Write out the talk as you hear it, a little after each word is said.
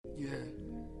Yeah.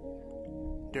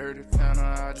 Dirty fountain,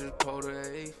 I just pulled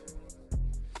a eighth.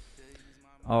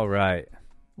 All right.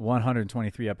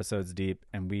 123 episodes deep,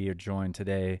 and we are joined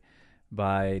today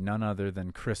by none other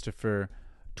than Christopher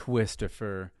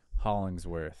Twistopher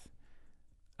Hollingsworth,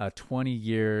 a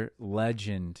 20-year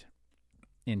legend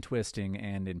in twisting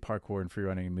and in parkour and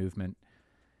freerunning movement.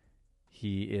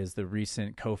 He is the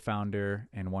recent co-founder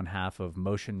and one half of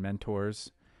Motion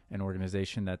Mentors, an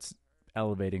organization that's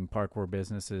elevating parkour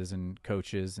businesses and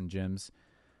coaches and gyms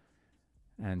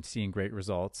and seeing great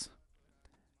results.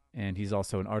 And he's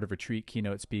also an Art of Retreat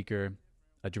keynote speaker,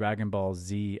 a Dragon Ball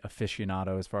Z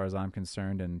aficionado as far as I'm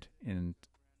concerned, and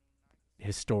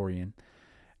historian,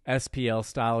 SPL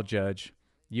style judge,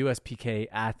 USPK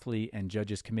athlete and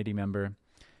judges committee member.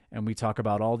 And we talk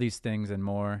about all these things and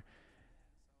more.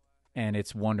 And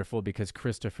it's wonderful because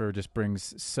Christopher just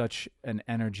brings such an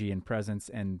energy and presence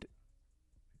and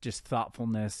just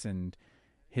thoughtfulness, and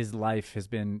his life has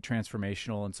been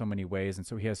transformational in so many ways. And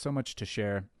so he has so much to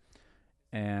share.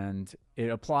 And it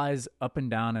applies up and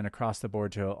down and across the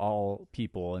board to all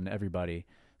people and everybody.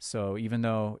 So even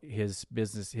though his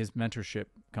business, his mentorship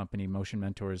company, Motion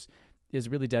Mentors, is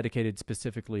really dedicated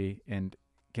specifically and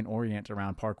can orient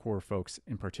around parkour folks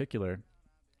in particular,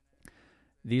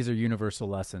 these are universal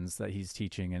lessons that he's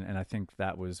teaching. And I think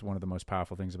that was one of the most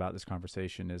powerful things about this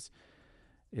conversation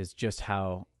is just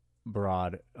how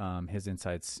broad his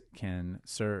insights can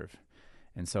serve.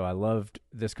 And so I loved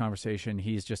this conversation.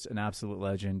 He's just an absolute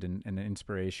legend and an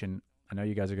inspiration. I know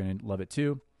you guys are going to love it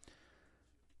too.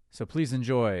 So please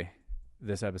enjoy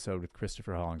this episode with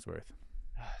Christopher Hollingsworth.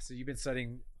 So you've been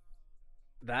studying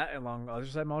that along other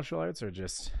side martial arts, or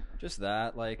just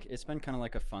that? Like, it's been kind of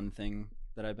like a fun thing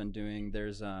that I've been doing.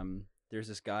 There's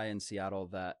this guy in Seattle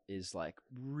that is like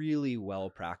really well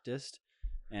practiced,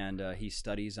 and he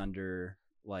studies under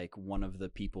like one of the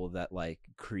people that like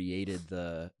created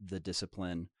the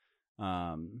discipline.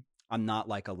 I'm not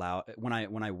like allowed when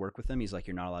I work with him. He's like,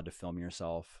 you're not allowed to film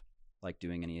yourself like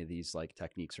doing any of these like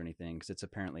techniques or anything, because it's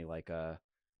apparently like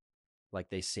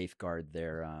they safeguard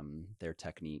their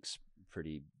techniques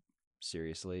pretty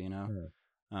seriously, you know.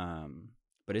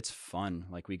 But it's fun.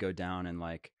 Like, we go down and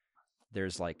like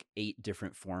there's like 8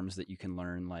 different forms that you can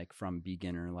learn, like from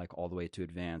beginner like all the way to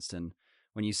advanced. And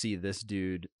when you see this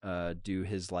dude do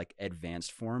his like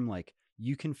advanced form, like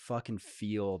you can fucking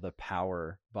feel the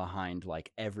power behind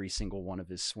like every single one of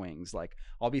his swings. Like,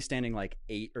 I'll be standing like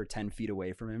 8 or 10 feet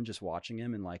away from him, just watching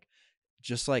him, and like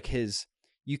just like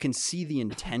you can see the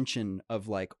intention of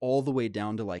like all the way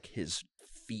down to like his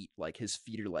feet. Like his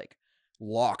feet are like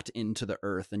locked into the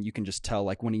earth, and you can just tell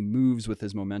like when he moves with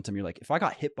his momentum, you're like, if I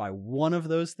got hit by one of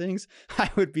those things, I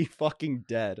would be fucking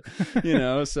dead, you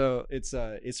know. So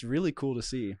it's really cool to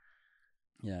see.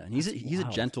 Yeah, and he's a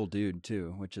gentle dude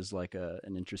too, which is like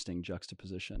an interesting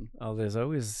juxtaposition. Oh, there's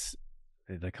always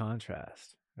the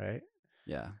contrast, right?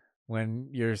 Yeah, when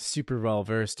you're super well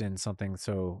versed in something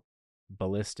so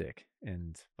ballistic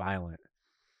and violent,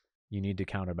 you need to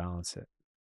counterbalance it,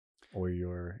 or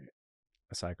you're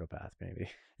a psychopath maybe.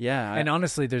 Yeah. And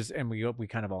honestly, we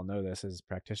kind of all know this as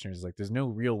practitioners, like there's no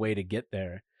real way to get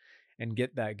there and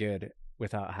get that good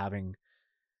without having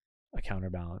a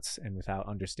counterbalance and without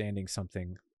understanding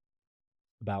something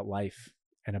about life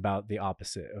and about the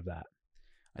opposite of that.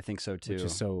 I think so too. Which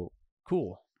is so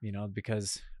cool, you know,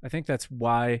 because I think that's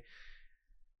why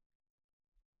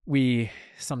we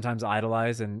sometimes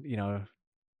idolize, and you know,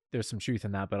 there's some truth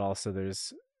in that, but also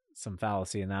there's some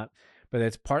fallacy in that. But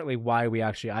it's partly why we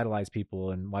actually idolize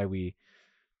people and why we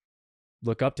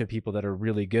look up to people that are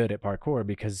really good at parkour,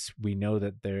 because we know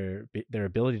that their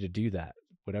ability to do that,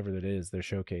 whatever that is they're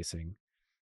showcasing,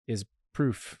 is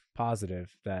proof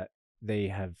positive that they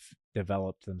have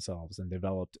developed themselves and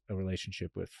developed a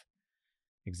relationship with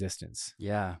existence.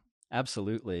 Yeah,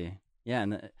 absolutely. Yeah,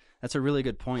 and that's a really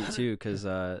good point too, because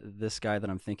this guy that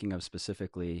I'm thinking of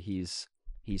specifically, he's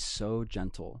so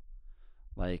gentle.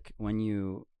 Like, when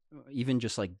you even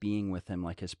just like being with him,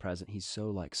 like his presence, he's so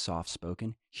like soft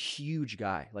spoken, huge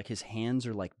guy. Like his hands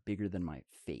are like bigger than my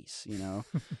face, you know.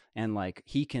 And like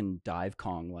he can dive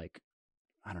Kong like,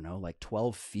 I don't know, like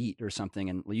 12 feet or something,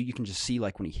 and you can just see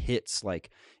like when he hits like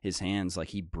his hands, like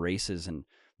he braces and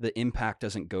the impact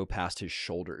doesn't go past his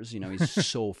shoulders, you know. He's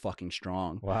so fucking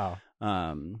strong. Wow.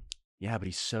 Yeah, but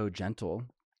he's so gentle,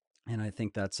 and I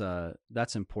think that's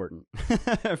important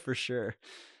for sure.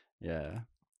 Yeah.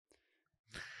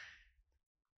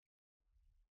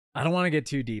 I don't want to get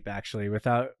too deep actually,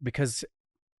 because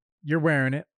you're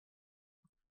wearing it.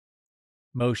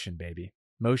 Motion, baby.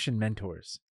 Motion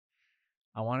Mentors.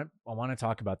 I want to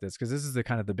talk about this because this is the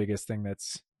kind of the biggest thing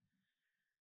that's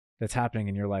happening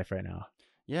in your life right now.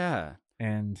 Yeah,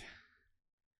 And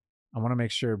I want to make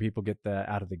sure people get that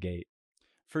out of the gate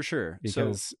for sure. So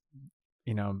because,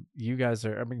 you guys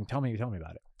are, I mean, tell me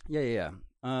about it. yeah.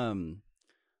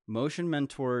 Motion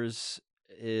Mentors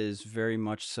is very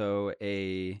much so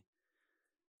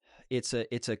it's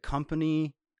a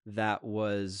company that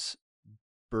was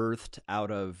birthed out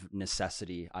of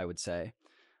necessity, I would say.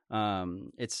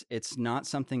 It's not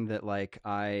something that like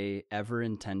I ever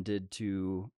intended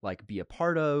to like be a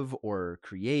part of or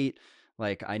create.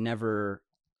 Like I never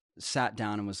sat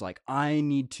down and was like, I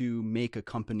need to make a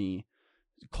company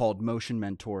called Motion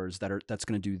Mentors that's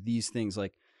going to do these things.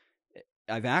 Like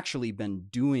I've actually been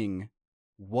doing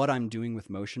what I'm doing with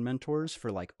Motion Mentors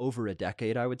for like over a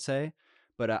decade, I would say.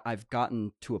 But I've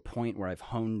gotten to a point where I've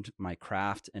honed my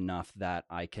craft enough that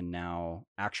I can now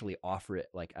actually offer it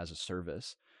like as a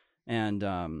service. And,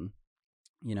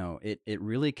 it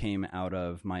really came out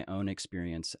of my own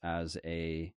experience as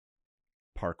a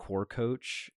parkour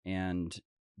coach and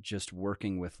just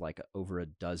working with like over a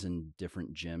dozen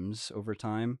different gyms over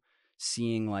time,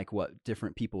 seeing like what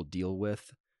different people deal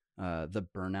with, the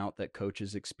burnout that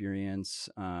coaches experience,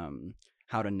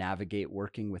 how to navigate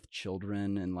working with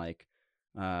children and like,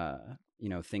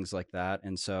 things like that.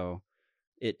 And so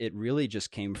it really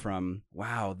just came from,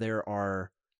 wow, there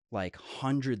are like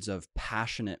hundreds of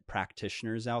passionate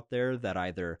practitioners out there that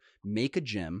either make a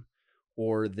gym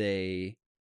or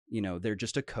they're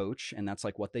just a coach and that's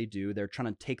like what they do. They're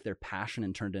trying to take their passion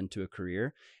and turn it into a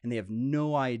career and they have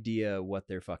no idea what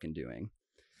they're fucking doing,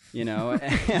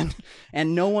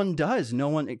 and no one does. No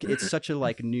one, it's such a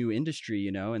like new industry,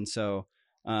 and so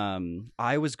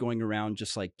I was going around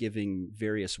just like giving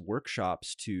various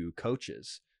workshops to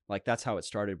coaches. Like that's how it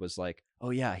started, was like, oh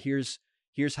yeah, here's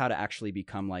how to actually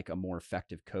become like a more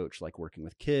effective coach, like working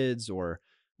with kids, or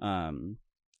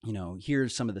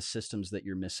here's some of the systems that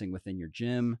you're missing within your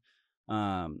gym.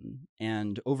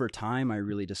 And over time I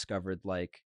really discovered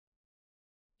like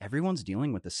everyone's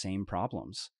dealing with the same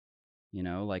problems,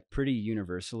 like pretty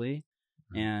universally.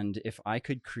 And if I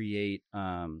could create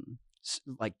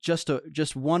like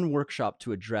just one workshop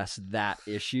to address that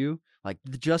issue, like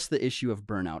just the issue of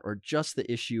burnout or just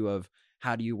the issue of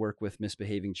how do you work with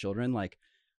misbehaving children, like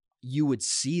you would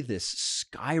see this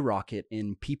skyrocket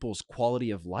in people's quality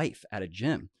of life at a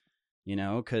gym,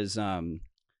 because yeah,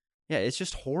 it's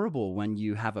just horrible when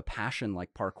you have a passion like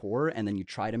parkour and then you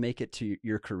try to make it to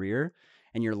your career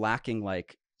and you're lacking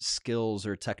like skills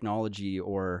or technology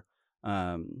or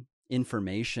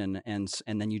information, and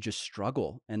then you just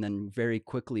struggle, and then very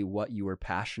quickly what you were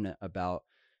passionate about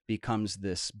becomes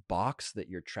this box that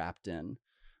you're trapped in,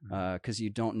 because you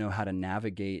don't know how to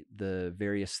navigate the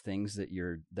various things that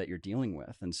you're dealing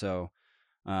with. And so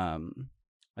I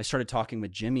started talking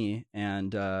with Jimmy,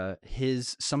 and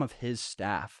some of his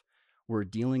staff were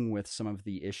dealing with some of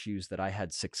the issues that I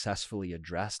had successfully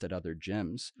addressed at other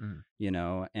gyms,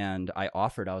 and I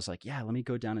was like, yeah, let me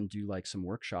go down and do like some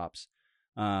workshops.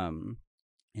 And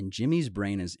Jimmy's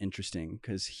brain is interesting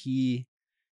because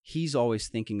he's always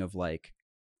thinking of like,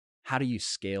 how do you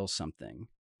scale something?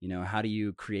 How do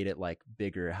you create it like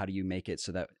bigger? How do you make it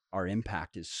so that our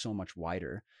impact is so much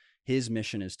wider? His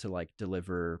mission is to like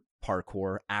deliver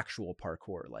actual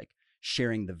parkour, like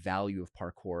sharing the value of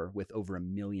parkour with over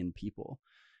 1 million people.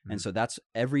 And so that's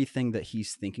everything that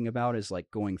he's thinking about, is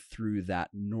like going through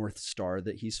that North Star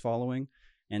that he's following.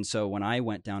 And so when I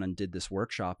went down and did this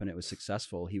workshop and it was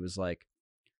successful, he was like,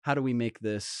 how do we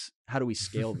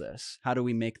scale this? How do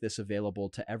we make this available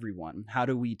to everyone? How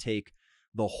do we take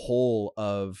the whole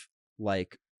of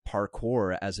like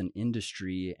parkour as an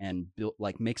industry and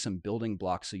make some building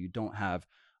blocks so you don't have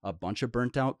a bunch of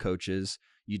burnt out coaches,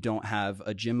 you don't have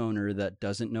a gym owner that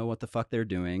doesn't know what the fuck they're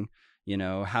doing.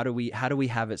 How do we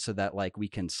have it so that like we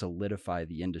can solidify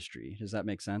the industry? Does that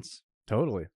make sense?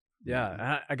 Totally.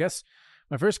 Yeah. I guess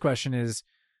my first question is,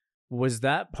 was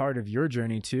that part of your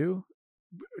journey too,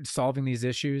 solving these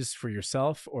issues for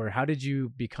yourself, or how did you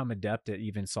become adept at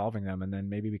even solving them? And then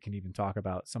maybe we can even talk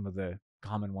about some of the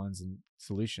common ones and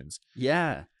solutions.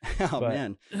 Yeah.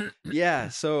 Man. Yeah.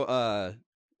 So,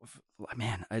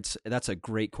 man, that's a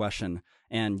great question.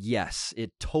 And yes,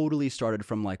 it totally started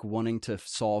from like wanting to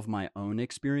solve my own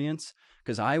experience.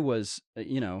 Cause I was,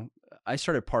 I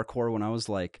started parkour when I was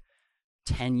like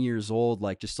 10 years old,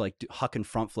 like just like hucking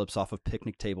front flips off of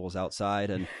picnic tables outside.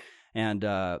 And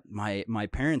my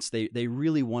parents, they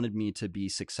really wanted me to be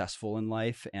successful in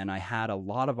life. And I had a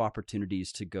lot of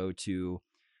opportunities to go to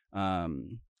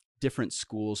different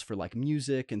schools for like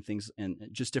music and things, and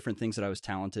just different things that I was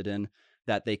talented in,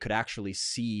 that they could actually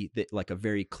see that like a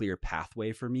very clear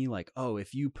pathway for me. Like, oh,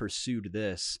 if you pursued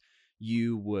this,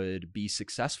 you would be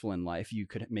successful in life. You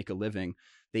could make a living.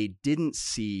 they didn't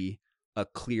see a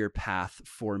clear path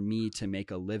for me to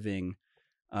make a living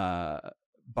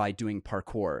by doing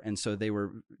parkour. And so they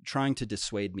were trying to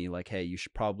dissuade me, like, hey, you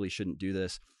probably shouldn't do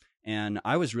this. And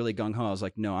I was really gung-ho. I was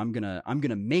like, no, I'm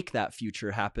gonna make that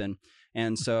future happen.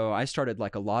 And so I started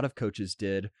like a lot of coaches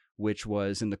did, which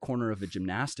was in the corner of a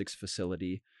gymnastics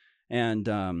facility. And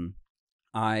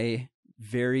I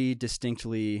very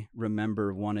distinctly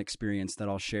remember one experience that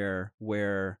I'll share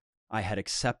where I had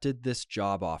accepted this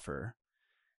job offer,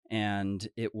 and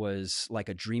it was like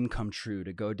a dream come true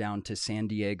to go down to San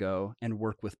Diego and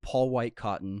work with Paul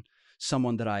Whitecotton,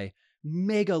 someone that I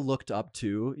mega looked up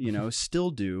to,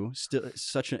 still do,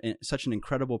 such an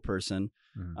incredible person.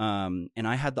 Mm-hmm. And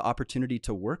I had the opportunity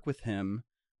to work with him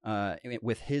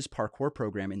with his parkour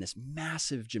program in this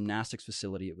massive gymnastics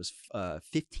facility. It was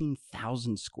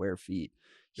 15,000 square feet.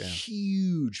 Yeah.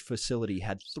 Huge facility,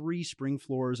 had 3 spring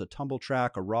floors, a tumble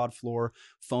track, a rod floor,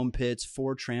 foam pits,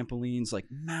 4 trampolines, like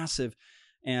massive.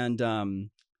 And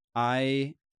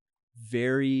I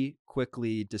very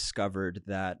quickly discovered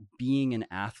that being an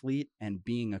athlete and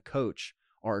being a coach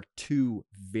are 2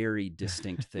 very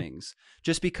distinct things.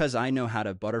 Just because I know how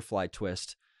to butterfly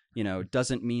twist,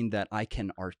 doesn't mean that I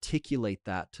can articulate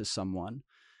that to someone.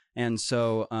 And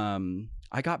so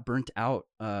I got burnt out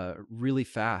really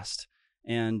fast.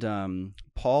 And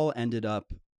Paul ended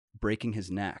up breaking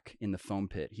his neck in the foam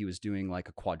pit. He was doing like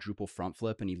a quadruple front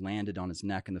flip and he landed on his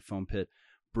neck in the foam pit,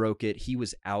 broke it. He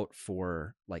was out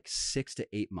for like 6 to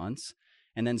 8 months.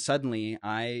 And then suddenly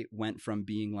I went from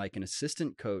being like an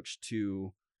assistant coach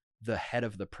to the head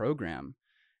of the program.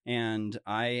 And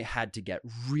I had to get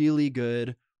really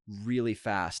good, really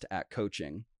fast at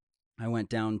coaching. I went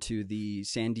down to the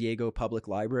San Diego Public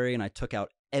Library and I took out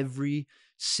every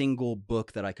single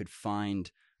book that I could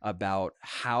find about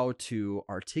how to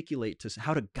articulate,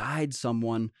 how to guide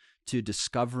someone to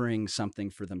discovering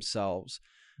something for themselves.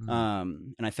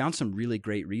 Mm. And I found some really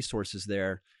great resources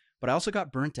there, but I also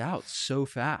got burnt out so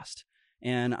fast.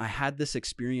 And I had this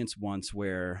experience once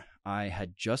where I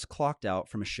had just clocked out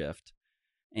from a shift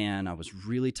and I was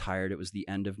really tired. It was the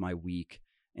end of my week.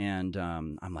 And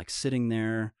I'm like sitting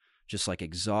there, just like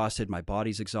exhausted. My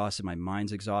body's exhausted. My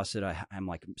mind's exhausted. I'm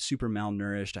like super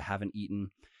malnourished. I haven't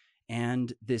eaten.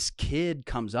 And this kid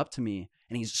comes up to me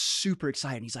and he's super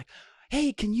excited. He's like,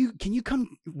 hey, can you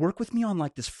come work with me on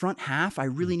like this front half? I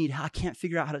really need help. I can't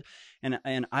figure out how to.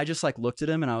 And I just like looked at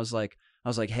him and I was like,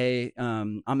 hey,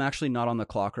 I'm actually not on the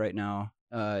clock right now.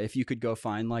 If you could go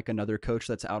find like another coach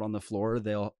that's out on the floor,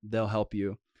 they'll help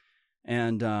you.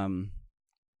 And I'm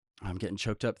getting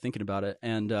choked up thinking about it.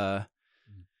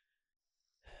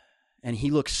 And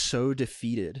he looked so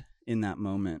defeated in that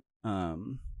moment.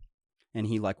 And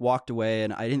he like walked away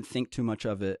and I didn't think too much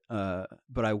of it.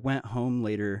 But I went home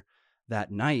later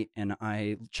that night and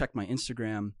I checked my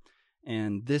Instagram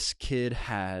and this kid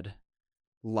had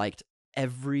liked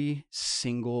every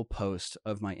single post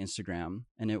of my Instagram.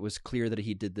 And it was clear that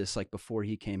he did this like before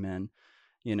he came in,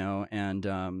 and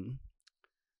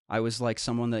I was like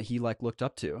someone that he like looked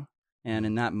up to. And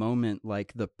in that moment,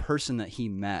 like the person that he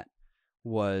met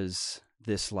was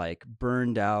this like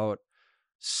burned out,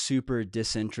 super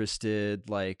disinterested,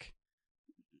 like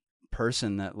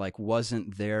person that like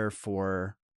wasn't there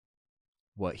for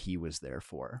what he was there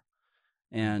for.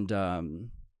 And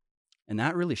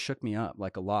that really shook me up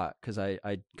like a lot. Cause I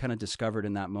kind of discovered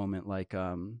in that moment, like,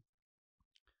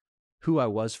 who I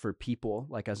was for people,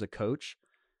 like as a coach.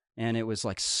 And it was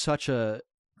like such a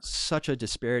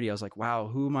disparity. I was like, wow,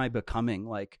 who am I becoming?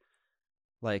 Like,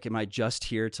 am I just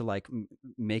here to like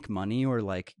make money or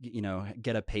like,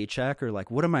 get a paycheck or like,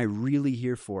 what am I really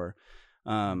here for?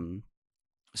 So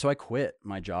I quit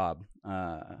my job,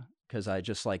 cause I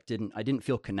just like I didn't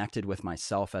feel connected with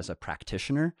myself as a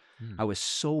practitioner. I was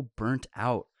so burnt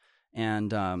out.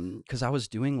 And, cause I was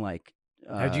doing like,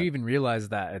 how'd you even realize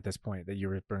that at this point that you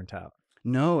were burnt out?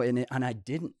 No, and I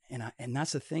didn't, and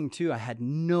that's the thing too. I had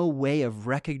no way of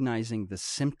recognizing the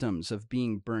symptoms of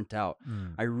being burnt out.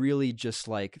 I really just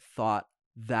like thought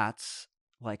that's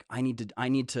like I need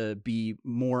to be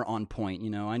more on point.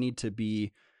 I need to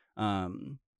be.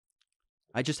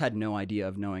 I just had no idea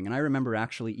of knowing, and I remember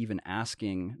actually even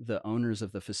asking the owners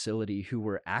of the facility who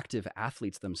were active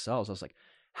athletes themselves. I was like,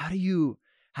 how do you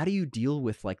deal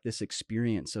with like this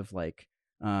experience of like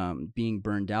being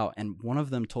burned out? And one of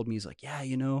them told me, he's like, yeah,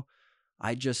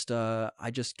 I just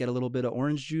get a little bit of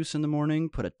orange juice in the morning,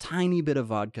 put a tiny bit of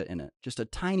vodka in it, just a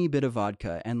tiny bit of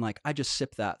vodka. And like, I just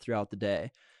sip that throughout the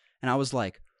day. And I was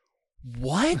like,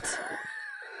 what?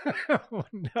 Oh,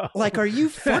 no. Like, are you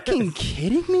fucking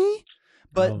kidding me?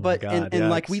 But God, and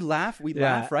like we laugh,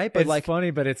 right? But it's like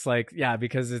funny, but it's like, yeah,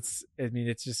 because it's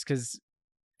just because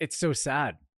it's so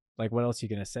sad. Like, what else are you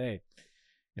going to say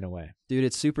in a way? Dude,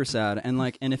 it's super sad. And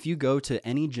like, and if you go to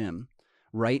any gym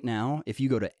right now, if you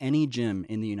go to any gym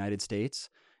in the United States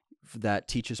that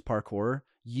teaches parkour,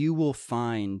 you will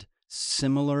find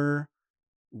similar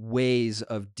ways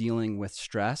of dealing with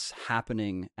stress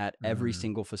happening at every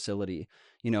single facility,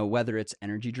 whether it's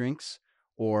energy drinks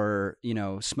or,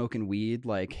 smoking weed,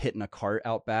 like hitting a cart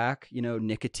out back,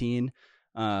 nicotine.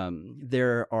 It's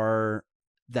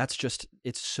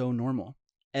so normal.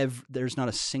 There's not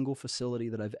a single facility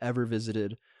that I've ever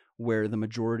visited where the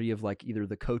majority of like either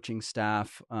the coaching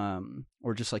staff,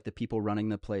 or just like the people running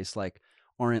the place, like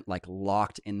aren't like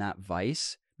locked in that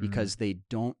vice because they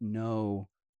don't know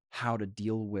how to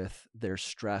deal with their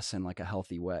stress in like a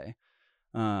healthy way.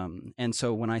 And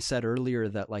so when I said earlier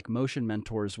that like Motion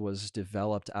Mentors was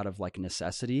developed out of like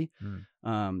necessity,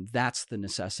 that's the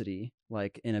necessity,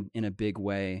 like in a big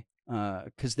way,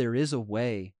 'cause there is a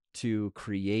way to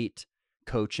create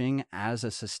coaching as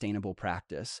a sustainable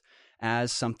practice,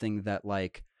 as something that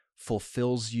like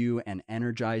fulfills you and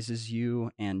energizes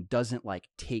you and doesn't like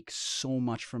take so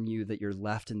much from you that you're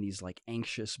left in these like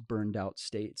anxious, burned out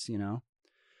states,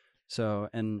 So,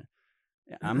 and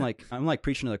I'm like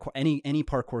preaching to the any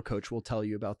parkour coach will tell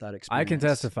you about that experience. I can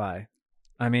testify.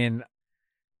 I mean,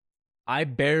 my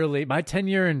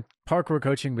tenure in parkour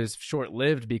coaching was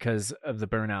short-lived because of the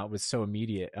burnout was so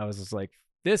immediate. I was just like,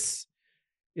 this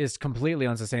is completely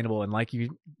unsustainable. And like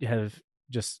you have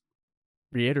just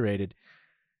reiterated,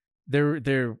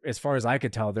 there, as far as I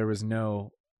could tell, there was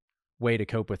no way to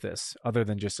cope with this other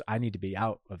than just, I need to be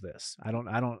out of this. I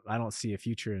don't see a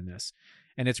future in this.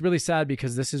 And it's really sad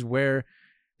because this is where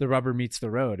the rubber meets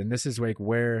the road. And this is like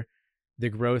where the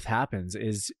growth happens,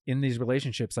 is in these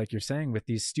relationships, like you're saying, with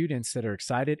these students that are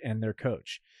excited and their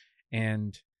coach.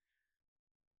 And,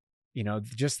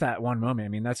 just that one moment, I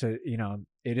mean, that's it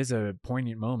is a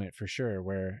poignant moment for sure,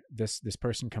 where this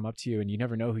person come up to you and you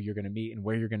never know who you're going to meet and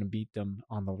where you're going to meet them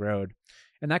on the road.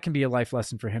 And that can be a life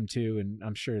lesson for him too. And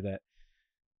I'm sure that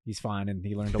he's fine and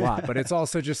he learned a lot, but it's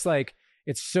also just like,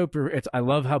 I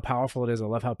love how powerful it is. I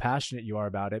love how passionate you are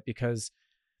about it, because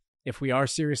if we are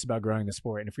serious about growing the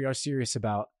sport, and if we are serious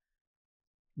about,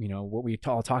 what we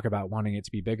all talk about, wanting it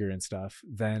to be bigger and stuff,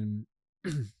 then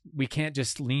we can't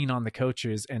just lean on the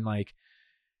coaches and like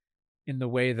in the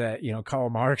way that,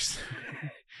 Karl Marx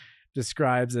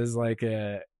describes as like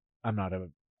I'm not a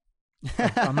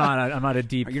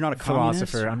deep You're not a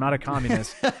philosopher. communist? I'm not a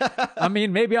communist. I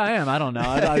mean, maybe I am. I don't know.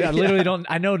 I literally don't.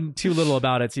 I know too little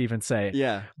about it to even say.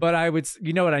 Yeah. But I would,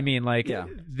 what I mean? Like, Yeah.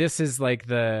 This is like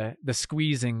the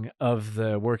squeezing of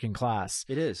the working class.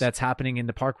 It is. That's happening in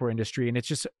the parkour industry, and it's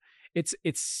just,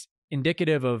 it's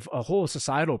indicative of a whole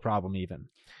societal problem. Even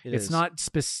it's not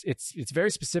it's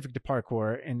very specific to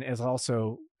parkour, and is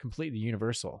also completely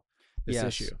universal. This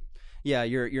issue. Yeah,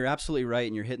 you're absolutely right,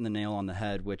 and you're hitting the nail on the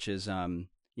head, which is,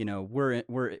 we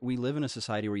live in a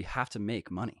society where you have to make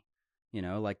money.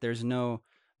 Like there's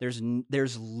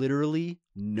literally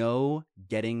no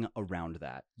getting around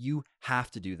that. You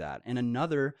have to do that. And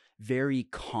another very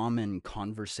common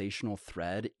conversational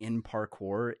thread in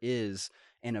parkour is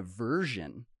an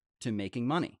aversion to making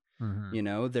money.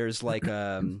 Mm-hmm. There's like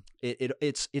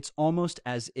it's almost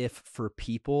as if for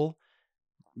people,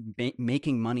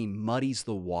 making money muddies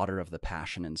the water of the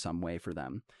passion in some way for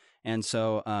them. And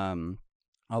so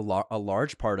a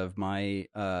large part of my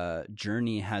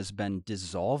journey has been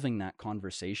dissolving that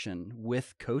conversation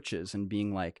with coaches and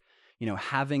being like,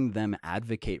 having them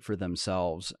advocate for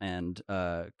themselves and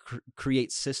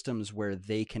create systems where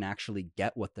they can actually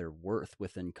get what they're worth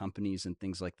within companies and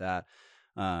things like that.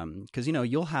 Because,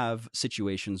 you'll have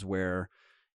situations where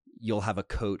you'll have a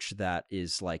coach that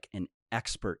is like an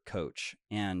expert coach,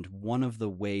 and one of the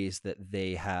ways that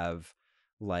they have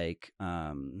like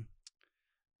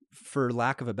for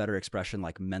lack of a better expression,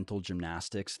 like mental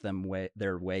gymnastics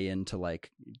their way into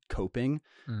like coping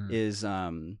is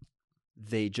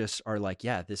they just are like,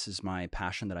 yeah, this is my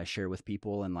passion that I share with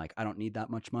people, and like I don't need that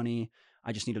much money,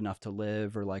 I just need enough to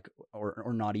live, or like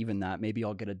or not even that, maybe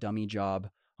I'll get a dummy job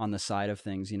on the side of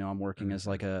things. I'm working as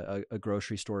like a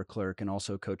grocery store clerk and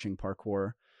also coaching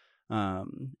parkour.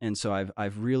 And so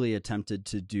I've really attempted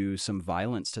to do some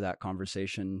violence to that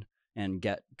conversation and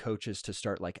get coaches to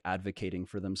start like advocating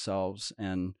for themselves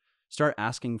and start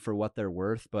asking for what they're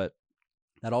worth. But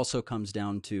that also comes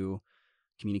down to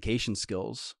communication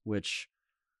skills, which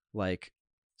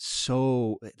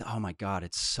oh my God,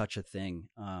 it's such a thing.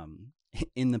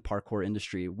 In the parkour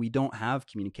industry, we don't have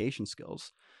communication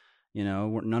skills.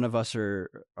 None of us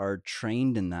are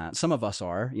trained in that. Some of us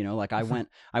are, like I went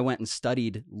and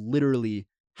studied literally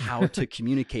how to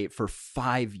communicate for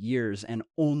 5 years and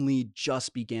only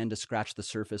just began to scratch the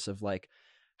surface of like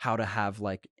how to have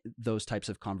like those types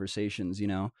of conversations, you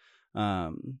know?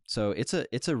 So it's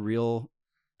a real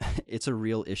it's a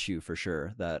real issue for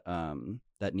sure that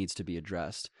that needs to be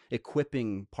addressed.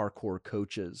 Equipping parkour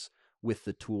coaches with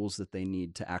the tools that they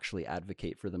need to actually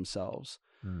advocate for themselves.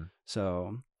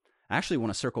 So I actually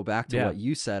want to circle back to what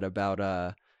you said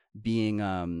about being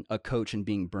a coach and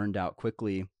being burned out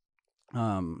quickly.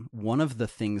 One of the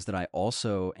things that I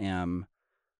also am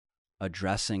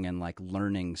addressing and like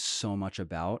learning so much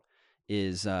about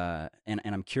is and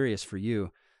I'm curious for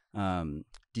you,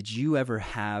 did you ever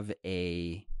have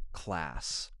a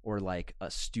class or like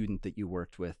a student that you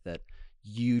worked with that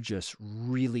you just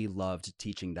really loved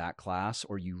teaching that class,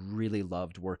 or you really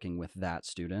loved working with that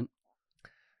student?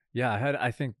 Yeah,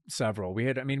 I think several.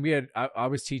 I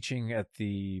was teaching at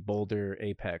the Boulder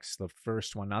Apex, the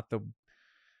first one, I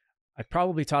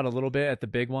probably taught a little bit at the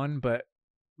big one, but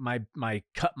my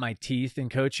cut my teeth in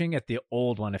coaching at the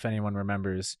old one, if anyone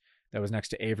remembers, that was next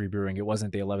to Avery Brewing. It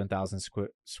wasn't the 11,000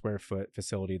 square foot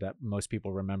facility that most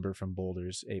people remember from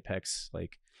Boulder's Apex,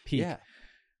 like peak. Yeah.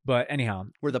 But anyhow,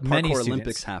 where the parkour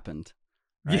Olympics happened.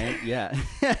 Right? Yeah.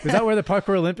 Is that where the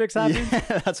parkour Olympics happened?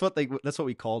 Yeah, that's what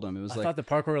we called them. It was I thought the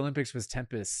parkour Olympics was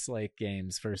Tempest like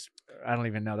games first. I don't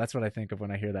even know. That's what I think of when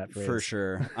I hear that phrase. For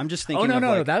sure. I'm just thinking.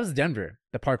 No, that was Denver.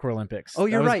 The parkour Olympics. Oh,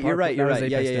 you're right. You're right.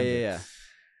 Yeah.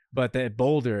 But the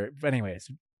Boulder. Anyways,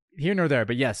 here nor there.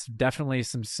 But yes, definitely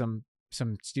some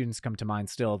students come to mind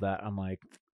still that I'm like,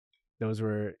 those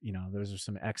are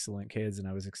some excellent kids, and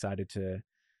I was excited to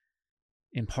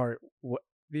impart what.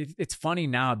 It's funny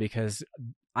now because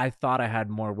I thought I had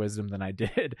more wisdom than I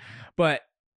did, but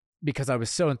because I was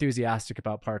so enthusiastic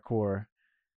about parkour,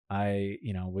 I,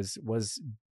 was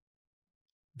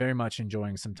very much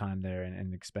enjoying some time there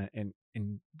and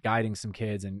guiding some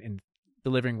kids and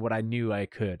delivering what I knew I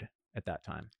could at that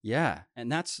time. Yeah.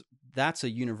 And that's a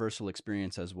universal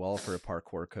experience as well for a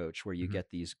parkour coach, where you get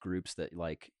these groups that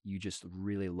like you just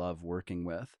really love working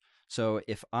with. So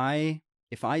if I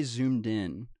zoomed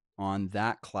in on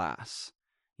that class,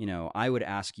 I would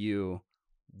ask you,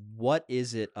 what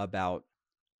is it about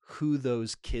who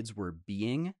those kids were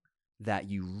being that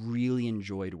you really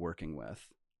enjoyed working with?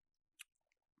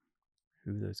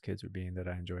 Who those kids were being that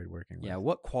I enjoyed working with? Yeah.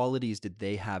 What qualities did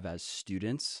they have as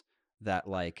students that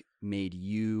like made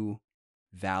you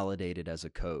validated as a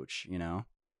coach,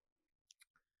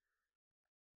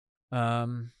 I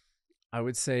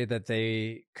would say that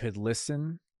they could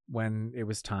listen when it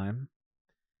was time.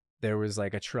 There was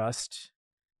like a trust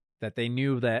that they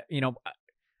knew that,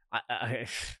 I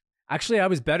actually, I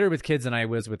was better with kids than I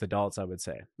was with adults, I would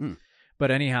say. But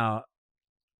anyhow,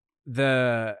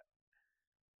 there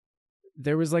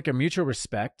was like a mutual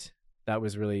respect that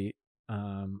was really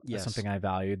something I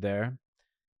valued there.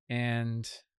 And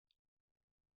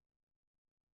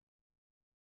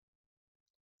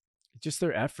just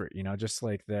their effort, just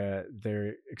like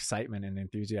their excitement and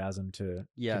enthusiasm to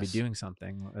be doing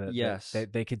something.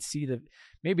 They could see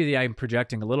maybe I'm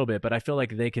projecting a little bit, but I feel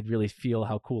like they could really feel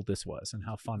how cool this was and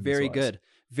how fun this was.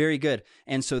 Very good.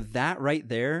 And so that right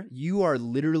there, you are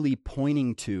literally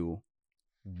pointing to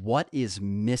what is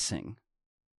missing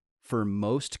for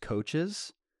most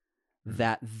coaches,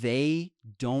 that they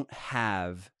don't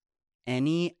have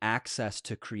any access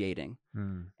to creating.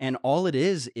 And all it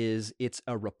is it's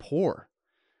a rapport.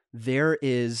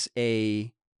 There's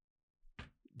a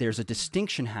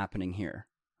distinction happening here.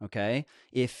 Okay.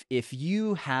 If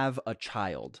you have a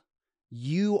child,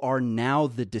 you are now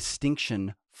the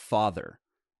distinction father.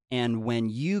 And when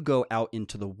you go out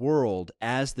into the world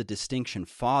as the distinction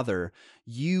father,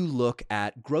 you look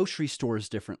at grocery stores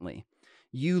differently.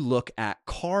 You look at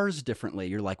cars differently.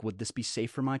 You're like, would this be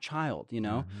safe for my child?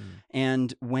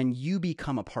 And when you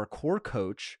become a parkour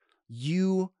coach,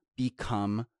 you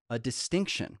become a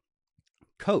distinction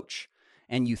coach,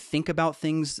 and you think about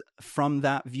things from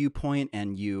that viewpoint,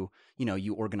 and you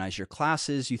organize your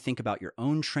classes, you think about your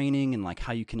own training and like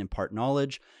how you can impart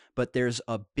knowledge. But there's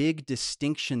a big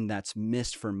distinction that's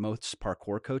missed for most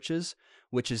parkour coaches,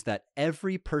 which is that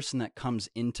every person that comes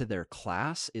into their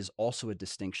class is also a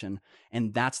distinction,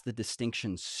 and that's the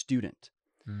distinction student.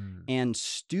 And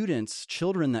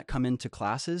children that come into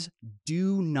classes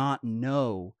do not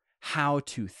know how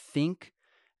to think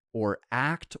or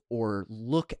act or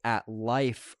look at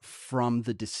life from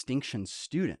the distinction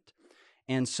student.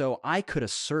 And so I could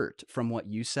assert from what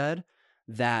you said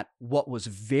that what was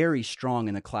very strong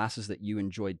in the classes that you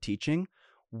enjoyed teaching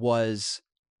was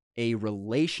a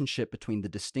relationship between the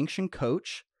distinction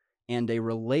coach and a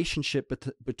relationship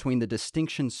between the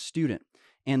distinction student.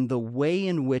 And the way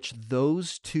in which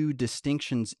those two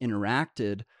distinctions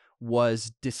interacted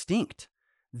was distinct.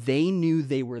 They knew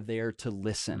they were there to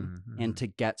listen and to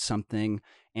get something.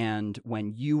 And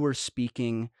when you were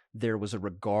speaking, there was a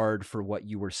regard for what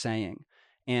you were saying.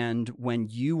 And when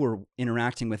you were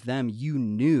interacting with them, you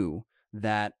knew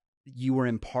that you were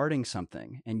imparting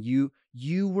something, and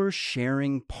you were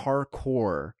sharing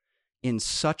parkour in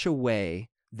such a way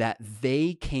that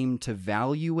they came to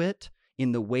value it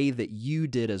in the way that you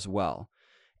did as well.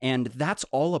 And that's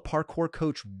all a parkour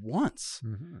coach wants.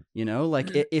 You know,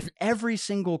 like if every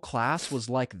single class was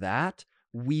like that,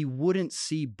 we wouldn't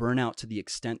see burnout to the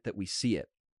extent that we see it.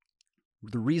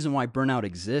 The reason why burnout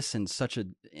exists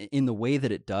in the way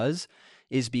that it does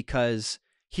is because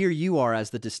here you are as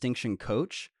the distinction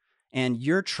coach, and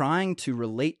you're trying to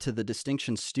relate to the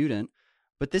distinction student,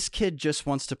 but this kid just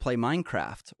wants to play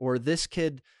Minecraft, or this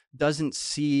kid doesn't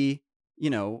see, you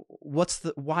know,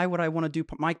 why would I want to do,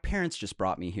 my parents just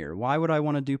brought me here. Why would I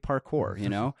want to do parkour, you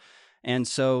know? And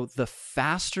so the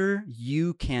faster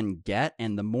you can get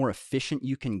and the more efficient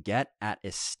you can get at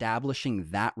establishing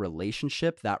that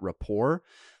relationship, that rapport,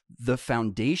 the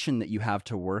foundation that you have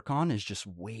to work on is just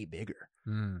way bigger.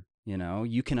 You know,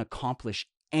 you can accomplish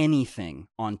anything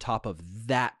on top of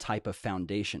that type of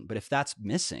foundation. But if that's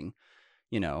missing,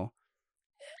 you know,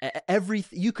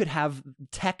 you could have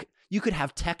tech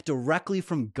directly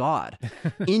from God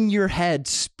in your head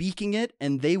speaking it,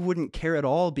 and they wouldn't care at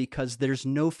all because there's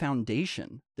no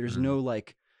foundation. There's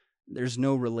there's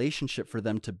no relationship for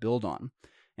them to build on.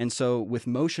 And so with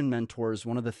motion mentors,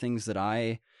 one of the things that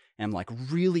I am like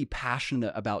really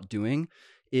passionate about doing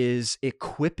is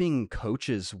equipping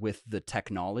coaches with the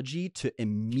technology to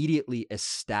immediately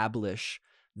establish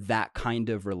that kind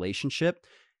of relationship.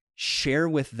 Share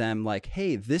with them like,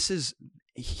 hey, this is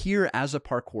here as a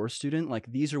parkour student,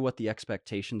 like these are what the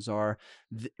expectations are.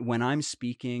 When I'm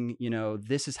speaking, you know,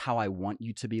 this is how I want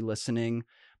you to be listening.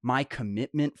 My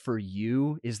commitment for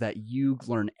you is that you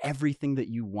learn everything that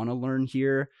you want to learn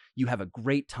here. You have a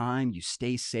great time. You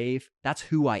stay safe. That's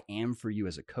who I am for you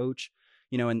as a coach.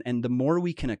 You know, and the more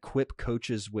we can equip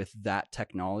coaches with that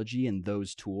technology and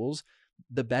those tools,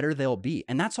 the better they'll be.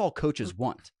 And that's all coaches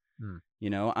want. You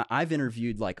know, I've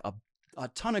interviewed like a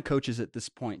ton of coaches at this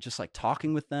point, just like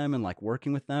talking with them and like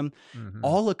working with them.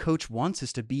 All a coach wants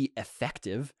is to be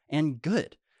effective and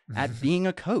good at being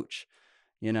a coach,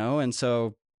 you know? And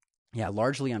so, yeah,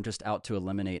 largely I'm just out to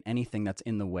eliminate anything that's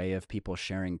in the way of people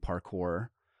sharing parkour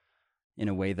in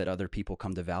a way that other people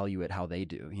come to value it how they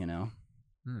do, you know?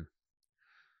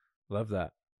 Love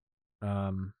that.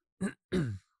 Can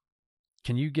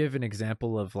you give an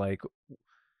example of like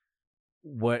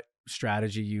what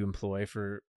strategy you employ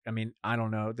for, I mean, I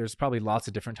don't know, there's probably lots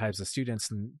of different types of students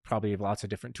and probably lots of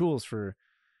different tools for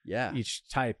each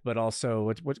type, but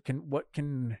also what's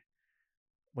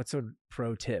a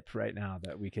pro tip right now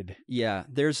that we could,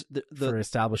 there's for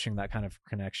establishing that kind of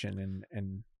connection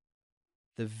and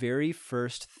the very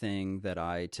first thing that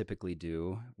I typically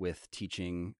do with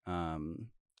teaching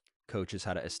coaches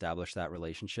how to establish that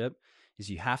relationship is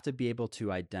you have to be able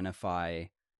to identify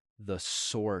the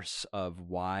source of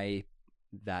why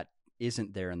that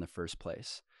isn't there in the first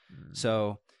place.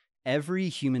 So every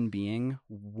human being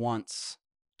wants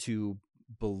to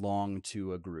belong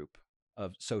to a group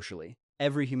of socially.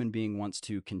 Every human being wants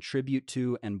to contribute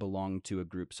to and belong to a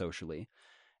group socially.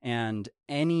 And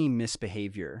any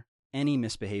misbehavior,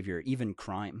 even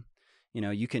crime, you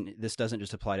know, this doesn't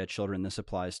just apply to children, this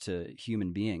applies to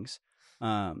human beings.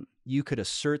 You could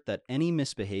assert that any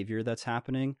misbehavior that's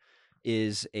happening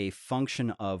is a function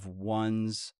of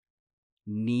one's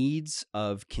needs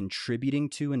of contributing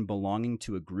to and belonging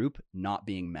to a group not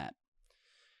being met.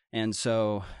 And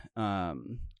so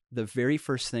the very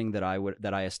first thing that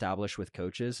I establish with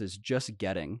coaches is just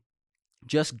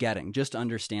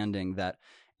understanding that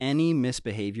any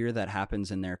misbehavior that happens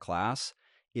in their class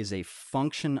is a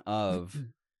function of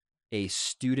a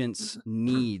student's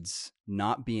needs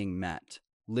not being met.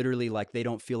 Literally, like they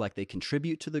don't feel like they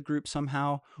contribute to the group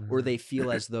somehow, or they feel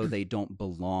as though they don't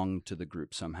belong to the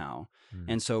group somehow.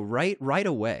 And so right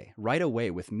away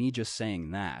with me just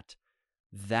saying that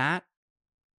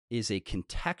is a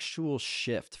contextual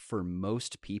shift for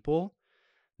most people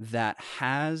that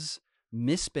has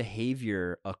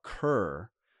misbehavior occur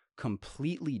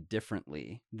completely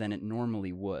differently than it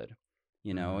normally would.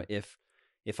 You know, if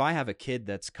I have a kid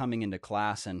that's coming into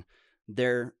class and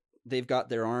they've got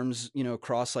their arms, you know,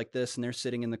 crossed like this and they're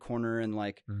sitting in the corner and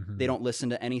like they don't listen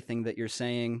to anything that you're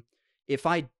saying. If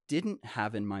I didn't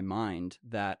have in my mind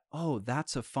that, oh,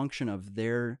 that's a function of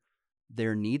their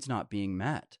needs not being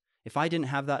met. If I didn't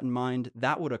have that in mind,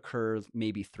 that would occur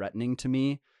maybe threatening to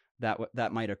me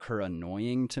that might occur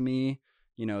annoying to me.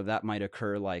 That might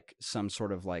occur like some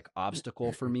sort of like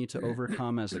obstacle for me to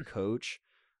overcome as a coach.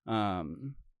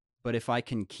 But if I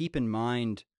can keep in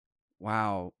mind,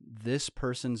 wow, this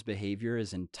person's behavior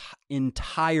is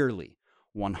entirely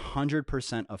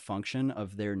 100% a function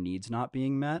of their needs not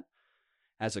being met.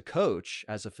 As a coach,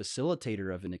 as a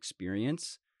facilitator of an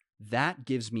experience, that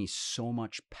gives me so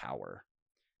much power,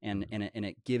 and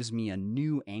it gives me a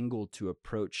new angle to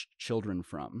approach children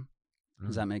from.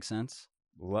 Does that make sense?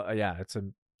 Well, yeah, it's a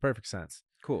perfect sense.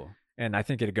 Cool. And I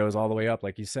think it goes all the way up,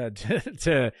 like you said,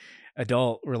 to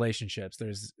adult relationships.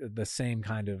 There's the same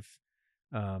kind of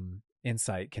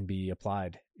insight can be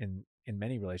applied in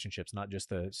many relationships, not just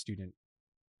the student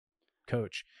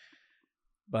coach.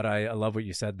 But I love what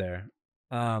you said there.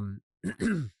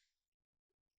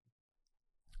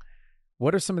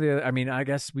 What are some of the? I mean, I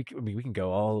guess we can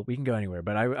go anywhere.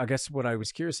 But I guess what I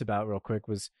was curious about real quick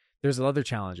was there's other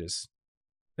challenges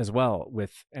as well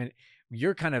with, and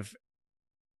you're kind of,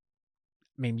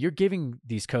 I mean, you're giving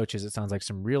these coaches, it sounds like,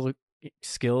 some real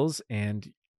skills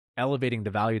and elevating the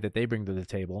value that they bring to the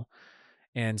table.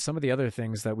 And some of the other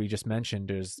things that we just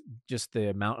mentioned is just the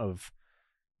amount of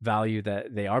value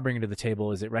that they are bringing to the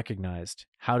table. Is it recognized?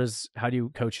 How do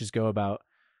coaches go about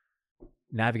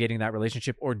navigating that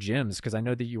relationship, or gyms? Because I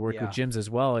know that you work with gyms as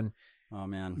well. And oh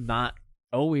man, not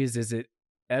always is it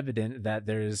evident that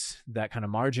there's that kind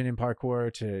of margin in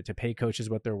parkour to pay coaches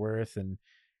what they're worth. And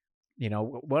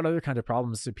what other kind of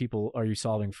problems are you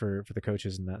solving for the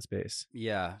coaches in that space?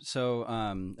 Yeah. So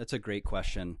that's a great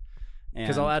question.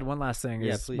 Because I'll add one last thing.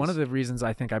 Yeah, is please. One of the reasons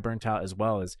I think I burnt out as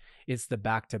well is it's the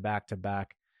back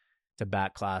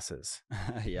classes.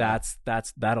 Yeah.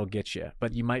 That'll get you.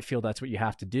 But you might feel that's what you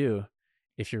have to do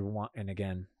if you want. And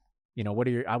again, I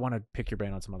want to pick your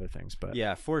brain on some other things, but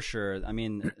yeah, for sure. I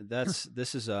mean, this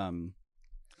is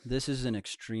an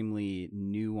extremely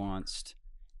nuanced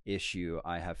issue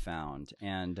I have found.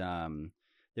 And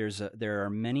there are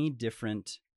many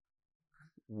different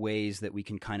ways that we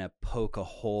can kind of poke a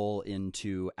hole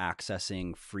into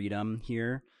accessing freedom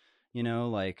here.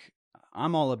 Like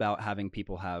I'm all about having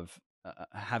people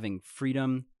having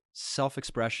freedom,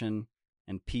 self-expression,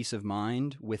 and peace of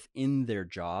mind within their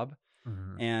job.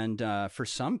 Mm-hmm. And for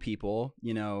some people,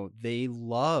 they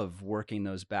love working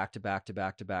those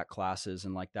back-to-back classes,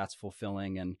 and like that's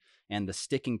fulfilling. And the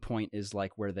sticking point is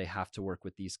like where they have to work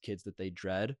with these kids that they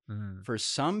dread. Mm-hmm. For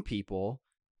some people,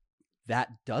 that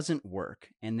doesn't work,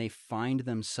 and they find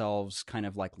themselves kind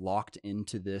of like locked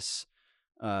into this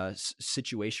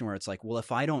situation where it's like, well,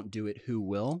 if I don't do it, who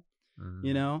will?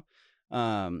 Mm-hmm.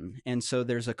 And so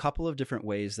there's a couple of different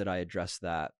ways that I address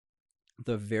that.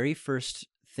 The very first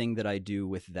thing that I do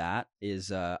with that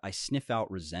is I sniff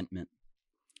out resentment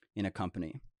in a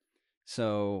company.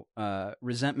 So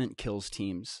resentment kills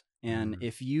teams. And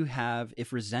if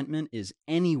resentment is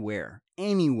anywhere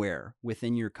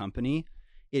within your company,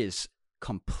 it is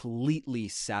completely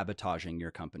sabotaging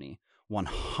your company,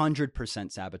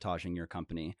 100% sabotaging your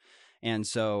company. And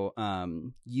so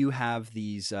you have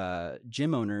these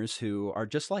gym owners who are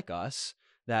just like us,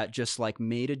 that just like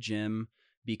made a gym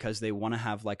because they want to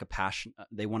have like a passion.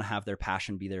 They want to have their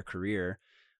passion be their career.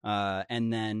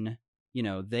 And then,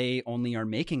 they only are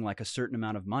making like a certain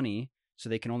amount of money, so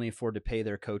they can only afford to pay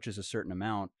their coaches a certain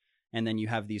amount. And then you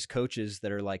have these coaches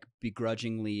that are like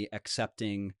begrudgingly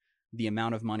accepting the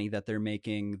amount of money that they're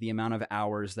making, the amount of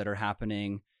hours that are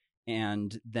happening.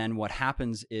 And then what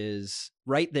happens is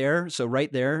right there. So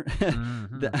right there,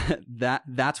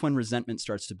 that's when resentment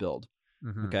starts to build.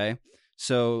 Mm-hmm. Okay.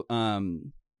 So,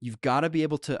 you've got to be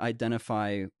able to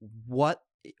identify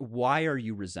why are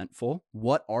you resentful?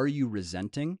 What are you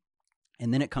resenting?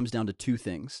 And then it comes down to two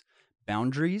things: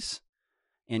 boundaries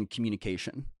and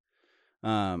communication,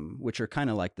 which are kind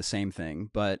of like the same thing,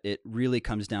 but it really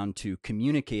comes down to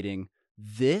communicating.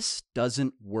 This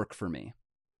doesn't work for me.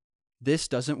 This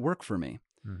doesn't work for me.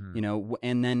 Mm-hmm.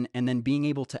 And then being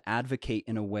able to advocate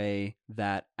in a way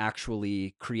that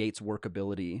actually creates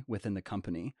workability within the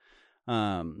company.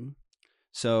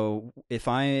 So if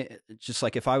I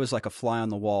was like a fly on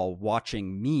the wall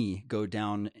watching me go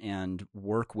down and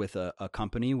work with a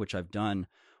company, which I've done,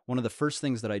 one of the first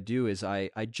things that I do is I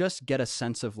just get a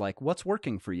sense of like what's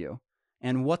working for you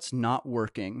and what's not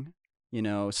working,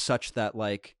 such that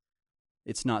like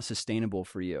it's not sustainable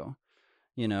for you,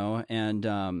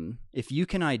 and if you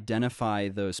can identify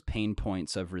those pain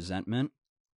points of resentment,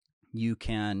 you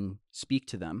can speak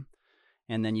to them.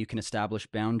 And then you can establish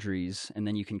boundaries, and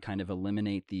then you can kind of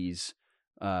eliminate these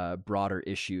broader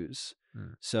issues.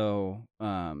 So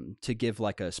to give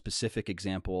like a specific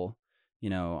example,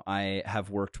 I have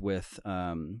worked with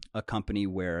a company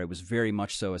where it was very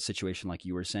much so a situation like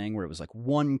you were saying, where it was like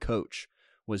one coach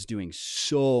was doing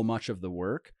so much of the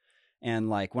work. And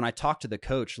like when I talked to the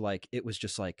coach, like it was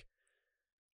just like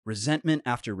resentment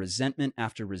after resentment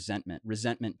after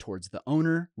resentment towards the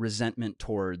owner, resentment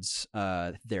towards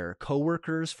their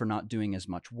coworkers for not doing as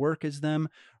much work as them,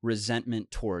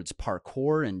 resentment towards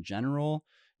parkour in general.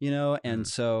 And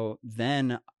so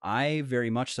then I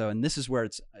very much so, and this is where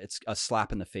it's a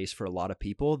slap in the face for a lot of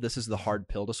people. This is the hard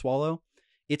pill to swallow.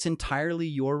 It's entirely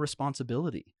your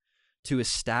responsibility to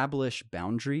establish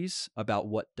boundaries about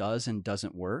what does and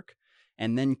doesn't work,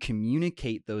 and then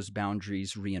communicate those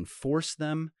boundaries, reinforce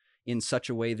them in such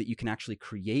a way that you can actually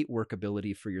create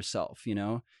workability for yourself.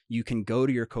 You can go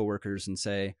to your coworkers and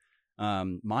say,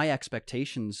 my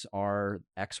expectations are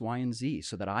X, Y, and Z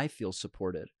so that I feel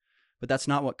supported. But that's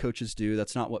not what coaches do.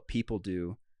 That's not what people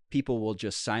do. People will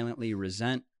just silently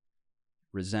resent,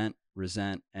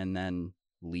 and then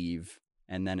leave.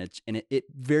 And then it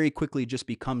very quickly just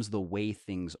becomes the way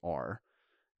things are.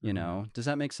 Does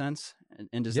that make sense?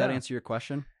 And does that answer your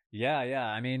question? Yeah.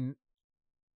 I mean,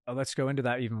 let's go into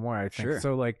that even more, I think. Sure.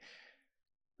 So like,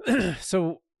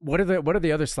 so what are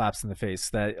the other slaps in the face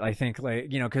that I think, like,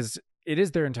 because it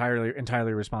is their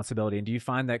entirely responsibility. And do you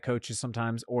find that coaches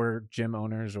sometimes, or gym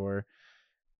owners, or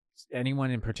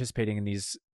anyone in participating in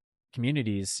these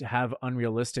communities have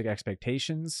unrealistic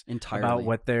expectations entirely about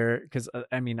what they're, because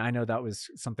I mean, I know that was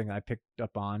something I picked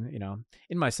up on,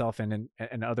 in myself and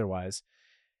otherwise.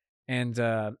 And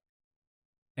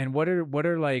what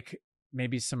are like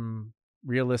maybe some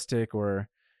realistic, or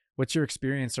what's your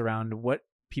experience around what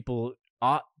people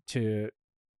ought to,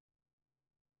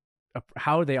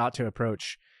 how they ought to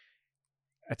approach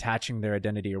attaching their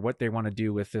identity, or what they want to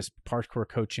do with this parkour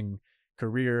coaching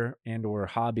career and or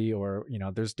hobby, or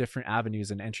there's different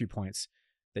avenues and entry points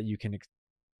that you can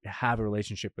have a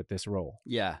relationship with this role.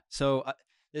 Yeah. So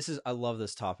I love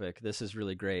this topic. This is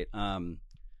really great.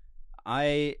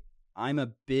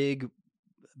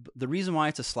 The reason why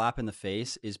it's a slap in the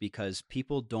face is because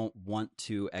people don't want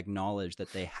to acknowledge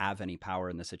that they have any power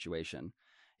in the situation.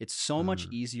 It's so much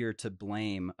easier to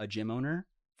blame a gym owner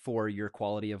for your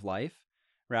quality of life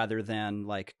rather than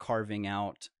like carving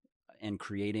out and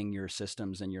creating your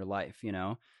systems in your life,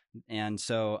 And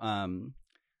so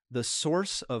the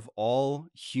source of all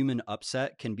human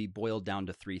upset can be boiled down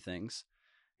to three things.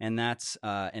 And that's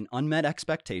an unmet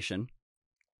expectation,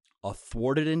 a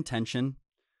thwarted intention,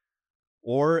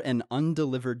 or an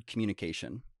undelivered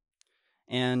communication.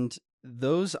 And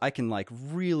those I can like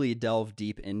really delve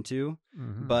deep into,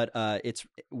 but it's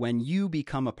when you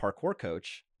become a parkour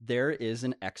coach, there is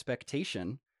an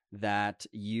expectation that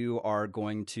you are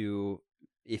going to,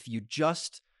 if you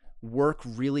just work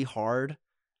really hard,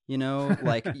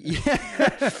 like, oh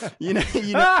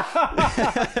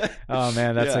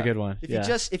man, that's a good one.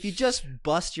 If you just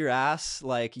bust your ass,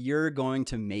 like you're going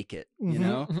to make it,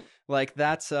 like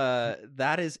that's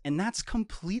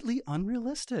completely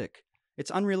unrealistic. It's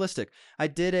unrealistic. I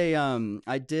did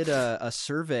a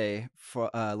survey for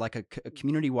like a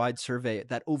community-wide survey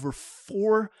that over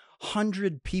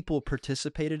 400 people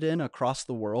participated in across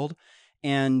the world,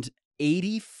 and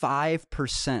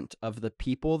 85% of the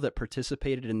people that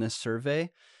participated in this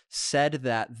survey said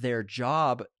that their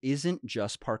job isn't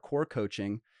just parkour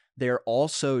coaching. They're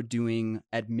also doing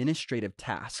administrative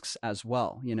tasks as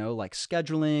well, like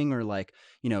scheduling or like,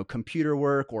 computer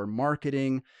work or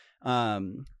marketing.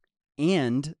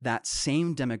 And that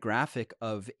same demographic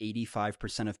of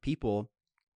 85% of people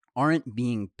aren't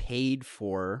being paid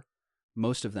for.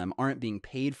 Most of them aren't being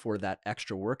paid for that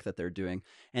extra work that they're doing.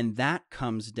 And that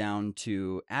comes down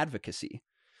to advocacy.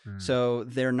 So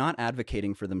they're not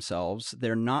advocating for themselves.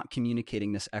 They're not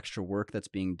communicating this extra work that's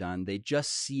being done. They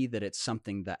just see that it's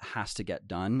something that has to get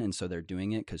done. And so they're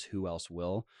doing it because who else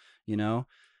will,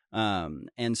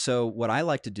 And so what I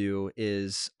like to do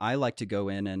is I like to go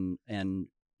in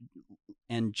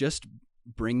and just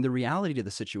bring the reality to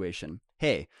the situation.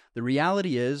 Hey, the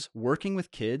reality is working with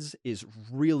kids is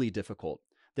really difficult.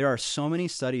 There are so many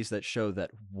studies that show that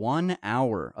 1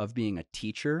 hour of being a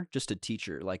teacher, just a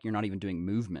teacher, like you're not even doing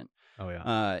movement,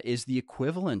 is the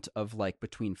equivalent of like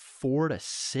between 4 to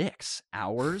 6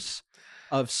 hours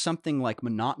of something like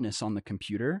monotonous on the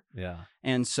computer. Yeah.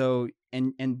 And so,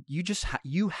 and you just,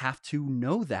 you have to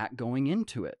know that going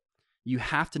into it. You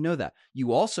have to know that.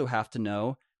 You also have to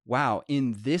know, wow,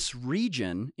 in this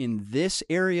region, in this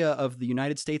area of the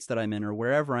United States that I'm in or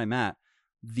wherever I'm at,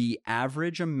 the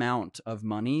average amount of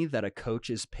money that a coach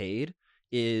is paid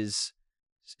is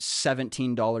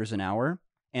 $17 an hour,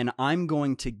 and I'm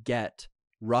going to get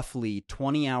roughly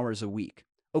 20 hours a week.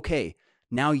 Okay,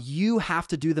 Now you have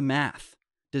to do the math.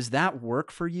 Does that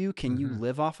work for you? Can you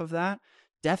live off of that?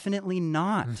 Definitely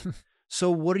not. So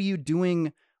what are you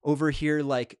doing over here,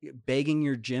 like begging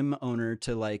your gym owner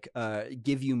to like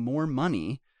give you more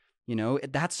money? You know,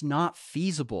 that's not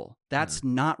feasible. That's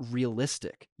not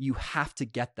realistic. You have to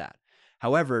get that.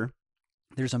 However,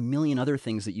 there's a million other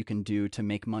things that you can do to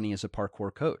make money as a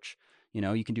parkour coach. You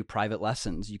know, you can do private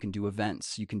lessons, you can do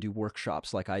events, you can do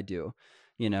workshops like I do,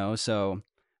 you know, so,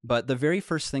 but the very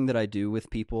first thing that I do with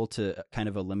people to kind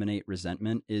of eliminate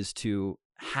resentment is to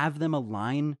have them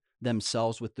align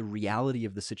themselves with the reality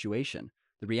of the situation.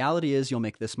 The reality is you'll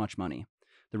make this much money.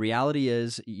 The reality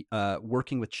is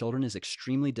working with children is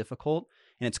extremely difficult,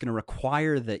 and it's going to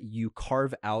require that you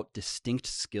carve out distinct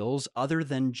skills other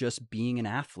than just being an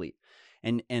athlete.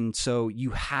 And so you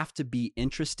have to be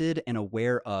interested and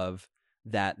aware of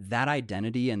that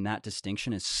identity and that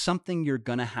distinction is something you're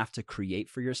going to have to create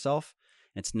for yourself.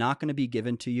 It's not going to be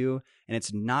given to you, and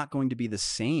it's not going to be the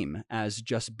same as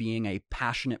just being a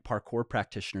passionate parkour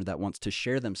practitioner that wants to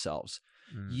share themselves.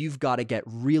 You've got to get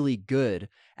really good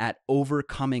at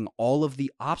overcoming all of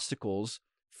the obstacles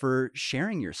for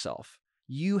sharing yourself.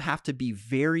 You have to be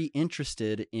very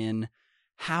interested in,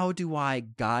 how do I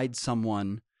guide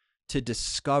someone to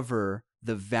discover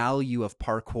the value of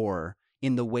parkour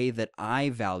in the way that I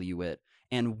value it?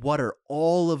 And what are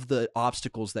all of the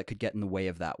obstacles that could get in the way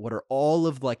of that? What are all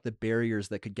of like the barriers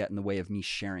that could get in the way of me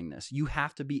sharing this? You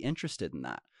have to be interested in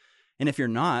that. And if you're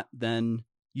not, then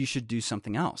you should do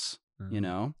something else, you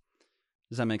know?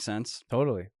 Does that make sense?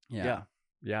 Totally. Yeah.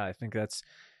 Yeah. I think that's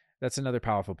another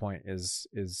powerful point is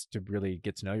to really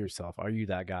get to know yourself. Are you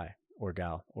that guy or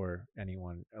gal or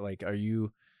anyone? Like, are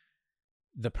you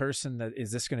the person that,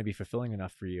 is this going to be fulfilling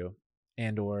enough for you?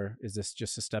 And, or is this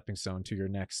just a stepping stone to your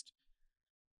next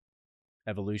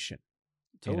evolution?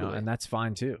 Totally. You know, and that's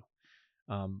fine too.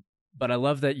 But I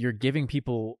love that you're giving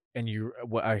people, and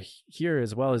what I hear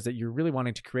as well is that you're really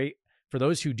wanting to create for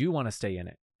those who do want to stay in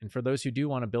it, and for those who do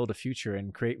want to build a future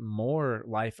and create more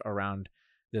life around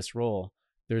this role.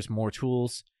 There's more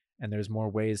tools and there's more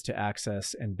ways to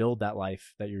access and build that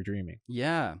life that you're dreaming.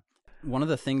 Yeah. One of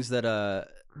the things that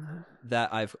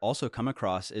I've also come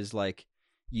across is like,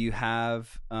 you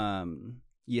have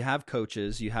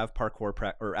coaches, you have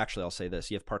parkour, or actually I'll say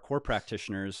this, you have parkour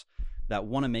practitioners that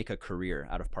want to make a career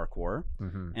out of parkour.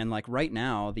 And like right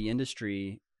now, the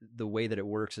industry, the way that it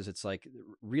works is it's like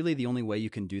really the only way you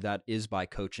can do that is by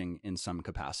coaching in some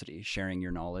capacity, sharing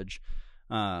your knowledge.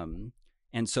 And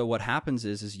so what happens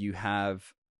is you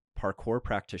have parkour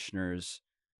practitioners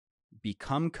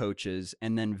become coaches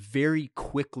and then very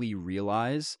quickly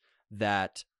realize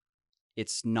that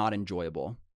it's not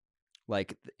enjoyable.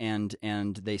 Like, and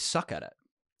they suck at it.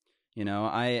 You know,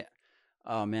 I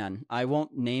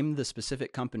won't name the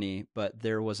specific company, but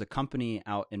there was a company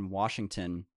out in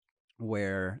Washington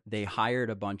where they hired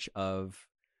a bunch of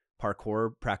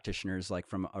parkour practitioners like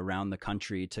from around the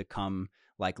country to come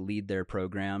like lead their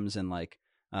programs and like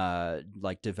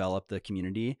develop the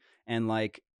community. And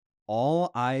like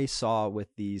all I saw with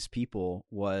these people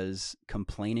was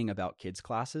complaining about kids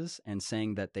classes and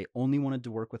saying that they only wanted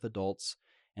to work with adults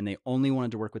and they only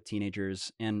wanted to work with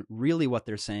teenagers. And really what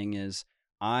they're saying is,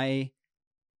 I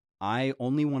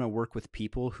only want to work with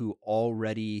people who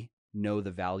already know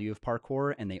the value of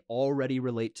parkour and they already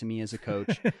relate to me as a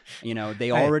coach. You know,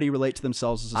 they already relate to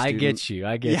themselves as a student.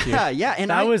 I get you. Yeah.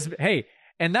 And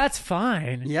and that's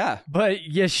fine. Yeah. But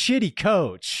you shitty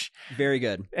coach. Very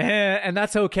good. And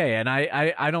that's okay. And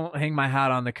I don't hang my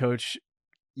hat on the coach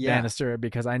banister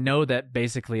because I know that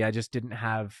basically I just didn't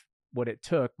have what it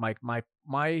took. My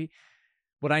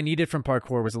what I needed from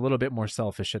parkour was a little bit more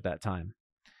selfish at that time.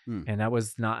 And that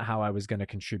was not how I was going to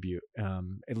contribute,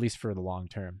 at least for the long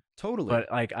term. Totally. But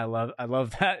like, I love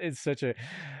that. It's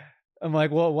I'm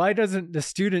like, well, why doesn't the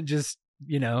student just,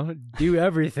 you know, do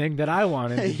everything that I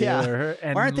want him to do?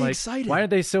 And why aren't they excited? Why aren't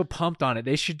they so pumped on it?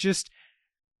 They just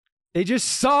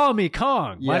saw me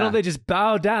Kong. Why don't they just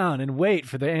bow down and wait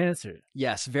for the answer?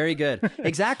 Yes. Very good.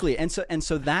 Exactly. And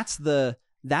so that's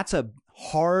a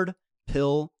hard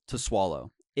pill to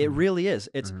swallow. It really is.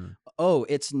 It's,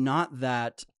 it's not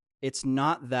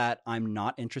that I'm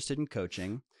not interested in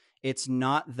coaching. It's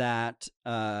not that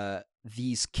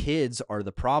these kids are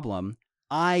the problem.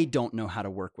 I don't know how to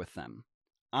work with them.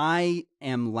 I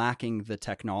am lacking the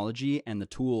technology and the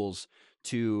tools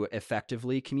to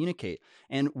effectively communicate.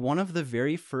 And one of the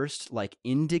very first like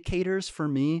indicators for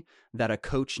me that a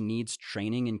coach needs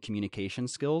training in communication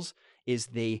skills is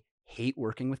they hate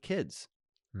working with kids.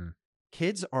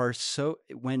 Kids are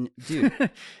when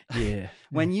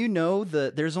you know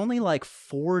there's only like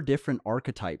 4 different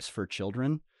archetypes for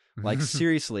children. Like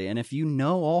seriously. And if you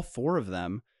know all 4 of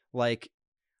them, like,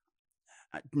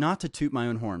 not to toot my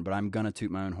own horn, but I'm going to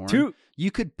toot my own horn. Toot.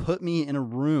 You could put me in a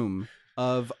room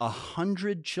of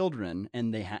 100 children,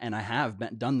 and and I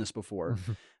have done this before,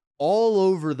 all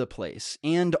over the place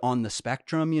and on the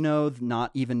spectrum, you know,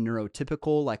 not even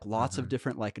neurotypical, like lots of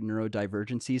different like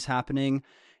neurodivergencies happening.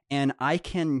 And I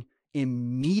can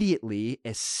immediately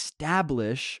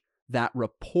establish that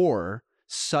rapport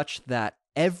such that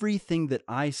everything that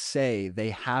I say, they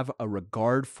have a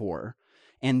regard for,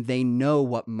 and they know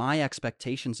what my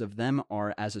expectations of them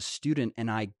are as a student,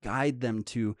 and I guide them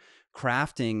to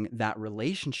crafting that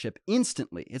relationship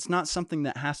instantly. It's not something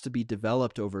that has to be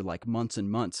developed over like months and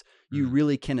months. You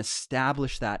really can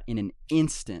establish that in an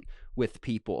instant with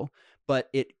people, but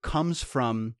it comes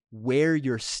from where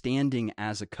you're standing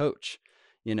as a coach,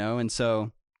 you know? And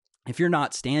so if you're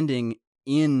not standing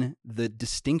in the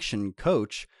distinction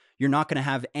coach, you're not going to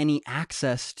have any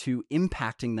access to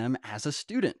impacting them as a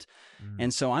student.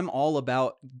 And so I'm all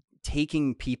about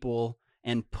taking people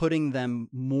and putting them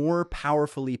more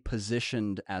powerfully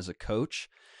positioned as a coach.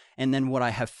 And then what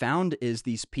I have found is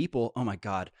these people, oh my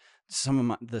God,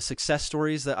 some of the success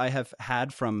stories that I have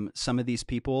had from some of these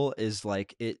people is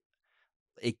like, it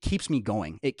keeps me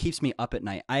going. It keeps me up at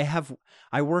night.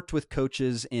 I worked with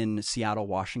coaches in Seattle,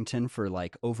 Washington for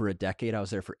like over a decade. I was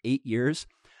there for 8 years.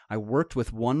 I worked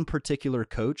with one particular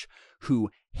coach who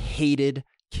hated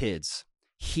kids.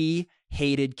 He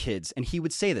hated kids. And he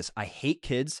would say this: I hate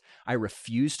kids. I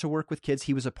refuse to work with kids.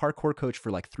 He was a parkour coach for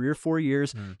like 3 or 4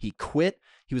 years. He quit.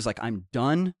 He was like, I'm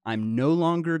done. I'm no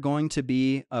longer going to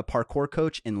be a parkour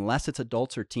coach unless it's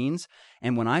adults or teens.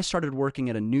 And when I started working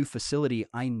at a new facility,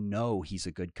 I know he's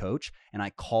a good coach. And I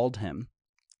called him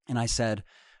and I said,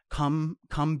 come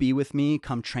be with me,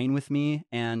 come train with me.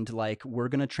 And like, we're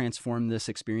going to transform this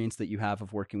experience that you have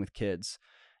of working with kids,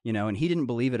 you know? And he didn't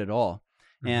believe it at all.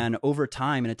 And over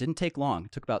time, and it didn't take long,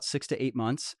 it took about 6 to 8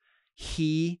 months,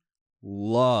 he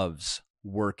loves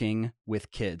working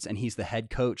with kids. And he's the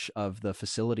head coach of the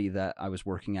facility that I was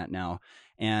working at now.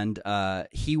 And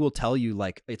he will tell you,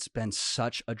 like, it's been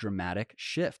such a dramatic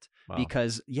shift. Wow.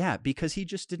 because he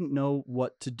just didn't know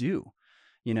what to do,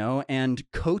 you know? And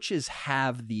coaches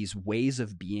have these ways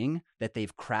of being that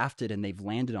they've crafted and they've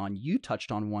landed on. You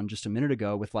touched on one just a minute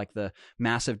ago with like the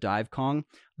massive dive Kong.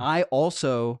 I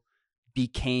also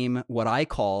became what I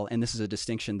call, and this is a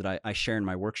distinction that I share in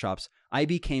my workshops, I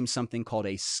became something called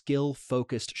a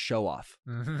skill-focused show-off.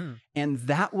 And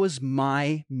that was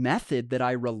my method that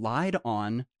I relied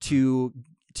on to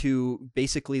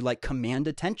basically like command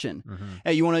attention.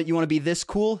 Hey, you want to be this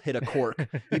cool? Hit a cork.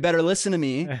 You better listen to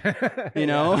me, you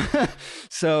know?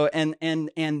 So, and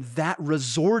that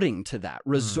resorting to that,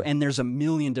 and there's a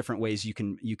million different ways you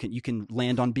can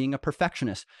land on being a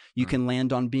perfectionist. You can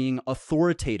land on being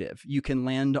authoritative. You can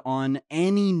land on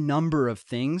any number of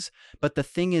things. But the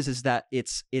thing is that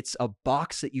it's a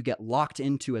box that you get locked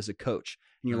into as a coach.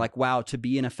 And you're like, wow, to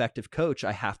be an effective coach,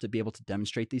 I have to be able to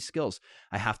demonstrate these skills.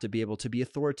 I have to be able to be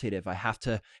authoritative. I have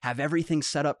to have everything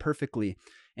set up perfectly.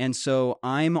 And so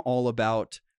I'm all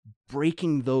about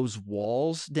breaking those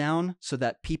walls down so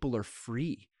that people are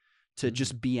free to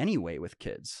just be any way with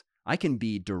kids. I can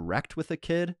be direct with a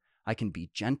kid. I can be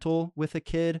gentle with a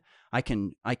kid. I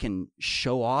can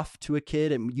show off to a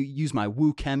kid and use my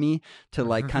woo chemi to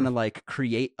like kind of like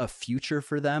create a future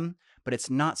for them. But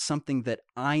it's not something that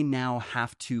I now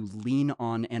have to lean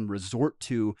on and resort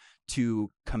to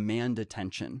command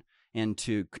attention and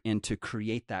to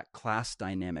create that class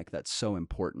dynamic that's so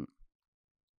important.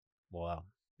 Wow.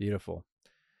 Beautiful.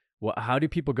 Well, how do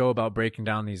people go about breaking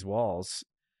down these walls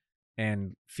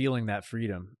and feeling that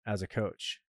freedom as a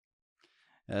coach?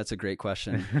 That's a great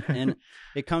question. And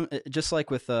it comes just like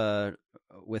with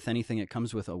anything, it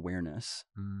comes with awareness.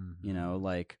 You know,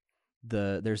 like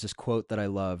there's this quote that I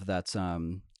love that's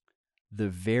the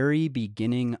very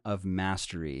beginning of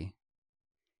mastery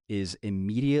is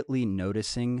immediately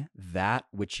noticing that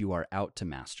which you are out to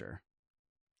master.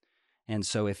 And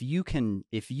so if you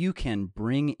can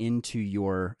bring into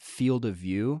your field of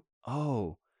view,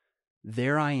 oh,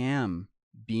 there I am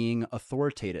being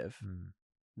authoritative.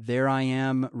 There I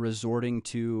am resorting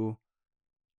to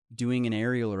doing an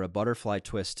aerial or a butterfly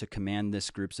twist to command this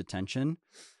group's attention.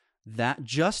 That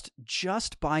just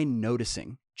by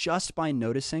noticing,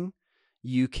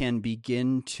 you can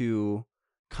begin to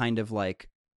kind of like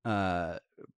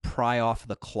pry off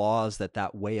the claws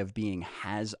that way of being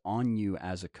has on you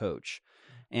as a coach.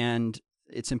 And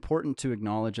it's important to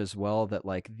acknowledge as well that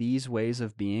like these ways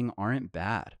of being aren't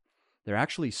bad. They're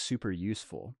actually super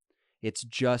useful. It's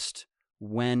just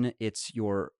when it's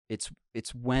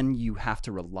when you have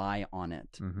to rely on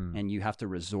it and you have to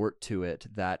resort to it,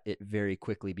 that it very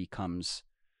quickly becomes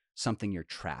something you're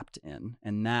trapped in.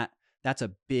 And that's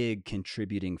a big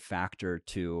contributing factor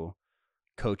to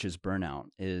coaches' burnout,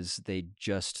 is they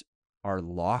just are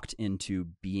locked into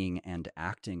being and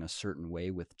acting a certain way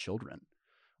with children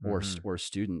or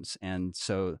students. And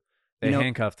so they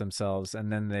handcuff themselves,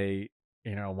 and then they,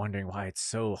 wondering why it's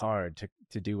so hard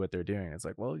to do what they're doing. It's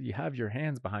like, well, you have your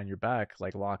hands behind your back,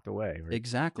 like locked away. Right?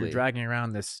 Exactly. You're dragging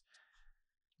around this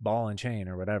ball and chain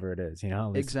or whatever it is, this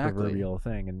exactly. proverbial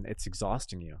thing, and it's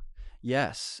exhausting you.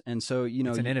 Yes. And so,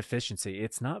 it's an inefficiency.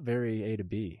 It's not very A to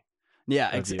B.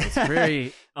 Yeah, exactly. It's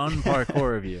very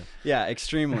unparkour of you. Yeah,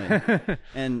 extremely.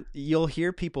 And you'll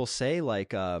hear people say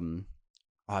like, oh,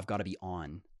 I've got to be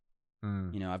on.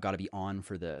 I've got to be on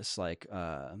for this. Like,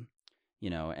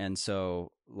 and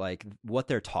so like what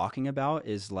they're talking about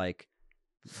is like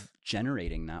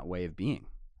generating that way of being.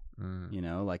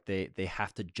 Like they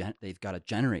have to they've got to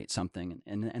generate something,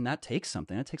 and that takes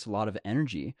something. That takes a lot of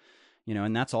energy.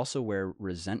 And that's also where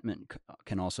resentment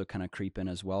can also kind of creep in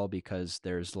as well, because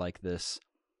there's like this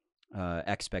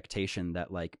expectation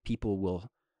that like people will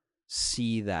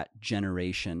see that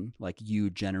generation, like you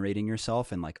generating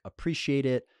yourself, and like appreciate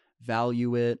it,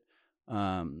 value it.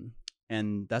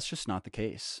 And that's just not the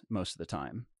case most of the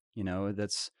time.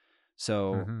 That's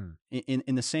so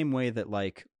in the same way that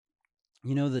like,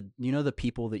 the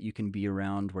people that you can be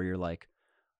around where you're like,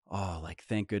 oh, like,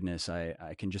 thank goodness I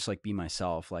can just like be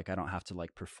myself. Like, I don't have to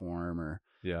like perform or,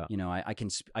 I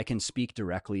can speak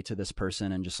directly to this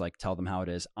person and just like tell them how it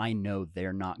is. I know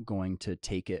they're not going to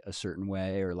take it a certain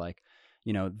way, or like,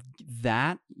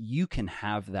 that you can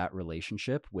have that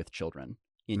relationship with children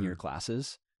in your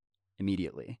classes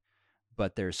immediately.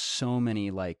 But there's so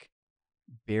many like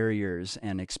barriers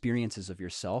and experiences of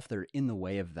yourself that are in the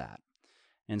way of that.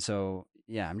 And so,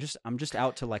 yeah, I'm just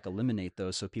out to like eliminate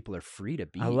those so people are free to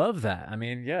be. I love that. I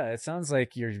mean, yeah, it sounds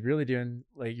like you're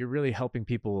really helping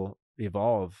people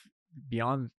evolve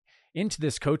beyond into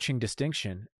this coaching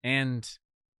distinction. And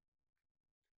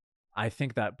I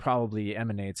think that probably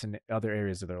emanates in other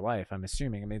areas of their life, I'm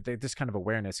assuming. I mean, this kind of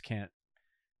awareness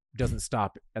doesn't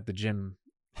stop at the gym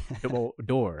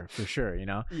door for sure,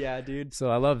 Yeah, dude.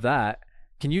 So I love that.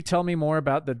 Can you tell me more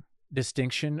about the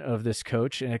distinction of this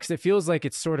coach? And because it feels like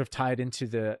it's sort of tied into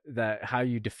that how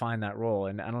you define that role,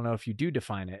 and I don't know if you do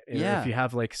define it, if you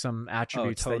have like some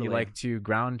attributes that you like to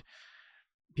ground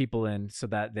people in so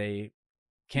that they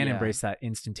can embrace that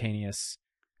instantaneous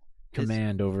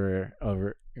command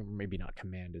over maybe not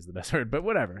command is the best word, but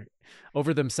whatever,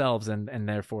 over themselves and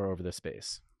therefore over the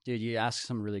space. Dude, you ask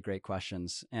some really great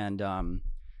questions. And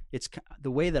it's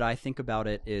the way that I think about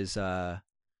it is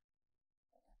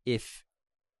if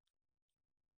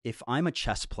I'm a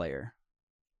chess player,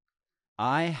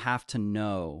 I have to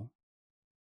know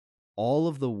all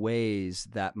of the ways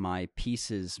that my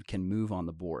pieces can move on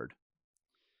the board.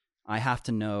 I have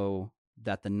to know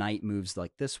that the knight moves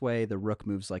like this way, the rook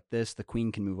moves like this, the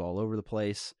queen can move all over the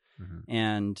place.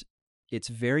 And it's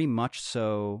very much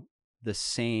so the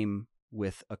same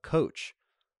with a coach.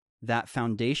 That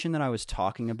foundation that I was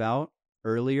talking about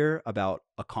earlier about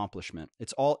accomplishment.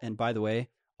 It's all, and by the way,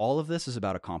 all of this is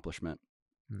about accomplishment.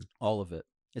 All of it.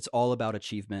 It's all about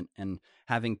achievement and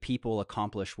having people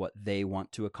accomplish what they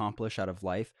want to accomplish out of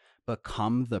life,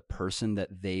 become the person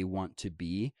that they want to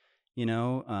be.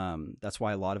 That's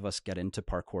why a lot of us get into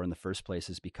parkour in the first place,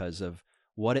 is because of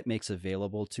what it makes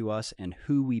available to us and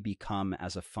who we become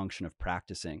as a function of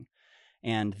practicing.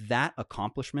 And that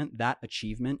accomplishment, that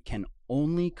achievement can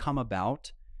only come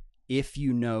about if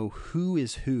you know who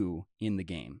is who in the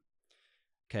game.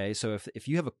 Okay, so if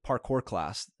you have a parkour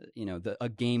class, a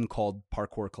game called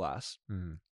parkour class,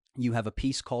 you have a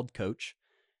piece called coach,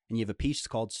 and you have a piece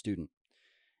called student.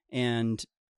 And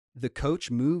the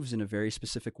coach moves in a very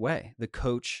specific way. The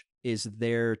coach is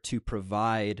there to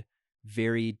provide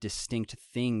very distinct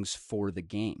things for the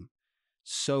game.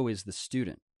 So is the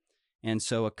student. And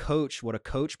so what a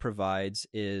coach provides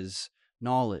is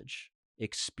knowledge,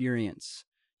 experience,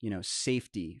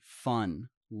 safety, fun,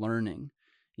 learning.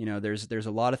 There's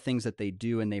a lot of things that they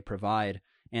do and they provide,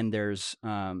 and there's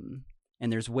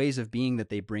ways of being that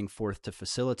they bring forth to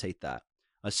facilitate that.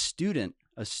 A student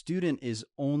is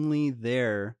only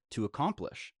there to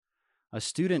accomplish. A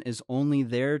student is only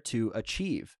there to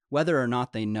achieve, whether or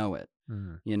not they know it.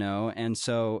 And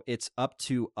so it's up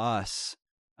to us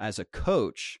as a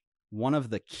coach. One of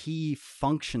the key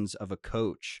functions of a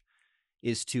coach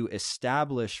is to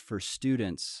establish for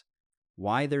students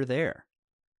why they're there.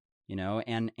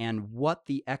 And what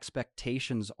the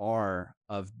expectations are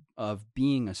of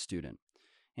being a student.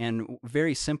 And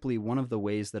very simply, one of the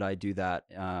ways that I do that,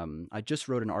 I just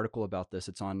wrote an article about this.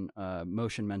 It's on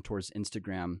Motion Mentor's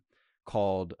Instagram,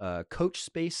 called Coach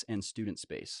Space and Student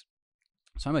Space.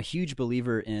 So I'm a huge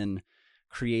believer in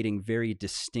creating very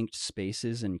distinct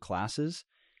spaces in classes.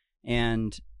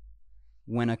 And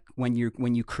when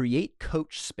you create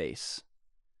coach space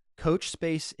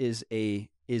is a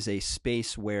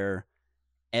space where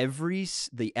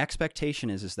the expectation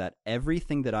is that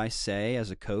everything that I say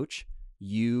as a coach,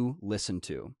 you listen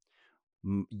to.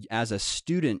 As a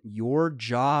student, your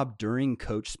job during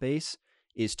coach space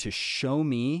is to show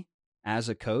me as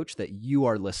a coach that you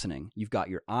are listening. You've got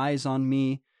your eyes on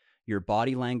me. Your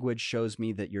body language shows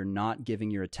me that you're not giving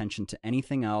your attention to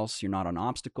anything else. You're not on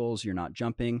obstacles. You're not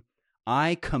jumping.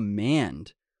 I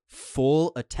command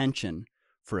full attention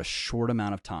for a short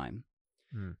amount of time.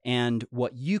 And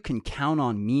what you can count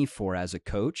on me for as a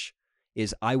coach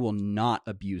is I will not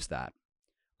abuse that.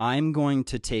 I'm going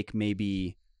to take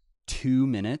maybe 2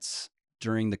 minutes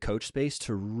during the coach space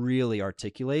to really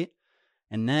articulate.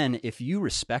 And then if you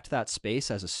respect that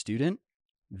space as a student,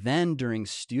 then during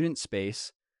student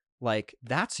space, like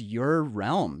that's your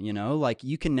realm, you know, like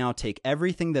you can now take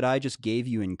everything that I just gave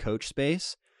you in coach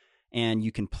space and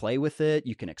you can play with it.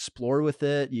 You can explore with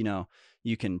it. You know,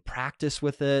 you can practice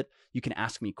with it. You can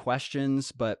ask me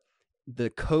questions, but the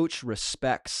coach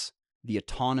respects the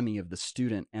autonomy of the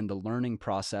student and the learning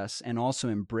process, and also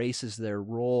embraces their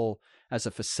role as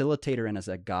a facilitator and as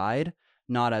a guide,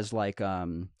 not as like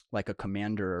a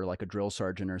commander or like a drill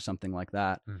sergeant or something like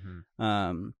that.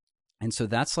 And so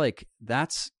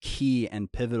that's key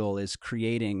and pivotal, is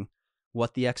creating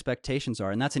what the expectations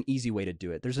are. And that's an easy way to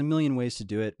do it. There's a million ways to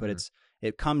do it, but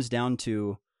it comes down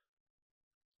to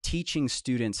teaching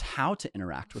students how to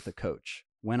interact with a coach.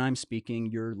 When I'm speaking,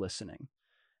 you're listening.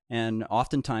 And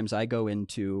oftentimes I go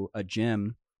into a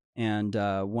gym, and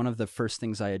one of the first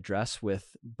things I address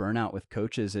with burnout with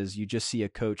coaches is you just see a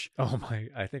coach. Oh my,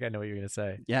 I think I know what you're going to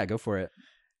say. Yeah, go for it.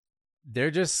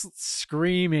 They're just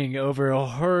screaming over a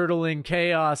hurtling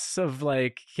chaos of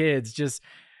like kids.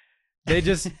 They're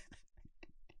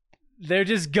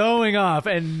just going off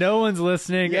and no one's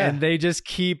listening. Yeah. And they just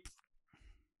keep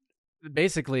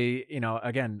basically, you know,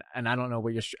 again, and I don't know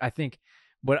what I think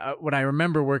what I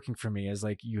remember working for me is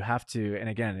like, you have to, and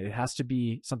again, it has to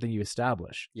be something you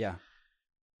establish. Yeah.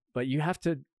 But you have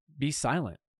to be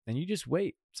silent and you just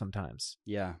wait sometimes.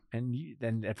 Yeah. And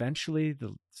then eventually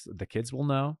the kids will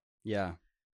know. Yeah.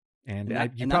 And you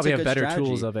and probably that's a have good better strategy.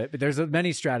 tools of it, but there's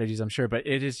many strategies, I'm sure, but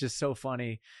it is just so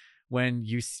funny when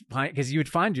you find, because you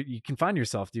can find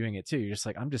yourself doing it too. You're just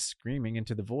like, I'm just screaming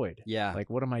into the void. Yeah. Like,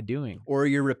 what am I doing? Or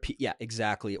yeah,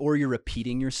 exactly. Or you're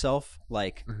repeating yourself.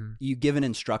 Like you give an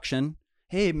instruction.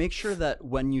 Hey, make sure that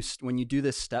when you do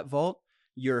this step vault,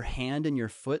 your hand and your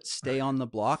foot stay on the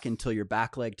block until your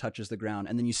back leg touches the ground.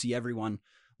 And then you see everyone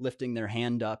lifting their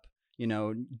hand up, you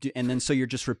know, and then so you're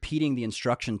just repeating the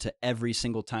instruction to every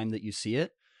single time that you see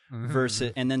it.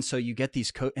 Versus, and then so you get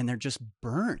these and they're just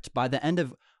burnt by the end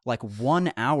of like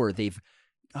 1 hour. They've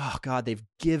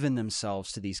given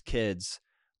themselves to these kids,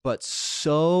 but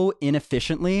so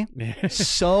inefficiently,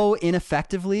 so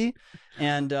ineffectively.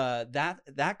 And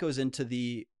that goes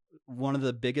into one of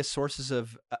the biggest sources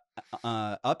of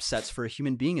upsets for a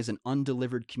human being is an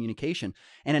undelivered communication.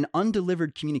 And an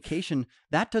undelivered communication,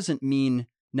 that doesn't mean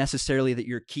necessarily that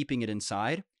you're keeping it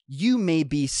inside. You may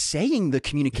be saying the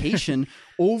communication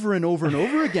over and over and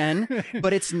over again,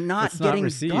 but it's not getting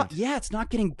received. It's not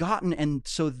getting gotten. And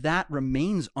so that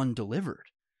remains undelivered,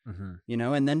 you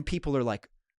know, and then people are like,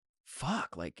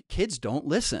 fuck, like kids don't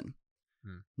listen.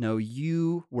 No,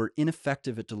 you were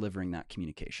ineffective at delivering that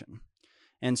communication.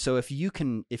 And so if you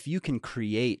can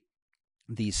create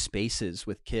these spaces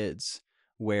with kids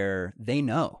where they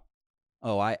know,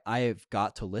 oh, I have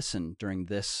got to listen during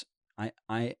this.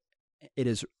 It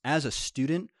is, as a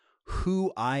student,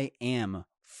 who I am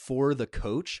for the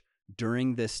coach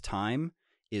during this time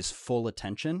is full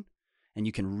attention. And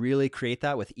you can really create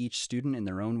that with each student in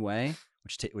their own way,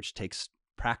 which takes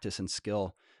practice and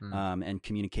skill and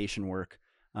communication work.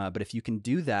 But if you can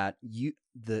do that,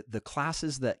 the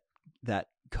classes that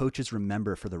coaches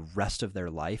remember for the rest of their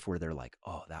life, where they're like,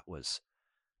 oh,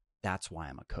 that's why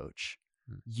I'm a coach.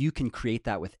 You can create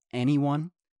that with anyone,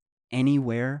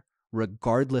 anywhere,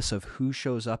 regardless of who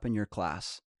shows up in your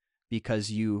class, because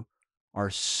you are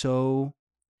so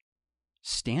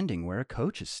standing where a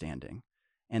coach is standing,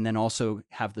 and then also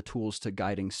have the tools to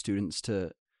guiding students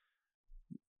to,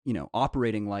 you know,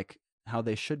 operating like how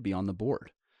they should be on the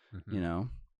board, you know?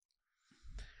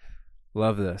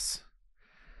 Love this.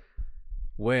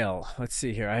 Well, let's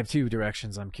see here. I have two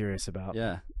directions I'm curious about.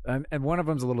 Yeah. And one of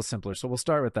them's a little simpler. So we'll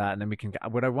start with that, and then we can.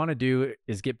 What I want to do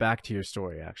is get back to your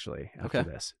story actually after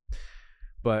this.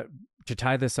 But to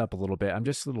tie this up a little bit, I'm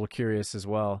just a little curious as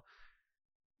well.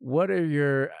 What are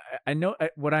your? I know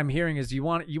what I'm hearing is you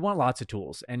want lots of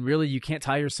tools, and really you can't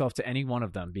tie yourself to any one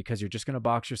of them because you're just going to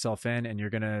box yourself in, and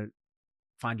you're going to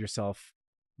find yourself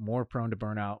more prone to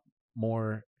burnout,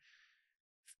 more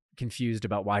confused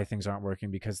about why things aren't working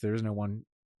because there is no one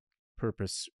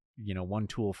purpose, one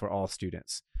tool for all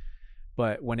students.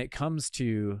 But when it comes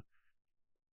to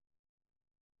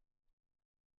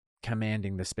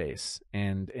commanding the space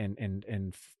and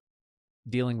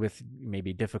dealing with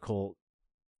maybe difficult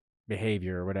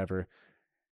behavior or whatever,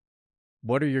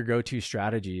 what are your go-to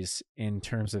strategies in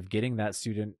terms of getting that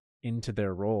student into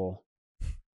their role?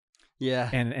 Yeah.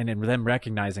 And them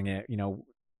recognizing it,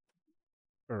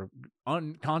 or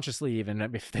unconsciously, even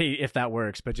if that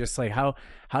works, but just like how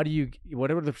do you,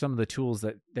 what are some of the tools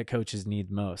that coaches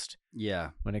need most?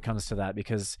 Yeah. When it comes to that,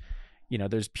 because,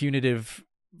 there's punitive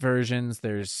versions,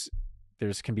 there's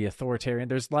can be authoritarian,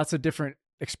 there's lots of different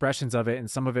expressions of it. And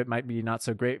some of it might be not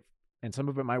so great and some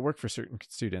of it might work for certain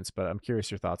students, but I'm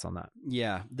curious your thoughts on that.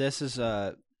 Yeah. This is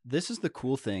the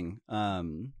cool thing.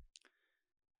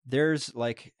 There's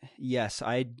like, yes,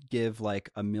 I'd give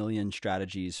like a million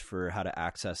strategies for how to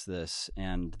access this.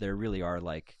 And there really are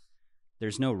like,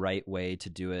 there's no right way to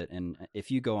do it. And if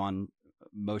you go on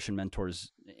Motion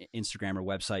Mentors Instagram or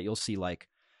website, you'll see like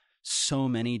so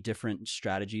many different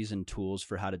strategies and tools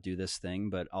for how to do this thing.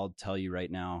 But I'll tell you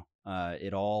right now,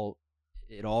 it all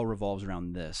revolves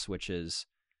around this, which is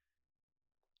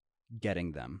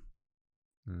getting them.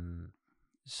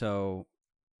 So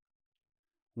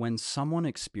when someone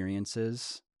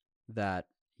experiences that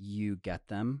you get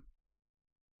them,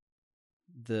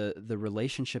 the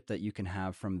relationship that you can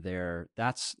have from there,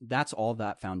 that's all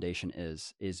that foundation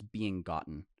is being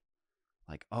gotten.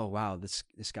 Like, oh wow, this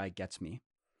guy gets me.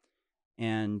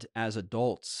 And as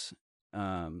adults,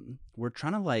 we're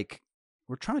trying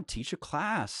to teach a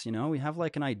class, we have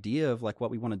like an idea of like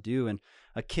what we want to do, and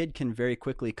a kid can very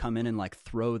quickly come in and like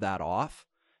throw that off,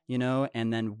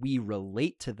 and then we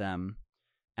relate to them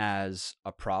as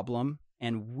a problem,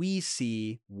 and we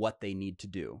see what they need to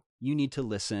do. You need to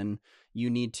listen. You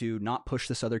need to not push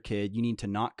this other kid. You need to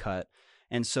not cut.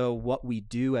 And so what we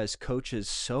do as coaches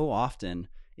so often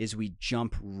is we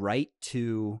jump right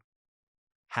to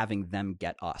having them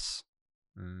get us.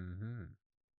 Mm-hmm.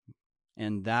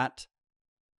 And that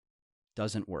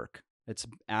doesn't work. It's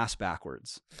ass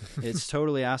backwards. It's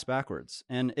totally ass backwards.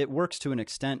 And it works to an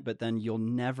extent, but then you'll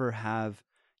never have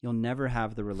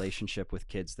the relationship with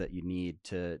kids that you need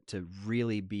to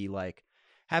really be like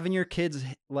having your kids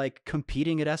like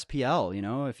competing at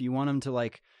SPL, if you want them to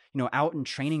like, out and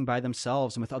training by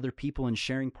themselves and with other people and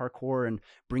sharing parkour and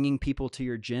bringing people to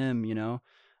your gym, you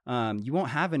won't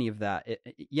have any of that.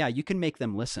 Yeah, you can make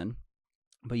them listen,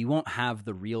 but you won't have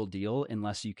the real deal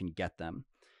unless you can get them.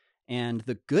 And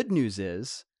the good news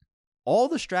is all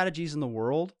the strategies in the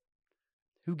world,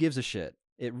 who gives a shit?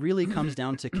 It really comes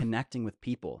down to connecting with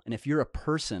people. And if you're a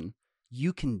person,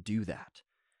 you can do that.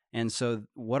 And so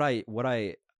what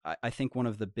I think one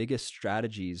of the biggest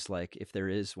strategies, like if there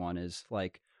is one, is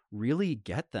like really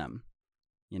get them,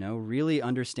 really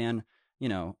understand,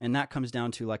 and that comes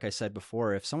down to, like I said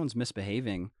before, if someone's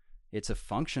misbehaving, it's a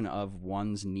function of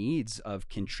one's needs of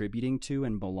contributing to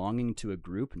and belonging to a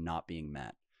group not being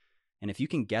met. And if you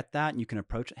can get that and you can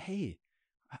approach, hey,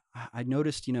 I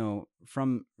noticed,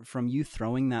 from you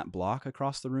throwing that block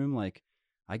across the room, like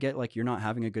I get like you're not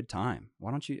having a good time.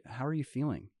 How are you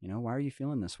feeling? Why are you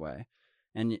feeling this way?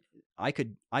 And I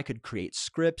could create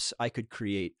scripts, I could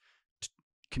create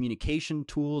communication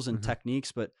tools and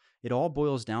techniques, but it all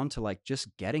boils down to like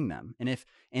just getting them. And if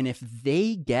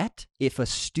a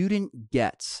student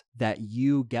gets that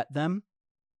you get them,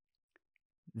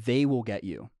 they will get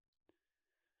you.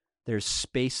 There's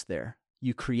space there.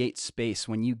 You create space.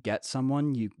 When you get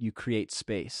someone, you create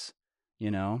space,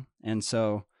 And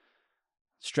so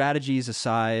strategies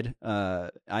aside, I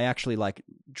actually like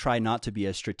try not to be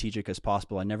as strategic as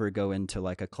possible. I never go into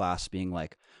like a class being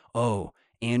like, oh,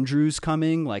 Andrew's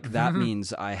coming. Like that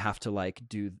means I have to like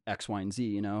do X, Y, and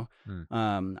Z,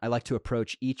 I like to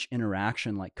approach each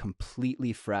interaction like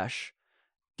completely fresh,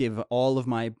 give all of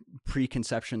my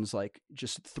preconceptions, like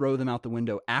just throw them out the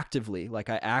window actively. Like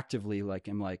I actively like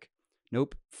am like,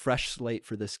 nope, fresh slate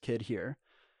for this kid here.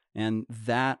 And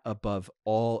that above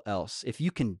all else, if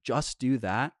you can just do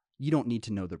that, you don't need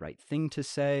to know the right thing to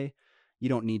say. You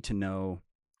don't need to know,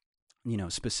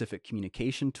 specific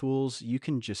communication tools. You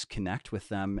can just connect with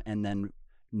them and then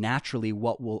naturally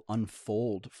what will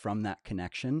unfold from that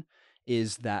connection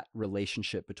is that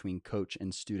relationship between coach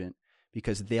and student,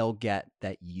 because they'll get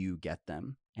that you get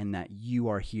them and that you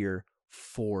are here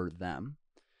for them.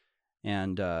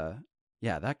 And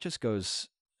yeah, that goes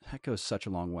such a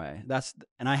long way.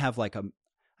 And I have like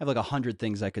 100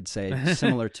 things I could say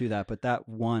similar to that, but that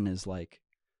one is like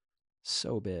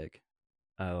so big.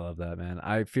 I love that, man.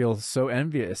 I feel so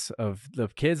envious of the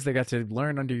kids that got to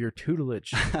learn under your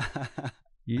tutelage.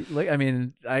 We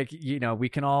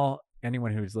can all,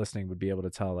 anyone who's listening would be able to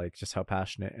tell like just how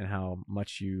passionate and how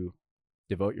much you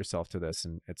devote yourself to this.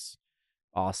 And it's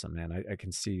awesome, man. I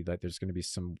can see that there's going to be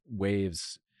some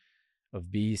waves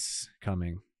of beasts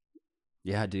coming.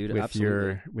 Yeah, dude. With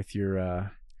absolutely.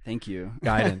 your thank you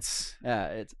guidance. Yeah,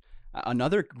 it's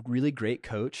another really great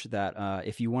coach that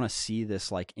if you want to see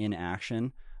this like in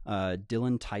action,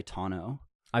 Dylan Titano.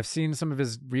 I've seen some of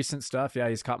his recent stuff. Yeah,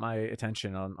 he's caught my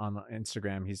attention on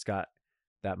Instagram. He's got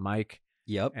that mic.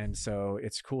 Yep. And so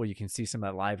it's cool. You can see some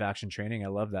of that live action training. I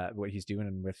love that, what he's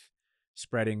doing with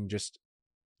spreading just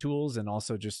tools and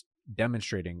also just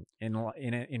demonstrating in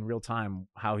real time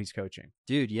how he's coaching.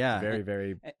 Dude, yeah. Very,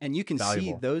 very and you can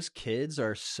valuable. see those kids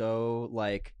are so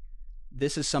like,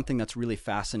 this is something that's really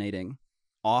fascinating.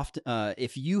 Often,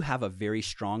 if you have a very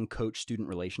strong coach-student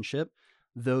relationship,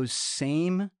 those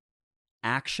same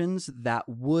actions that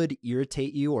would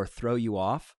irritate you or throw you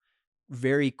off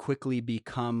very quickly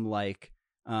become like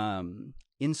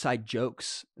inside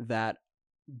jokes that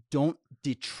don't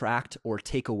detract or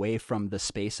take away from the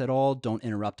space at all, don't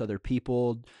interrupt other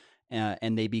people,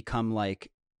 and they become like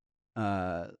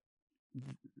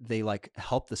they like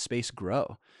help the space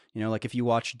grow. You know, like if you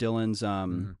watch Dylan's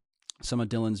some of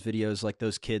Dylan's videos, like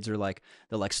those kids are like,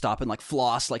 they'll like stop and like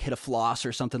floss, like hit a floss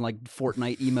or something, like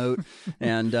Fortnite emote,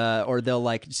 and or they'll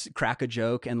like crack a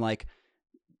joke, and like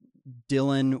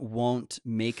Dylan won't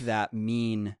make that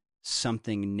mean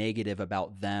something negative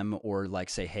about them, or like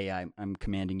say, hey, I'm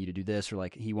commanding you to do this, or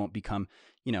like he won't become,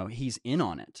 you know, he's in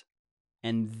on it.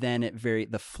 And then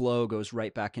the flow goes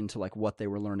right back into like what they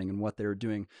were learning and what they were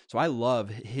doing. So I love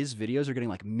his videos are getting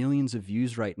like millions of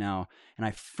views right now. And I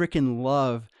freaking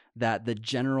love that the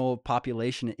general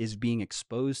population is being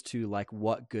exposed to like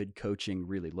what good coaching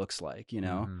really looks like, you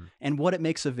know, and what it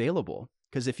makes available.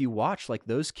 Because if you watch, like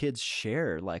those kids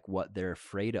share like what they're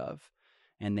afraid of,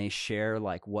 and they share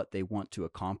like what they want to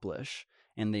accomplish,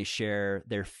 and they share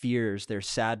their fears, their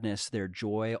sadness, their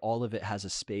joy. All of it has a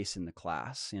space in the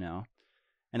class, you know.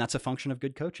 And that's a function of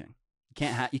good coaching.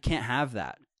 You can't have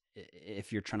that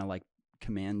if you're trying to like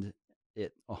command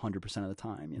it 100% of the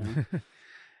time, you know?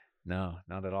 No,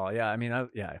 not at all. Yeah. I mean, I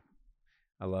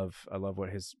love what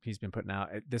he's been putting out.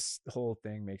 This whole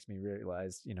thing makes me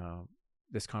realize, you know,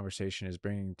 this conversation is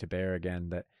bringing to bear again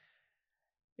that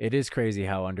it is crazy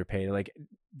how underpaid, like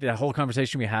the whole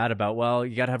conversation we had about, well,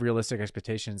 you got to have realistic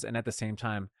expectations. And at the same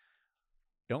time,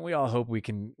 don't we all hope we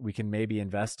can maybe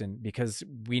invest in, because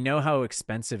we know how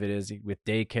expensive it is with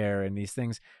daycare and these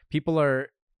things. People are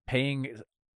paying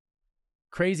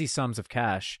crazy sums of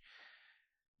cash,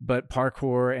 but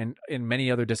parkour and in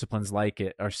many other disciplines like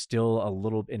it are still a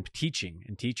little, in teaching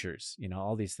and teachers, you know,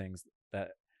 all these things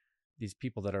that these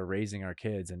people that are raising our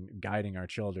kids and guiding our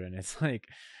children, it's like,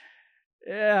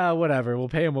 yeah, whatever, we'll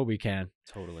pay them what we can.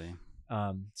 Totally.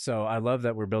 So I love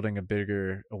that we're building a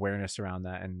bigger awareness around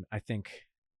that. And I think,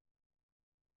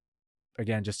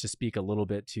 again, just to speak a little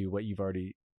bit to what you've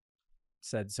already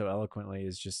said so eloquently,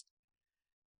 is just,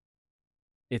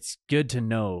 it's good to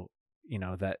know, you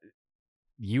know, that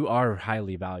you are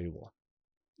highly valuable.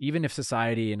 Even if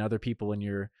society and other people in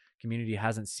your community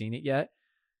hasn't seen it yet,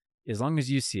 as long as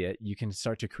you see it, you can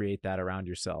start to create that around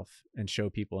yourself and show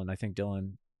people. And I think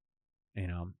Dylan, you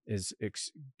know, is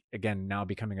again now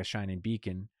becoming a shining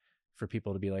beacon for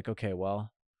people to be like, okay,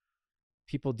 well,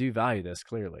 people do value this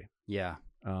clearly. Yeah.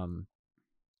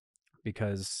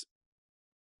 Because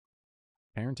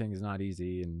parenting is not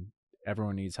easy, and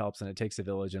everyone needs help, and it takes a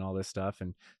village and all this stuff.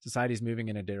 And society's moving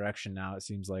in a direction now, it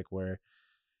seems like, where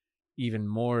even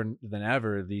more than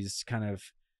ever, these kind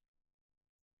of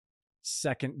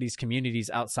these communities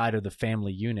outside of the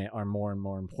family unit are more and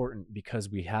more important, because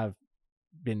we have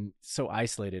been so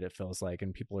isolated, it feels like,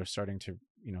 and people are starting to,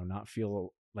 you know, not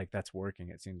feel like that's working,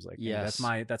 it seems like. Yes.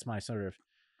 That's my sort of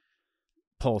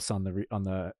pulse on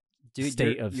the Dude,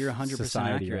 state of you're 100%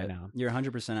 society accurate right now. You're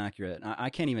 100% accurate.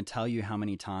 I can't even tell you how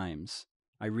many times.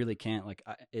 I really can't. Like,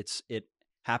 it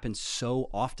happens so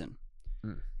often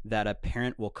that a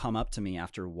parent will come up to me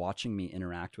after watching me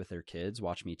interact with their kids,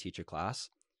 watch me teach a class,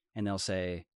 and they'll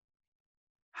say,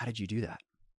 "How did you do that?"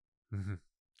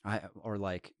 Or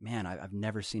like, "Man, I've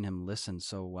never seen him listen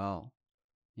so well."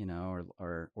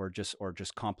 or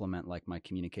just complement like my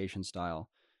communication style.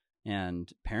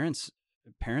 And parents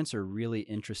are really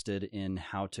interested in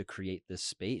how to create this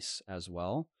space as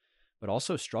well, but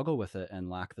also struggle with it and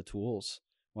lack the tools.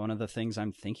 One of the things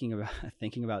I'm thinking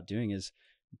about doing is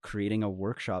creating a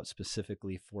workshop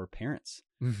specifically for parents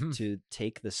to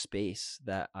take the space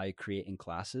that I create in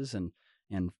classes and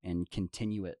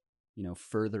continue it,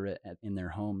 further it in their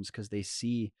homes, because they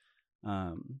see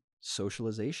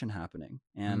socialization happening.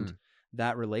 And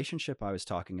that relationship I was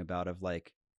talking about of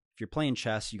like, if you're playing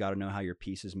chess, you got to know how your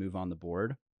pieces move on the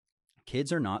board.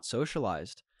 Kids are not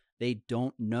socialized. They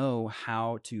don't know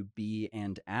how to be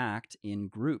and act in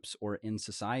groups or in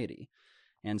society.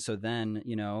 And so then,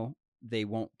 they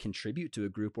won't contribute to a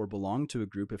group or belong to a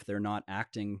group if they're not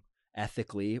acting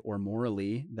ethically or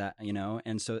morally, that,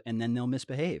 and then they'll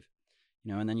misbehave,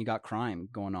 and then you got crime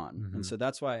going on. And so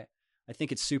that's why I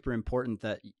think it's super important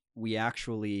that we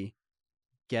actually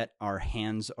get our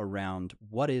hands around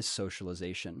what is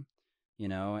socialization,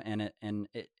 and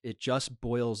it just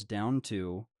boils down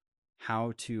to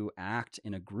how to act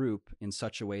in a group in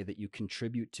such a way that you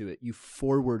contribute to it. You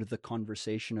forward the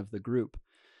conversation of the group.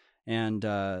 And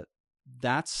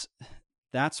that's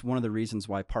one of the reasons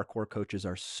why parkour coaches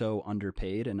are so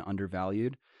underpaid and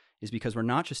undervalued, is because we're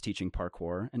not just teaching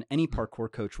parkour, and any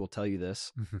parkour coach will tell you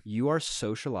this. You are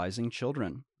socializing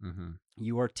children.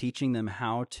 You are teaching them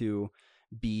how to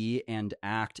be and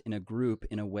act in a group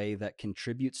in a way that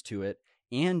contributes to it,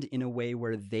 and in a way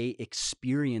where they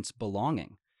experience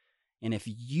belonging. And if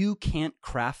you can't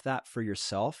craft that for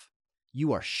yourself,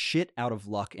 you are shit out of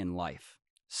luck in life.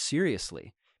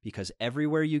 Seriously, because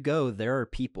everywhere you go, there are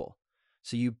people.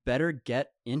 So you better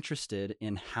get interested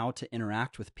in how to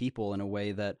interact with people in a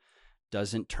way that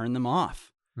doesn't turn them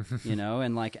off,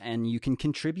 and you can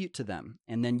contribute to them,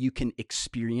 and then you can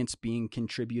experience being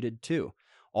contributed to.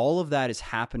 All of that is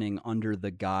happening under the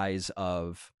guise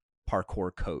of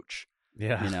parkour coach.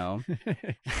 Yeah.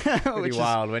 Pretty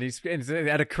wild when he's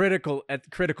at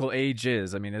critical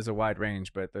ages. I mean, there's a wide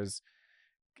range, but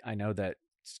I know that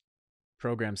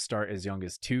programs start as young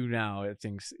as 2 now, it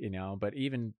thinks, but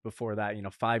even before that,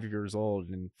 5 years old,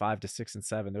 and 5 to 6 and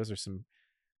 7, those are some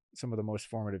of the most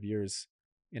formative years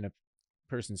in a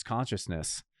person's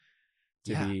consciousness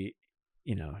to be,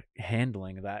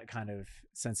 handling that kind of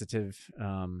sensitive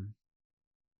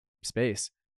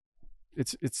space.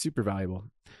 It's super valuable.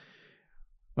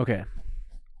 Okay.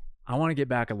 I want to get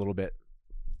back a little bit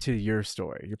to your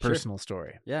story, your personal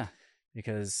story. Yeah.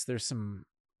 Because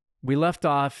we left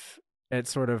off at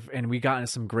sort of, and we got into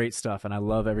some great stuff, and I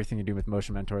love everything you do with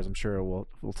Motion Mentors. I'm sure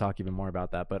we'll talk even more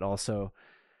about that, but also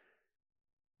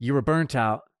you were burnt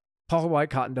out. Paul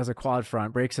Whitecotton does a quad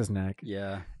front, breaks his neck.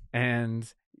 Yeah.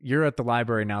 And you're at the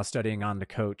library now studying on the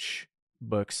coach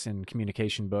books and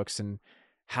communication books. And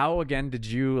how, again, did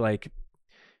you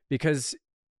because,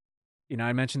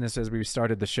 I mentioned this as we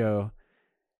started the show,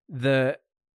 the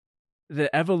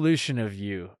evolution of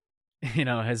you,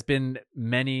 has been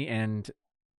many and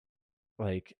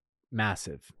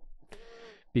massive,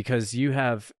 because you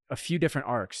have a few different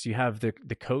arcs. You have the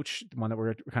coach, the one that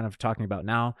we're kind of talking about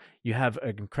now. You have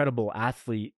an incredible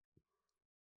athlete,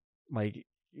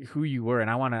 who you were. And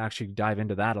I want to actually dive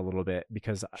into that a little bit,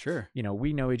 because sure,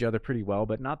 we know each other pretty well,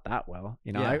 but not that well.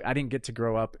 I didn't get to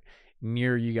grow up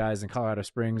near you guys in Colorado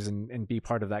Springs and be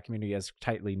part of that community as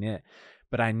tightly knit,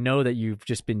 but I know that you've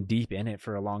just been deep in it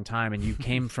for a long time, and you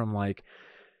came from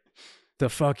the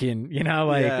fucking,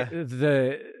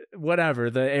 the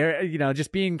whatever, the air,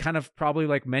 just being kind of probably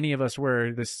like many of us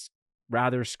were, this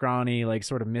rather scrawny,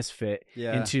 sort of misfit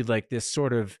into this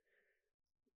sort of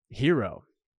hero,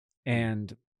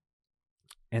 and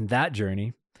that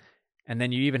journey. And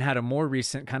then you even had a more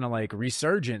recent kind of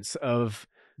resurgence of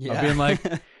being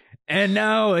and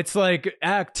now it's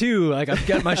act 2, I've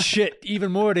got my shit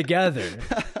even more together.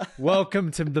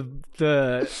 Welcome to the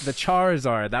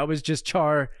Charizard. That was just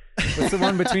what's the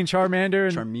one between Charmander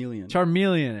and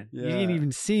Charmeleon. Yeah. You ain't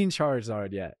even seen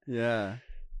Charizard yet. Yeah.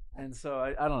 And so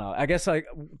I don't know, I guess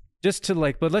just to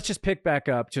but let's just pick back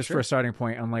up just for a starting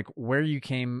point on where you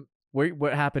came,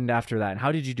 what happened after that, and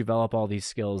how did you develop all these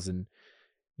skills? And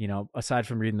aside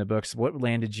from reading the books, what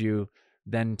landed you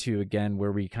then to, again,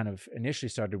 where we kind of initially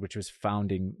started, which was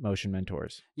founding Motion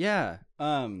Mentors? Yeah.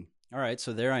 All right.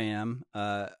 So there I am.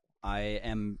 I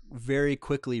am very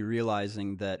quickly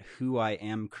realizing that who I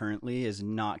am currently is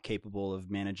not capable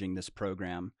of managing this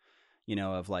program,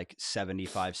 of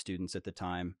 75 students at the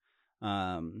time.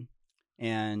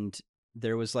 And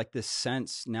there was this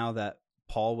sense, now that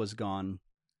Paul was gone,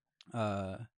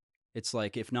 it's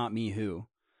if not me, who?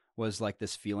 Was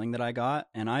this feeling that I got.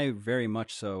 And I very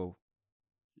much so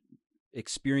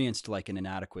experienced like an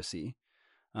inadequacy,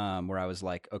 where I was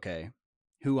like, okay,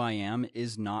 who I am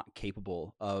is not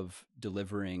capable of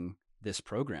delivering this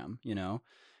program, you know?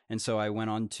 And so I went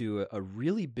on to a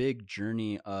really big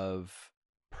journey of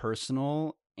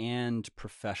personal and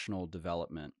professional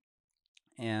development.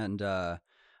 And I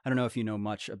don't know if you know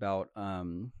much about, I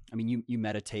mean, you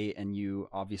meditate, and you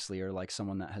obviously are like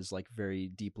someone that has like very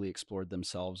deeply explored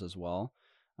themselves as well.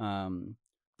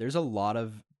 There's a lot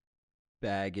of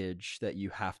baggage that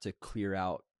you have to clear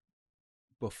out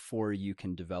before you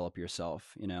can develop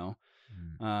yourself, you know?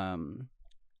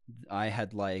 I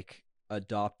had like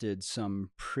adopted some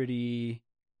pretty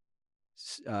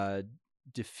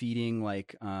defeating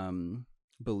like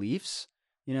beliefs,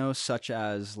 you know, such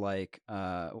as like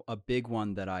a big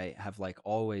one that I have like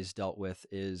always dealt with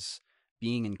is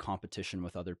being in competition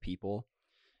with other people,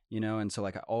 you know? And so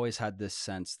like I always had this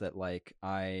sense that like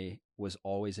I was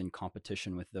always in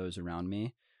competition with those around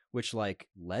me, which like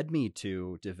led me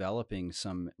to developing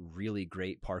some really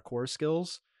great parkour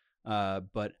skills.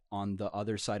 But on the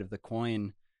other side of the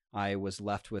coin, I was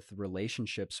left with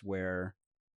relationships where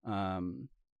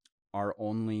our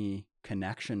only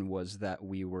connection was that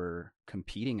we were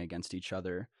competing against each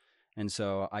other. And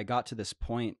so I got to this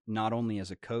point, not only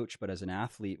as a coach, but as an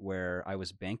athlete, where I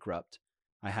was bankrupt.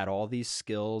 I had all these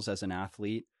skills as an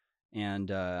athlete,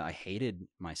 and I hated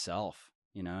myself,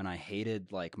 you know, and I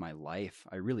hated like my life.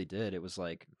 I really did. It was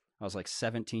like, I was like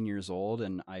 17 years old,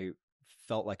 and I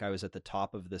felt like I was at the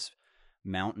top of this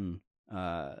mountain,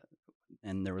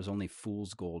 and there was only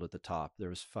fool's gold at the top. There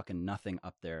was fucking nothing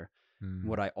up there.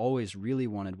 What I always really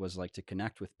wanted was like to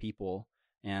connect with people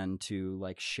and to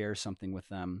like share something with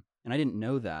them. And I didn't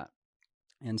know that.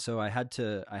 And so I had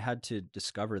to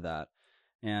discover that.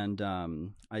 And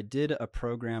I did a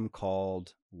program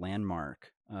called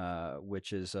Landmark,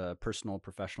 which is a personal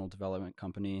professional development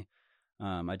company.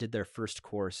 I did their first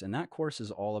course, and that course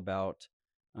is all about,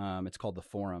 it's called The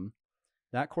Forum.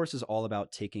 That course is all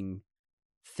about taking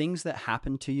things that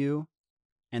happen to you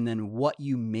and then what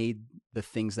you made the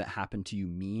things that happened to you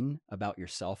mean about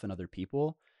yourself and other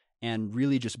people, and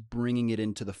really just bringing it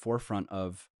into the forefront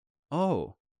of,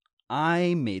 oh,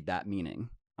 I made that meaning.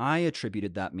 I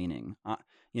attributed that meaning.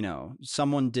 You know,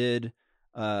 someone did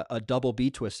a double B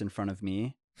twist in front of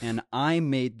me, and I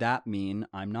made that mean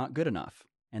I'm not good enough.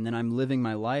 And then I'm living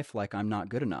my life like I'm not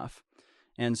good enough.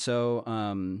 And so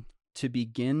to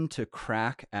begin to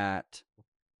crack at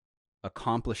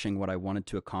accomplishing what I wanted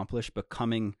to accomplish,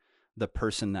 becoming the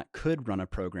person that could run a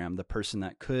program, the person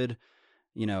that could,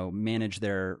 you know, manage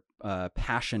their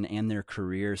passion and their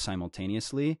career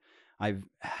simultaneously,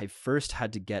 I first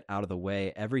had to get out of the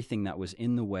way everything that was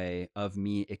in the way of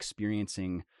me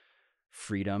experiencing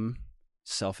freedom,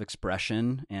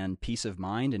 self-expression, and peace of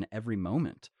mind in every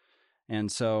moment.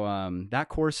 And so that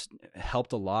course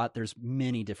helped a lot. There's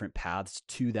many different paths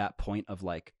to that point of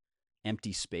like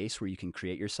empty space where you can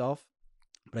create yourself.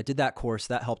 But I did that course,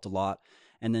 that helped a lot.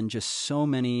 And then just so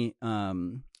many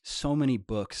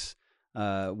books.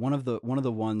 One of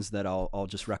the ones that I'll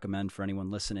just recommend for anyone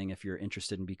listening, if you're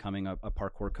interested in becoming a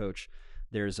parkour coach,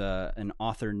 there's an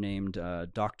author named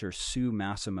Dr. Sue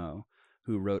Massimo,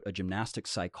 who wrote a gymnastics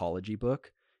psychology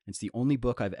book. It's the only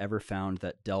book I've ever found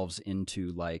that delves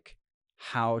into like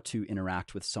how to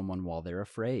interact with someone while they're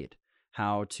afraid,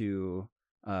 how to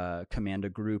command a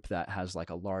group that has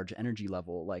like a large energy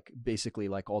level, like basically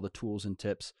like all the tools and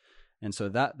tips. And so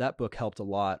that book helped a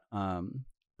lot.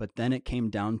 But then it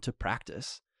came down to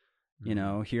practice. You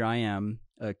know, here I am,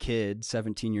 a kid,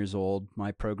 17 years old,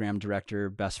 my program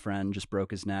director, best friend just broke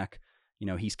his neck. You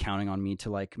know, he's counting on me to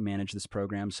like manage this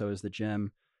program. So is the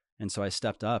gym. And so I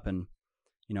stepped up, and,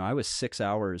 you know, I was 6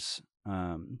 hours.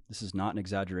 This is not an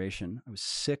exaggeration. I was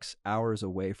 6 hours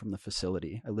away from the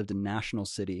facility. I lived in National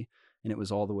City, and it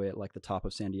was all the way at like the top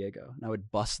of San Diego, and I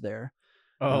would bus there.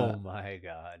 Oh my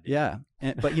God. Yeah.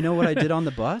 But you know what I did on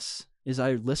the bus is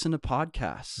I listened to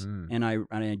podcasts, and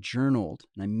I journaled,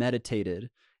 and I meditated,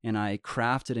 and I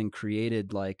crafted and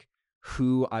created like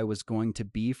who I was going to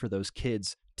be for those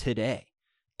kids today,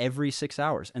 every 6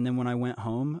 hours. And then when I went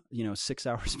home, you know, 6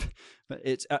 hours, but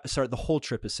it's sorry, the whole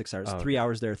trip is 6 hours, 3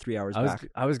 hours there, 3 hours back.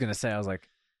 I was going to say, I was like,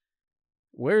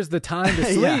 where's the time to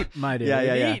sleep, my dude?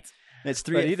 Yeah. It's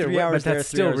three hours there,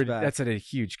 3 hours back. That's a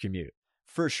huge commute.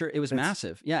 For sure. It was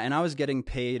massive. Yeah. And I was getting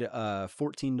paid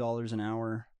 $14 an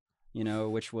hour, you know,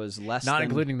 which was less not than,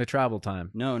 including the travel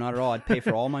time. No, not at all. I'd pay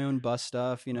for all my own bus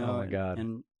stuff, you know. Oh my God.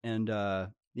 And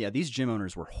yeah, these gym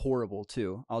owners were horrible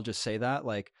too. I'll just say that,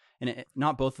 like, and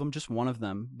not both of them, just one of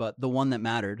them, but the one that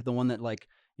mattered, the one that like,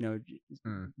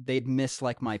 they'd miss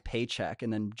like my paycheck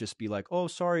and then just be like, oh,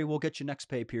 sorry, we'll get you next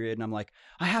pay period. And I'm like,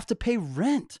 I have to pay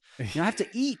rent. I have to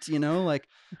eat, like,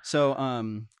 so,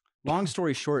 long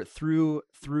story short, through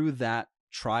that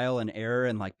trial and error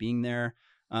and like being there,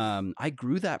 I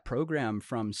grew that program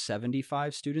from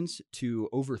 75 students to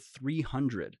over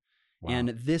 300. Wow. And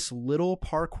this little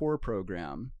parkour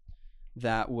program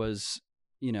that was,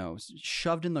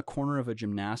 shoved in the corner of a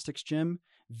gymnastics gym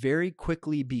very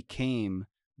quickly became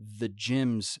the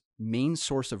gym's main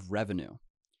source of revenue.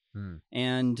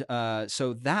 And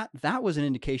so that was an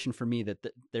indication for me that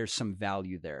there's some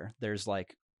value there. There's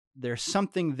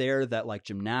something there that like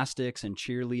gymnastics and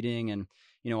cheerleading and,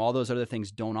 all those other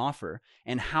things don't offer.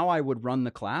 And how I would run the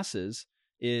classes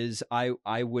is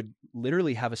I would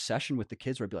literally have a session with the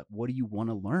kids where I'd be like, what do you want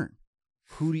to learn?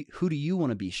 Who do you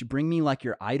want to be? You should bring me like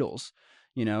your idols,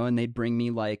 and they'd bring me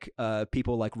like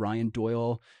people like Ryan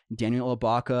Doyle, Daniel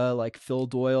Ibaka, like Phil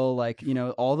Doyle, like,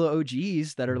 all the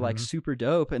OGs that are like super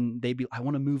dope. And they'd be, I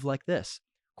want to move like this.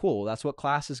 Cool. That's what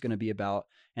class is going to be about.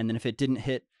 And then if it didn't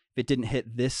hit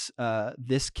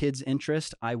this kid's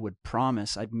interest, I would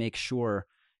promise I'd make sure,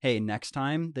 hey, next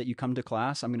time that you come to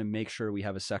class, I'm going to make sure we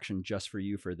have a section just for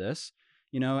you for this,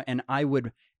 and I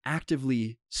would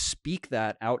actively speak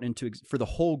that out for the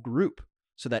whole group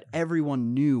so that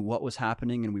everyone knew what was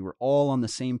happening and we were all on the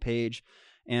same page.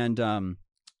 And,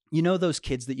 those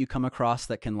kids that you come across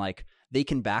that can like, they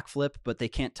can backflip, but they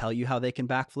can't tell you how they can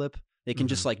backflip. They can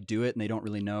just like do it and they don't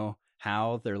really know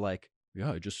how. They're like,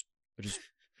 yeah, I just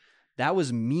that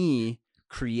was me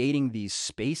creating these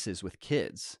spaces with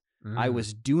kids. I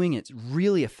was doing it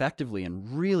really effectively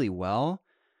and really well.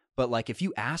 But like, if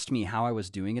you asked me how I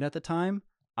was doing it at the time,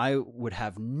 I would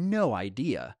have no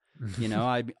idea.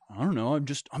 I don't know. I'm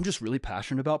just really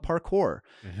passionate about parkour,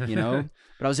 but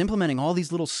I was implementing all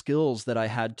these little skills that I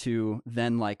had to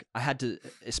then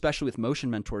especially with motion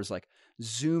mentors, like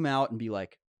zoom out and be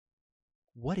like,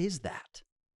 what is that?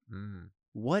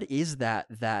 What is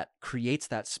that creates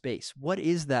that space? What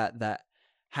is that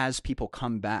has people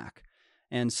come back?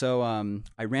 And so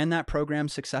I ran that program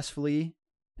successfully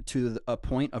to a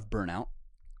point of burnout.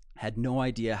 Had no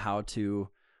idea how to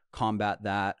combat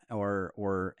that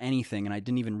or anything, and I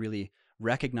didn't even really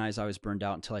recognize I was burned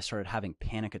out until I started having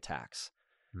panic attacks.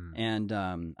 And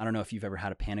I don't know if you've ever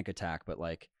had a panic attack, but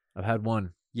like I've had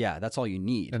one. Yeah, that's all you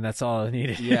need. And that's all I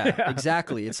needed. Yeah,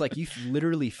 exactly. It's like you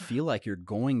literally feel like you're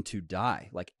going to die.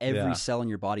 Like every cell in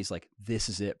your body's like, this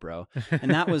is it, bro.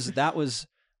 And that was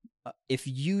if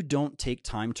you don't take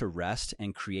time to rest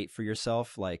and create for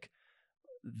yourself like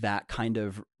that kind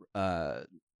of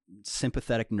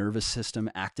sympathetic nervous system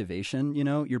activation,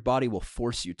 your body will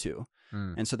force you to.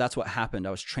 And so that's what happened.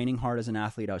 I was training hard as an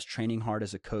athlete. I was training hard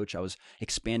as a coach. I was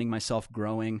expanding myself,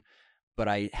 growing, but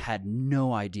I had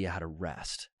no idea how to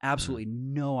rest. Absolutely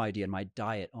no idea. And my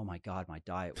diet, oh my God, my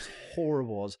diet was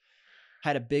horrible.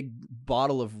 Had a big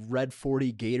bottle of Red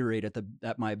 40 Gatorade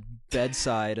at my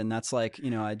bedside, and that's like,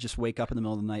 I just wake up in the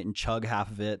middle of the night and chug half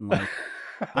of it, and like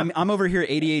I'm over here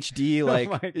ADHD,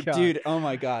 like, dude, oh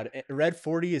my God, Red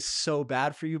 40 is so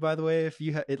bad for you, by the way. If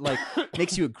you it like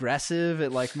makes you aggressive,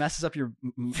 it like messes up your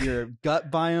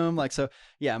gut biome, like, so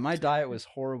yeah, my diet was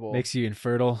horrible. Makes you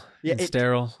infertile, and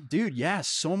sterile, dude. Yeah,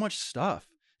 so much stuff.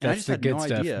 And that's the good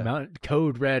stuff.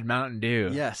 Code Red Mountain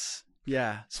Dew. Yes.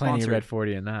 Yeah, plenty of Red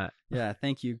 40 in that. Yeah,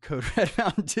 thank you, Code Red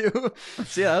Mountain Dew.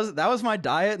 So yeah, that was my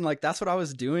diet, and like that's what I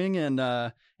was doing, and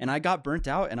I got burnt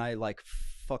out, and I like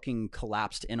fucking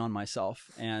collapsed in on myself,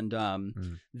 and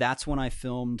that's when I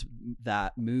filmed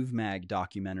that Move Mag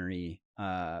documentary,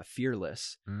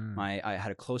 Fearless. I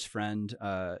had a close friend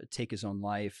take his own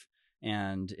life,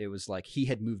 and it was like he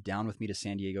had moved down with me to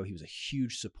San Diego. He was a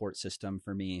huge support system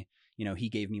for me. He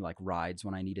gave me like rides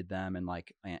when I needed them, and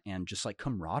like, and just like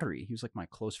camaraderie. He was like my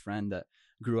close friend that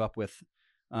grew up with.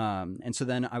 And so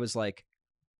then I was like,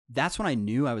 that's when I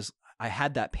knew I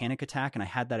had that panic attack and I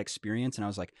had that experience. And I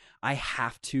was like, I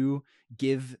have to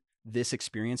give this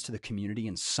experience to the community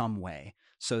in some way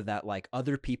so that like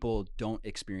other people don't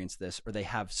experience this, or they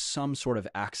have some sort of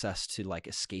access to like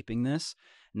escaping this.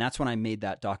 And that's when I made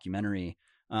that documentary,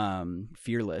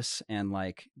 Fearless, and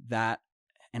like that.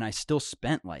 And I still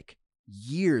spent like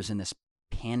years in this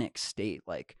panic state.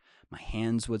 Like my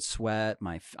hands would sweat.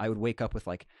 I would wake up with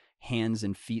like hands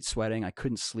and feet sweating. I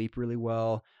couldn't sleep really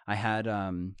well. I had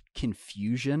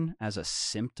confusion as a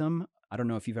symptom. I don't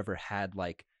know if you've ever had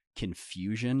like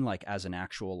confusion like as an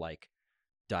actual like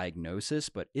diagnosis,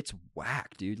 but it's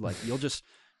whack, dude. Like you'll just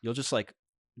like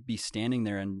be standing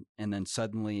there and then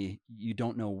suddenly you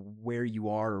don't know where you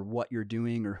are or what you're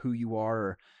doing or who you are,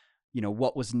 or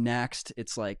what was next.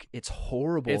 It's like, it's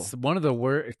horrible. It's one of the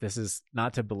worst. This is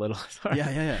not to belittle. Sorry.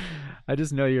 Yeah. I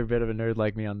just know you're a bit of a nerd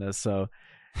like me on this. So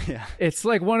Yeah. it's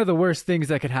like one of the worst things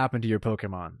that could happen to your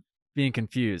Pokemon, being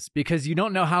confused, because you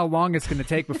don't know how long it's going to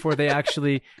take before they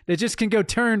just can go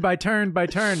turn by turn by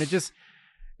turn.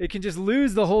 It can just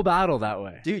lose the whole battle that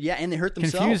way. Dude, yeah, and they hurt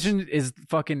themselves. Confusion is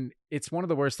it's one of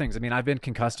the worst things. I mean, I've been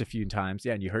concussed a few times.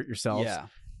 Yeah, and you hurt yourselves. Yeah.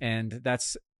 And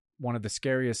that's one of the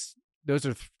scariest, those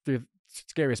are the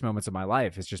scariest moments of my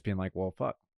life, is just being like, well,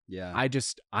 fuck. Yeah.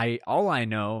 All I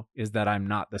know is that I'm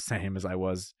not the same as I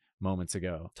was moments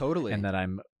ago. Totally. And that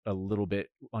I'm a little bit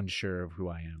unsure of who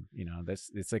I am.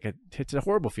 It's a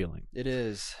horrible feeling. It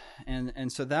is.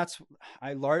 And so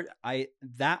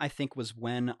I think was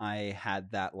when I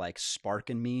had that like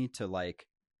spark in me to like,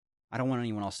 I don't want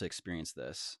anyone else to experience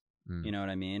this. You know what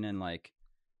I mean? And like,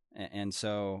 and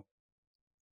so,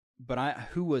 but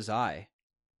who was I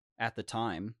at the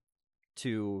time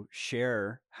to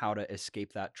share how to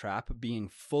escape that trap, being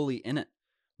fully in it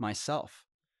myself,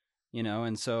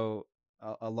 And so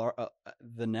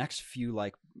the next few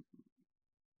like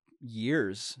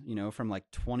years, from like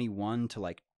 21 to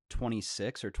like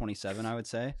 26 or 27, I would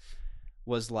say,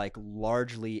 was like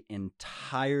largely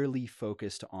entirely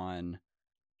focused on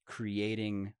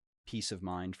creating peace of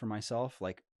mind for myself.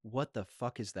 Like, what the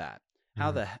fuck is that?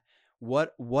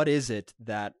 What is it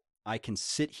that I can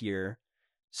sit here,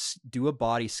 do a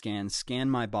body scan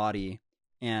my body,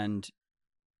 and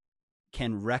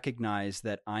can recognize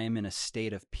that I am in a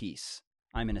state of peace.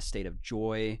 I'm in a state of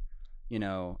joy.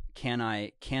 Can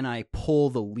I pull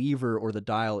the lever or the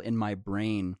dial in my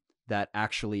brain that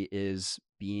actually is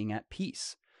being at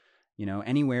peace,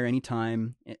 anywhere,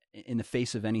 anytime, in the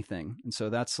face of anything. And so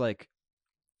that's like,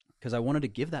 because I wanted to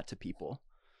give that to people,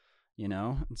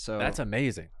 and so that's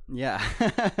amazing. Yeah.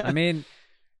 I mean,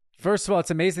 first of all,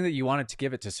 it's amazing that you wanted to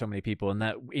give it to so many people, and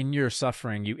that in your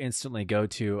suffering, you instantly go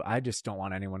to, I just don't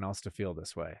want anyone else to feel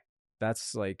this way.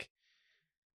 That's like,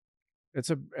 it's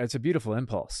a beautiful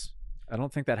impulse. I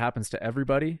don't think that happens to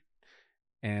everybody,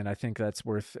 and I think that's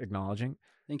worth acknowledging.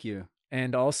 Thank you.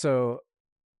 And also,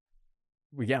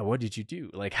 yeah, what did you do?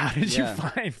 Like, how did you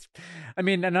find? I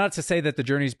mean, and not to say that the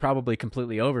journey's probably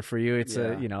completely over for you. It's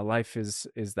life is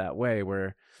that way,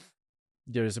 where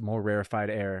there's more rarefied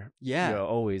air. Yeah,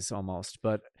 always almost.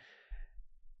 But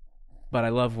I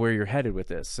love where you're headed with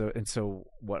this. So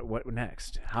what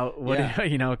next?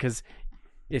 Because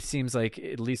it seems like,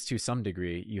 at least to some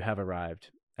degree, you have arrived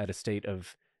at a state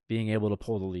of being able to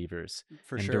pull the levers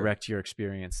and direct your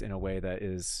experience in a way that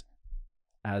is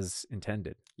as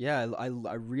intended. Yeah, I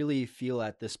really feel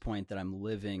at this point that I'm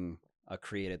living a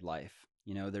created life.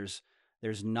 There's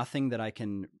nothing that I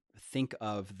can think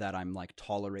of that I'm like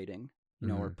tolerating,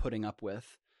 or putting up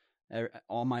with.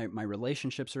 All my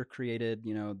relationships are created,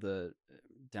 the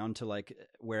down to like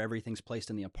where everything's placed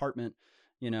in the apartment,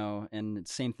 and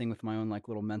same thing with my own like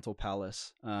little mental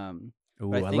palace.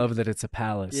 Ooh, I love that it's a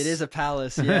palace. It is a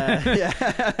palace. Yeah.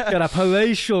 Yeah. Got a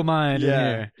palatial mind in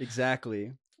here.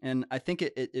 Exactly. And I think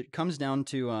it comes down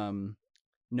to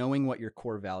knowing what your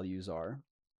core values are.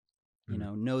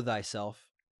 Know thyself.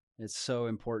 It's so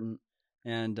important.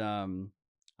 And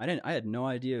I had no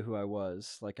idea who I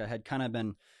was. Like, I had kind of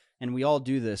been, and we all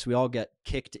do this. We all get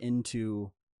kicked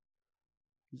into,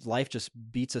 life just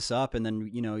beats us up, and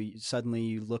then suddenly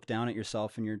you look down at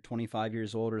yourself and you're 25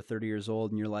 years old or 30 years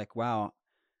old, and you're like, wow,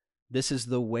 this is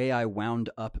the way I wound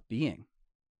up being.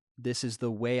 This is the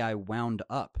way I wound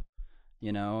up.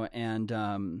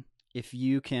 And if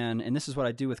you can, and this is what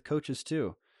I do with coaches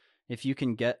too, if you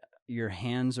can get your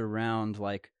hands around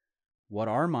like,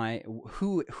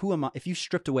 who am I? If you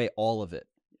stripped away all of it,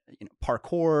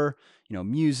 parkour,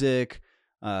 music,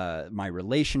 my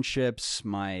relationships,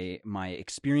 my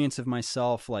experience of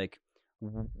myself, like,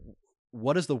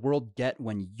 what does the world get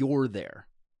when you're there?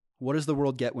 What does the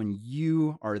world get when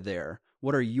you are there?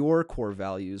 What are your core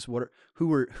values?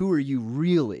 Who are you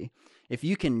really? If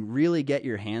you can really get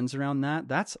your hands around that,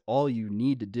 that's all you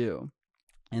need to do.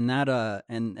 And that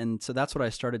and so that's what I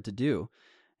started to do.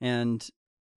 And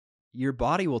your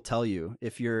body will tell you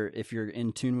if you're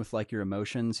in tune with like your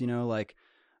emotions, like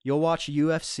you'll watch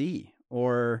UFC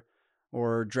or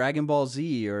Dragon Ball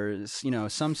Z or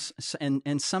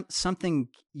something,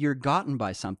 you're gotten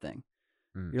by something.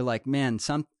 You're like, man,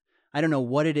 I don't know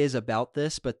what it is about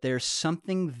this, but there's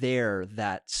something there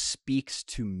that speaks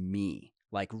to me,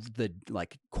 like the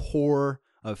core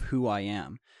of who I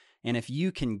am. And if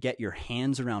you can get your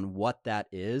hands around what that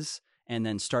is and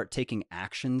then start taking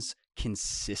actions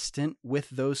consistent with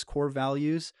those core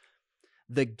values,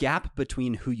 the gap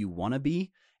between who you want to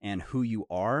be and who you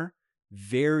are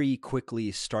very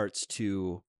quickly starts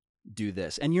to do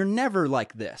this. And you're never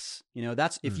like this. You know,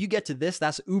 that's if you get to this,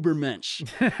 that's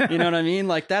Ubermensch. You know what I mean?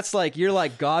 Like that's like you're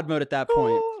like God mode at that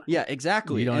point. Yeah,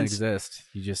 exactly. You don't exist.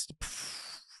 You just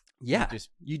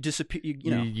you disappear. You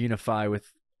you know, unify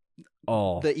with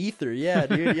all the ether. Yeah,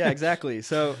 dude. Yeah, exactly.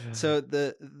 So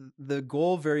the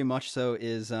goal very much so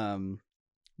is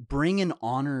bring an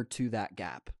honor to that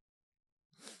gap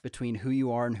between who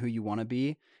you are and who you want to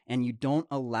be, and you don't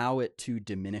allow it to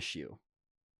diminish you.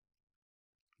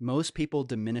 Most people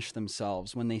diminish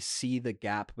themselves when they see the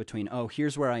gap between, oh,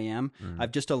 here's where I am.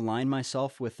 I've just aligned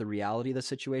myself with the reality of the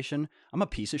situation. I'm a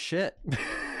piece of shit.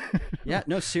 Yeah,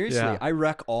 no, seriously. Yeah. I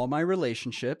wreck all my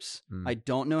relationships. I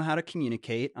don't know how to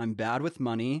communicate. I'm bad with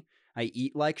money. I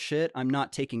eat like shit. I'm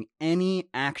not taking any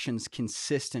actions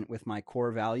consistent with my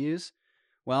core values.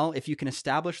 Well, if you can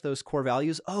establish those core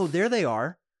values, oh, there they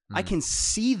are. I can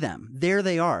see them. There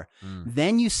they are.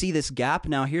 Then you see this gap.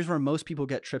 Now, here's where most people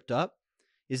get tripped up,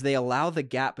 is they allow the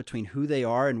gap between who they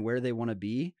are and where they want to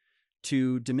be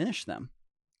to diminish them.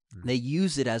 They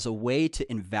use it as a way to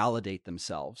invalidate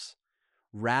themselves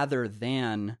rather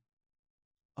than,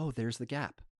 oh, there's the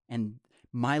gap. And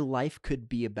my life could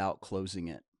be about closing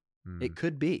it. It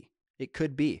could be. It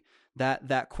could be.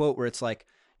 That quote where it's like,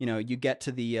 you know, you get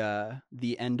to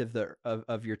the end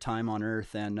of your time on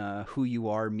earth and who you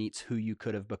are meets who you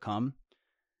could have become.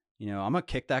 You know, I'm gonna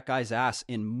kick that guy's ass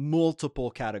in multiple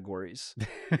categories.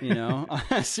 You know,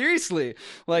 seriously,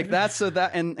 like that's so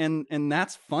that and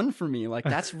that's fun for me. Like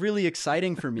that's really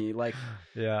exciting for me. Like,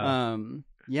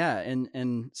 yeah,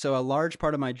 and so a large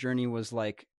part of my journey was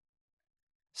like,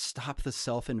 stop the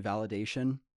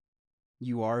self-invalidation.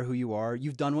 You are who you are.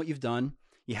 You've done what you've done.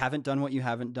 You haven't done what you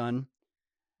haven't done.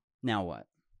 Now what?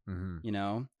 You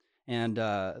know? And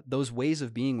those ways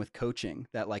of being with coaching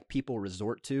that like people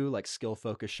resort to, like skill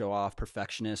focused, show off,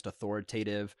 perfectionist,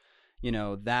 authoritative, you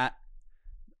know, that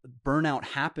burnout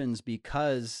happens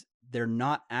because they're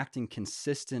not acting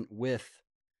consistent with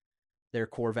their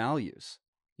core values,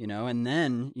 you know? And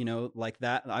then, you know, like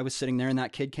that, I was sitting there and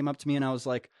that kid came up to me and I was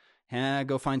like,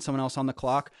 go find someone else on the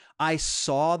clock. I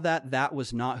saw that that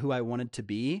was not who I wanted to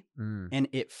be. And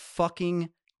it fucking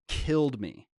killed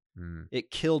me.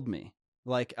 It killed me.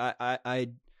 Like I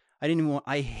didn't even want,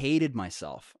 I hated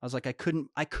myself. I was like, I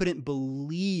couldn't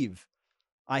believe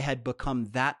I had become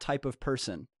that type of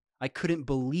person. I couldn't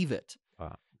believe it,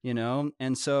 you know?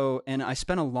 And so, and I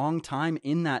spent a long time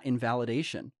in that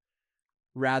invalidation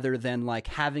rather than like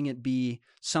having it be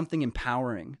something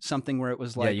empowering, something where it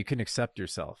was like, yeah, you can accept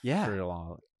yourself for a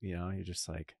long, you know, you're just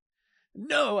like,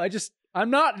 no, I'm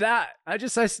not that. I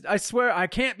swear I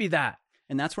can't be that.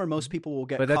 And that's where most people will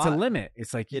get But caught. that's a limit.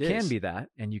 It's like you can be that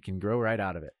and you can grow right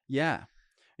out of it. Yeah.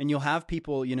 And you'll have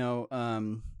people, you know,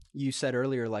 you said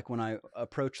earlier, like when I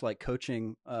approach like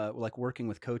coaching, like working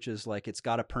with coaches, like it's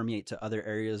got to permeate to other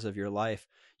areas of your life.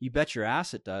 You bet your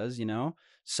ass it does, you know.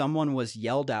 Someone was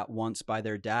yelled at once by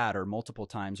their dad or multiple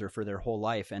times or for their whole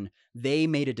life. And they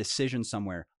made a decision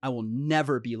somewhere. I will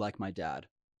never be like my dad.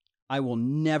 I will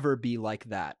never be like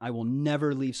that. I will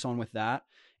never leave someone with that.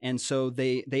 And so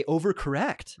they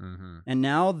overcorrect, and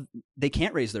now they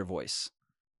can't raise their voice.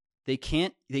 They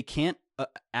can't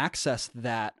access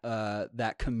that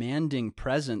that commanding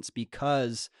presence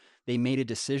because they made a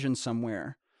decision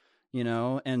somewhere, you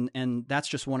know. And that's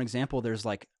just one example. There's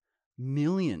like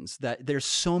millions. That there's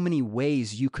so many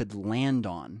ways you could land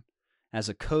on as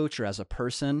a coach or as a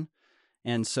person.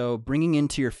 And so bringing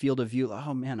into your field of view,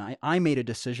 oh man, I made a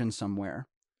decision somewhere.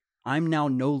 I'm now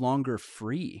no longer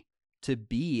free to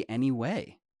be any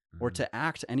way or to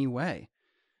act any way,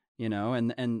 you know?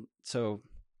 And so,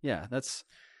 yeah, that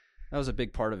was a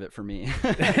big part of it for me.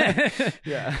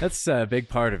 Yeah. That's a big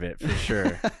part of it for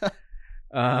sure.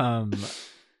 And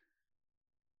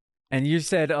you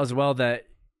said as well that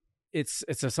it's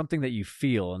something that you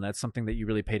feel, and that's something that you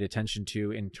really paid attention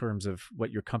to in terms of what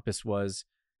your compass was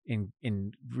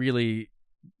in really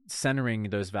centering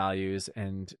those values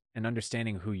and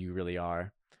understanding who you really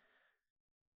are.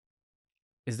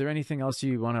 Is there anything else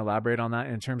you want to elaborate on that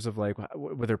in terms of like,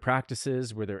 were there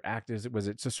practices, were there acts? Was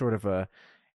it just sort of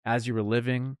as you were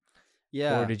living?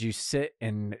 Yeah. Or did you sit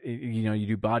and, you know, you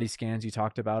do body scans you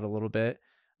talked about a little bit.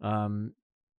 What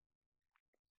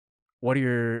are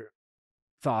your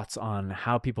thoughts on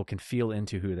how people can feel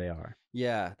into who they are?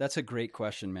 Yeah, that's a great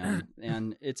question, man.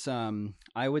 And it's,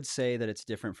 I would say that it's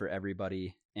different for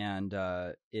everybody. And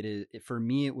for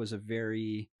me, it was a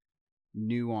very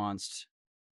nuanced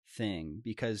thing,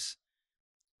 because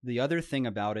the other thing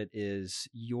about it is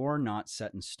you're not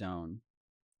set in stone.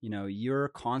 You know, you're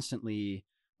constantly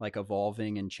like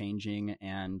evolving and changing.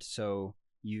 And so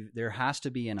there has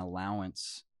to be an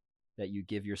allowance. that you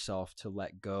give yourself to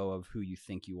let go of who you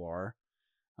think you are.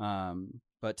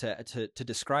 But to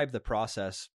describe the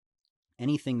process,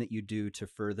 anything that you do to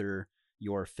further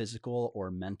your physical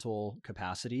or mental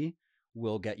capacity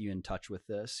will get you in touch with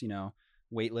this. You know,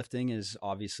 weightlifting is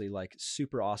obviously like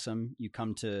super awesome. You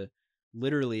come to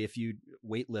literally, if you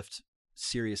weightlift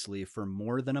seriously for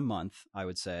more than a month, I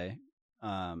would say,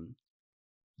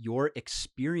 your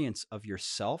experience of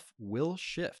yourself will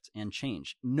shift and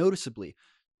change noticeably,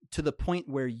 to the point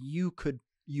where you could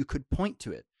point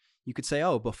to it. You could say,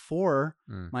 oh, before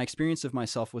my experience of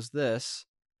myself was this,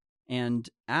 and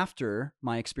after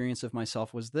my experience of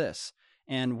myself was this.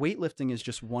 And weightlifting is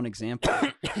just one example.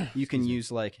 You can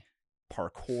use like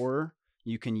parkour,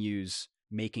 you can use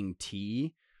making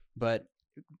tea, but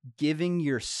giving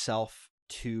yourself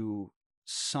to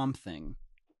something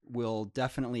will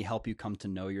definitely help you come to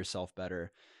know yourself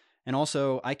better. And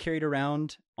also, I carried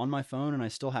around on my phone, and I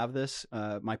still have this,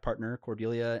 my partner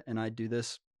Cordelia and I do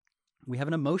this. We have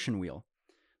an emotion wheel.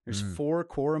 There's 4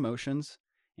 core emotions: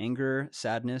 anger,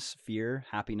 sadness, fear,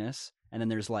 happiness. And then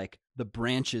there's like the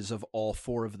branches of all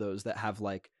 4 of those that have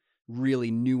like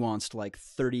really nuanced, like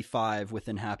 35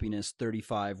 within happiness,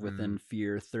 35 within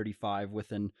fear, 35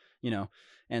 within, you know.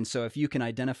 And so if you can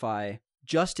identify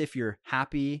just if you're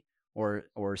happy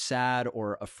or sad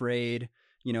or afraid,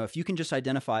 you know, if you can just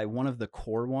identify one of the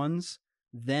core ones,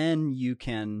 then you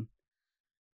can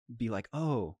be like,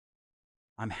 oh,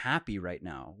 I'm happy right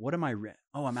now. What am I?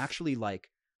 Oh, I'm actually like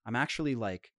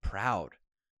proud.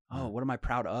 Oh, what am I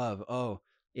proud of? Oh,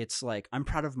 it's like, I'm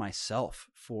proud of myself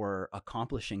for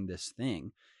accomplishing this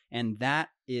thing. And that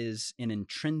is an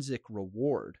intrinsic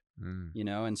reward, you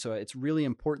know? And so it's really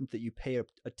important that you pay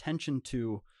attention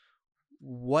to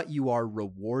what you are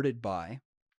rewarded by,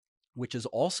 which is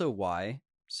also why,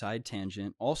 side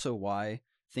tangent, also why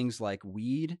things like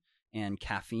weed and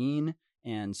caffeine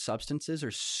and substances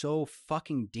are so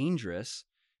fucking dangerous,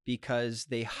 because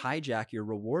they hijack your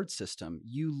reward system.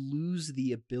 You lose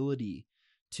the ability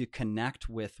to connect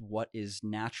with what is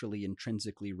naturally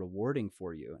intrinsically rewarding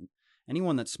for you. And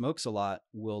anyone that smokes a lot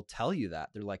will tell you that.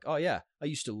 They're like, oh yeah, I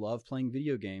used to love playing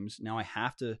video games. Now I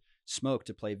have to smoke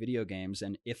to play video games.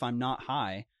 And if I'm not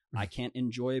high, I can't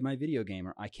enjoy my video game,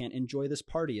 or I can't enjoy this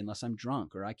party unless I'm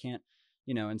drunk, or I can't,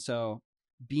 you know. And so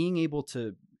being able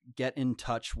to get in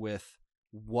touch with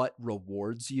what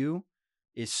rewards you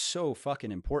is so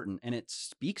fucking important, and it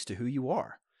speaks to who you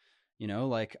are. You know,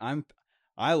 like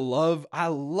I love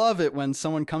it when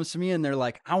someone comes to me and they're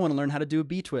like, I want to learn how to do a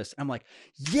B twist. I'm like,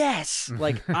 yes,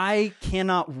 like I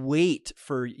cannot wait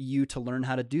for you to learn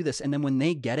how to do this. And then when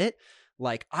they get it,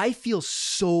 like I feel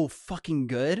so fucking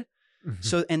good.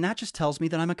 So, and that just tells me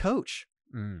that I'm a coach.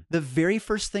 The very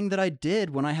first thing that I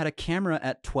did when I had a camera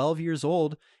at 12 years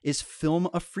old is film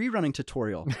a free running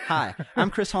tutorial. Hi, I'm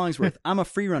Chris Hollingsworth. I'm a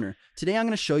free runner. Today I'm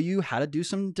going to show you how to do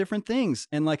some different things.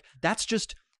 And like, that's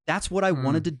what I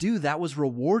wanted to do. That was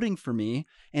rewarding for me.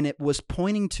 And it was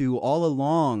pointing to all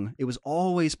along, it was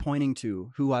always pointing to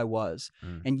who I was.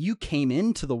 And you came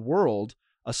into the world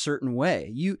a certain way.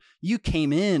 You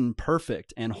came in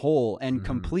perfect and whole and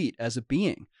complete as a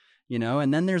being. You know,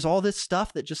 and then there's all this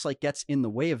stuff that just like gets in the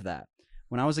way of that.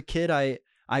 When I was a kid, I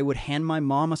would hand my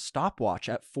mom a stopwatch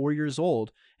at 4 years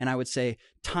old, and I would say,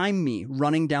 time me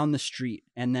running down the street,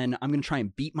 and then I'm going to try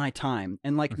and beat my time.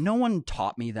 And like, no one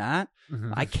taught me that.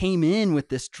 I came in with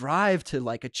this drive to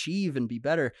like achieve and be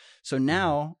better. So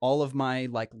now all of my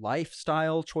like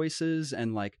lifestyle choices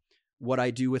and like what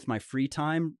I do with my free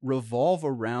time revolve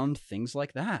around things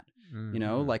like that. You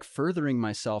know, like furthering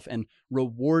myself and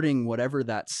rewarding whatever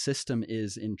that system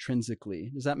is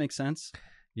intrinsically. Does that make sense?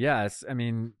 Yes. I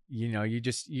mean, you know,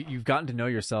 you've gotten to know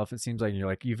yourself. It seems like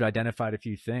you've identified a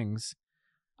few things.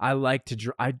 I like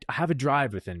to, I have a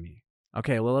drive within me.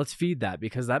 Okay, well, let's feed that,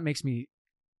 because that makes me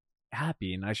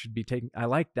happy, and I should be I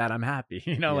like that. I'm happy,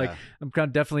 you know, like I'm kind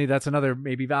of definitely, that's another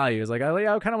maybe value is like, I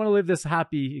kind of want to live this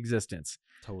happy existence.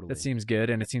 Totally. That seems good.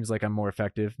 And it seems like I'm more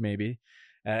effective maybe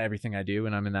at everything I do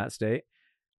when I'm in that state.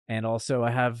 And also I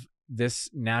have this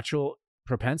natural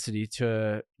propensity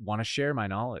to want to share my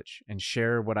knowledge and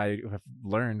share what I have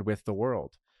learned with the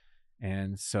world.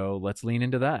 And so let's lean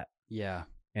into that. Yeah.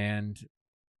 And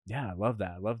yeah, I love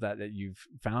that. I love that you've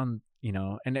found, you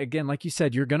know, and again, like you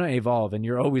said, you're going to evolve, and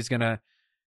you're always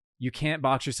you can't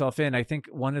box yourself in. I think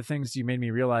one of the things you made me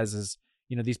realize is,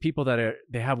 you know, these people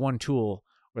they have one tool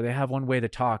or they have one way to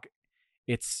talk.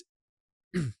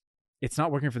 It's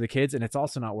not working for the kids, and it's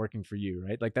also not working for you,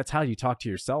 right? Like that's how you talk to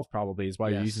yourself probably, is why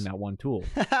you're using that one tool.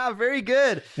 Very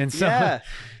good. And so, yeah,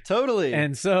 totally.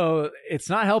 And so it's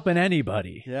not helping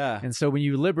anybody. Yeah. And so when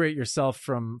you liberate yourself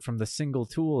from the single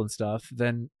tool and stuff,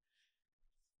 then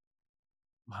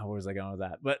where was I going with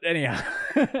that? But anyhow.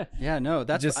 Yeah, no,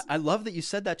 that's Just- I love that you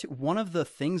said that too. One of the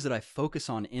things that I focus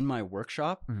on in my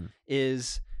workshop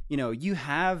is, you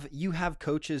have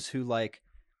coaches who like,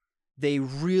 they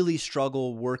really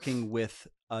struggle working with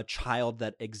a child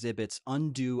that exhibits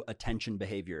undue attention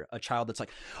behavior. A child that's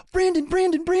like, Brandon,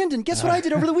 guess what I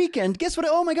did over the weekend? Guess what?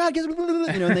 Oh my God, guess what?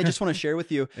 And they just want to share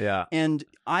with you. Yeah. And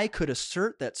I could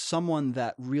assert that someone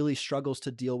that really struggles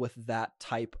to deal with that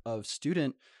type of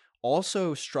student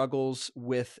also struggles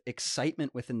with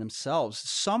excitement within themselves.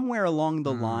 Somewhere along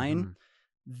the line,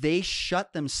 they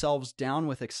shut themselves down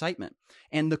with excitement.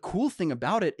 And the cool thing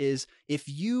about it is if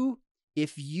you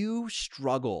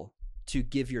struggle to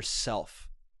give yourself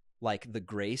like the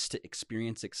grace to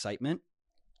experience excitement,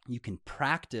 you can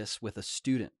practice with a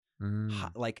student,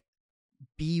 like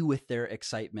be with their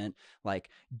excitement, like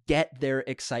get their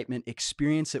excitement,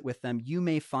 experience it with them. You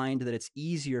may find that it's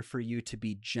easier for you to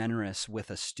be generous with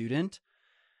a student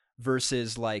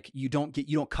versus like you don't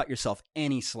cut yourself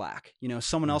any slack.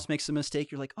 Someone else makes a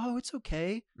mistake, you're like, oh, it's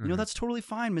okay. That's totally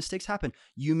fine. Mistakes happen.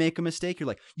 You make a mistake, you're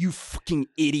like, you fucking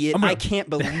idiot. I can't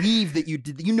believe that you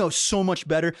did. So much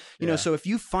better. So if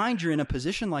you find you're in a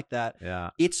position like that,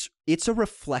 it's a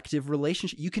reflective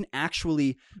relationship. You can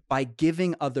actually, by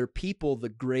giving other people the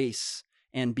grace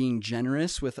and being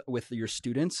generous with your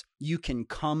students, you can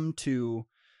come to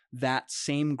that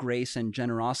same grace and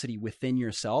generosity within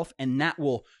yourself, and that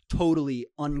will totally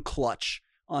unbox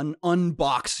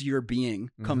your being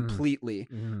completely,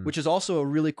 which is also a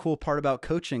really cool part about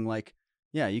coaching. Like,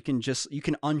 yeah, you can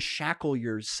unshackle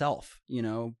yourself,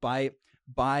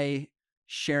 by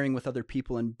sharing with other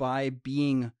people and by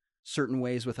being certain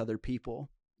ways with other people,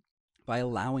 by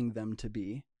allowing them to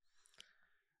be.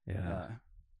 Yeah.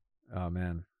 Oh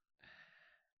man.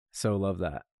 So love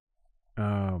that.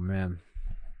 Oh man.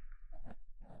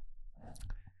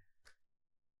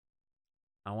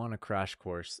 I want a crash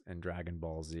course in Dragon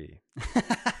Ball Z.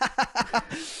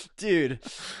 Dude,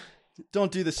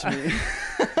 don't do this to me.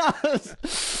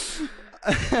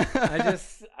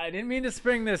 I didn't mean to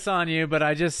spring this on you, but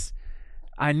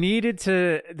I needed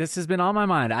to, this has been on my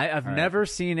mind. I've never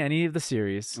seen any of the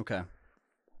series. Okay.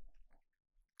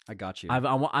 I got you.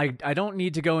 I don't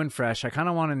need to go in fresh. I kind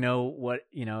of want to know what,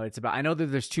 it's about. I know that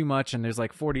there's too much and there's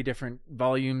like 40 different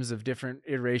volumes of different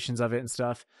iterations of it and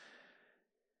stuff.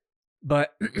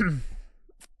 But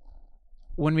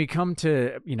when we come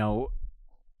to,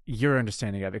 your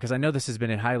understanding of it, because I know this has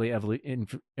been a highly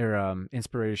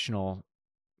inspirational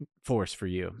force for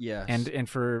you. Yes. And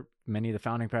for many of the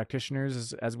founding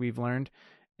practitioners, as we've learned,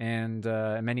 and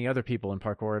many other people in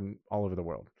parkour and all over the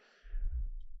world.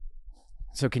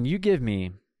 So can you give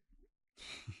me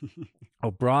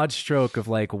a broad stroke of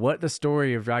like what the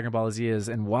story of Dragon Ball Z is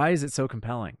and why is it so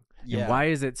compelling? Yeah. And why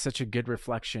is it such a good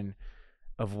reflection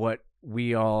of what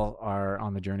we all are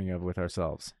on the journey of with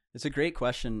ourselves? It's a great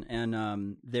question.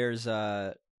 And there's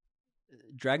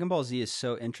Dragon Ball Z is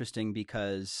so interesting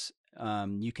because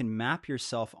you can map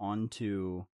yourself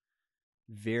onto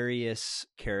various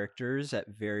characters at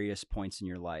various points in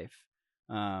your life.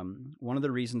 One of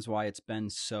the reasons why it's been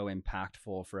so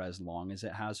impactful for as long as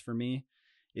it has for me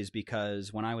is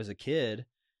because when I was a kid,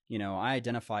 I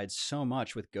identified so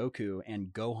much with Goku and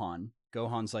Gohan.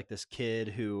 Gohan's like this kid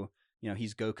who,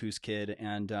 he's Goku's kid.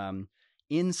 And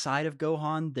inside of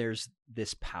Gohan, there's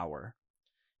this power.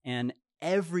 And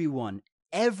everyone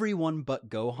but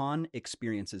Gohan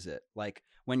experiences it. Like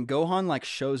when Gohan like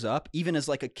shows up, even as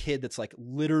like a kid that's like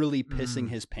literally pissing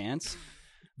his pants,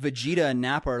 Vegeta and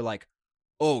Nappa are like,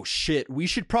 oh shit, we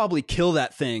should probably kill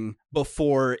that thing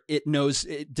before it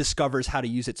discovers how to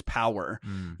use its power,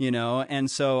 And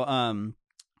so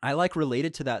I like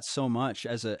related to that so much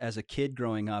as a kid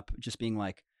growing up, just being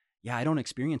like, yeah, I don't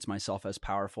experience myself as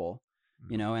powerful,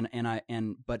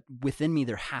 but within me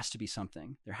there has to be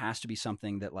something. There has to be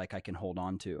something that like I can hold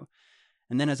on to.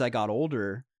 And then as I got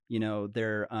older,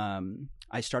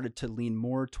 I started to lean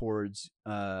more towards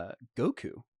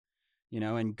Goku.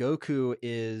 And Goku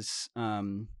is,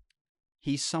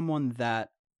 he's someone that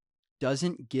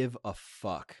doesn't give a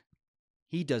fuck.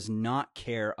 He does not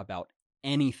care about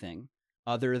anything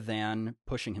other than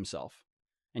pushing himself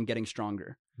and getting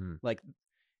stronger. Like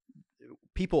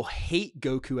people hate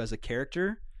Goku as a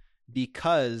character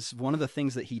because one of the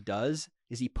things that he does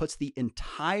is he puts the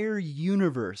entire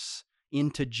universe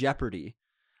into jeopardy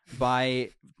by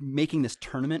making this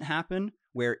tournament happen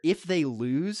where if they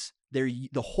lose,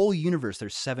 the whole universe,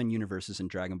 there's 7 universes in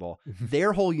Dragon Ball,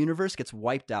 their whole universe gets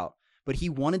wiped out. But he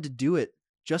wanted to do it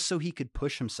just so he could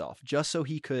push himself, just so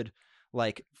he could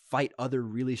like fight other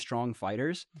really strong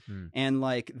fighters. And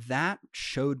like that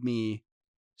showed me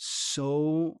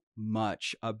so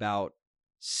much about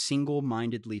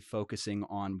single-mindedly focusing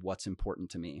on what's important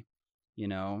to me, you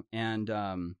know? And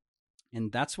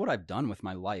that's what I've done with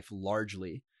my life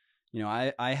largely. You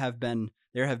know,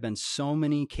 there have been so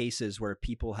many cases where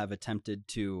people have attempted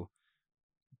to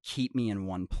keep me in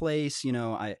one place. You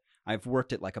know, I've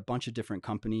worked at like a bunch of different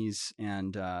companies,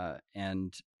 and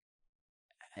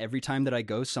every time that I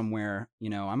go somewhere, you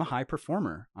know, I'm a high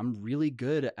performer. I'm really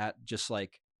good at just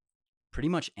like pretty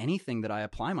much anything that I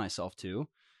apply myself to.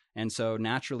 And so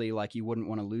naturally, like, you wouldn't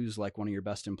want to lose like one of your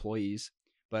best employees.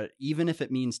 But even if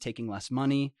it means taking less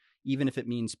money, even if it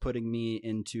means putting me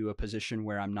into a position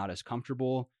where I'm not as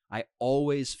comfortable, I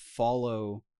always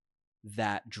follow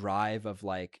that drive of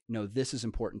like, no, this is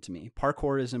important to me.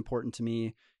 Parkour is important to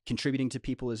me. Contributing to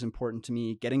people is important to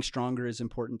me. Getting stronger is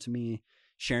important to me.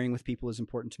 Sharing with people is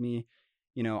important to me.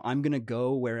 You know, I'm going to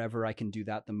go wherever I can do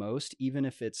that the most, even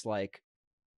if it's like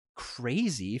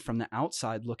crazy from the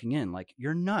outside looking in. Like,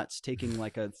 you're nuts taking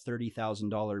like a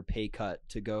 $30,000 pay cut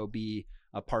to go be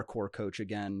a parkour coach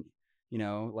again. You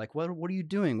know, like, what are you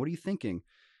doing? What are you thinking?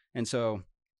 And so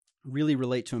really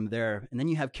relate to him there. And then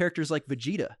you have characters like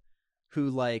Vegeta, who,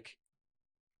 like,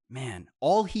 man,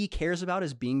 all he cares about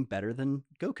is being better than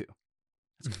Goku.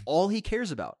 That's all he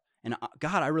cares about. And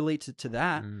God, I relate to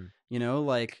that. You know,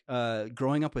 like,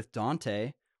 growing up with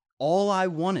Dante, all I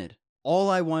wanted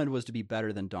was to be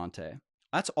better than Dante.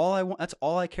 That's all I want. That's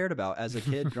all I cared about as a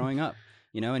kid growing up,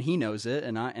 you know, and he knows it,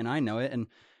 and I know it. And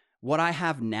what I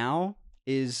have now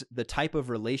is the type of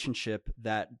relationship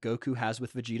that Goku has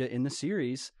with Vegeta in the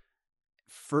series,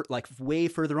 for like way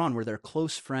further on, where they're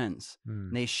close friends.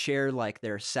 And they share like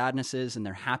their sadnesses and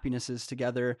their happinesses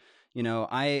together. You know,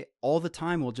 I all the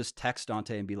time will just text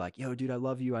Dante and be like, yo, dude, I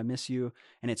love you. I miss you.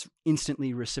 And it's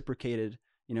instantly reciprocated.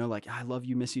 You know, like, I love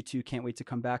you, miss you too. Can't wait to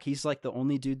come back. He's like the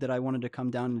only dude that I wanted to come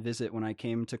down and visit when I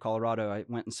came to Colorado. I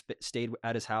went and stayed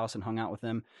at his house and hung out with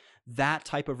him. That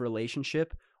type of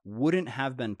relationship wouldn't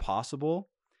have been possible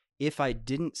if I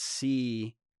didn't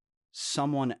see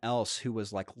someone else who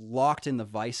was like locked in the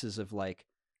vices of like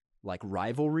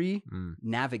rivalry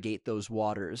navigate those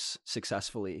waters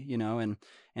successfully, you know. And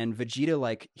Vegeta,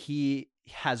 like, he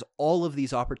has all of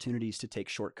these opportunities to take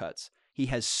shortcuts. He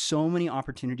has so many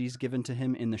opportunities given to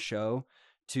him in the show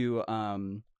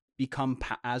to become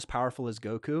as powerful as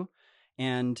Goku,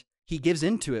 and he gives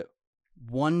into it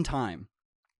one time.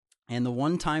 And the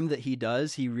one time that he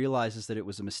does, he realizes that it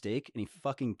was a mistake, and he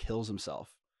fucking kills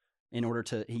himself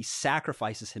he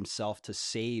sacrifices himself to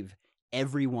save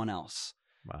everyone else.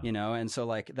 Wow. You know? And so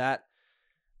like that,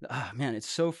 man,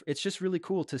 it's just really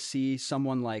cool to see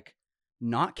someone like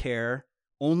not care,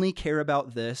 only care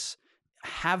about this,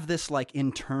 have this like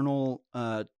internal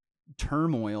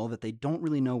turmoil that they don't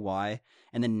really know why,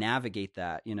 and then navigate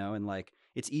that, you know. And like,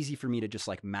 it's easy for me to just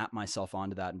like map myself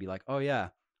onto that and be like, oh yeah,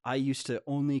 I used to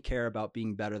only care about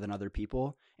being better than other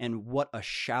people, and what a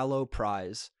shallow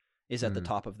prize is at the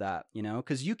top of that, you know.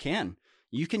 Because you can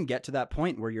get to that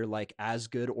point where you're like as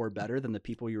good or better than the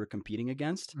people you were competing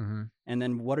against, and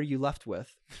then what are you left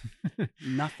with?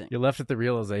 Nothing. You're left with the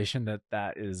realization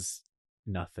that is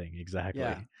nothing. Exactly.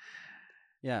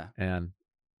 Yeah.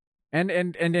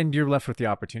 And you're left with the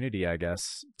opportunity, I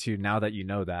guess, to, now that you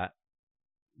know that,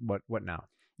 what now?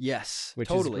 Yes, which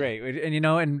totally. is great. And you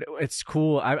know, and it's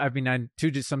cool. I mean,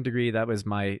 to some degree, that was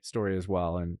my story as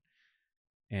well. And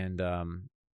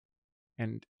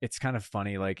it's kind of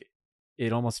funny. Like,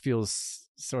 it almost feels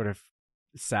sort of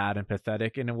sad and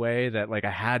pathetic in a way that like I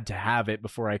had to have it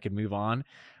before I could move on.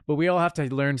 But we all have to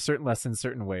learn certain lessons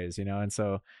certain ways, you know. And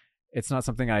so it's not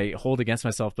something I hold against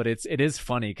myself, but it is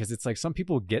funny because it's like some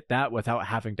people get that without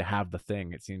having to have the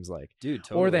thing, it seems like. Dude,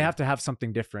 totally. Or they have to have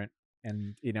something different.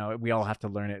 And, you know, we all have to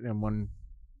learn it in one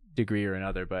degree or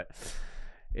another. But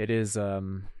it is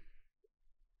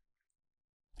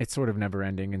it's sort of never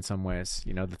ending in some ways,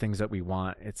 you know, the things that we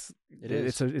want. It's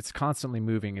constantly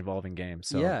moving, evolving game.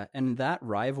 So yeah. And that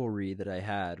rivalry that I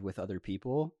had with other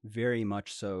people very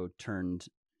much so turned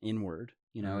inward.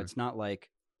 You know, it's not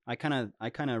like I kind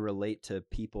of relate to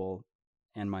people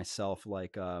and myself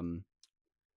like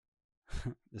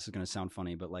this is going to sound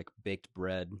funny, but like baked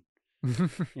bread.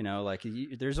 You know, like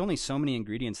there's only so many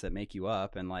ingredients that make you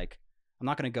up, and like I'm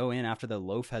not going to go in after the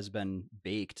loaf has been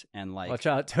baked and like, watch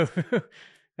out, Tofu.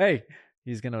 Hey,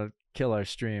 he's going to kill our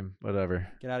stream. Whatever.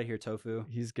 Get out of here, Tofu.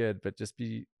 He's good, but just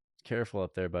be careful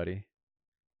up there, buddy.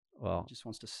 Well, he just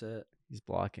wants to sit. He's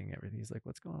blocking everything. He's like,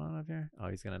 what's going on up here? Oh,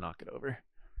 he's going to knock it over.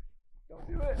 Don't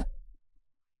do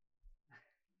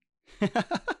it.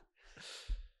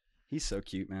 He's so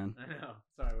cute, man. I know.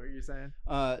 Sorry, what were you saying?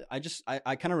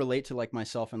 I kind of relate to like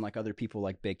myself and like other people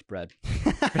like baked bread.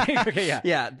 Okay, yeah.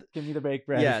 Yeah. Give me the baked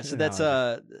bread. Yeah. So that's,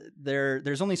 analogy.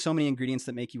 there's only so many ingredients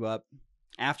that make you up.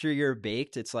 After you're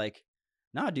baked, it's like,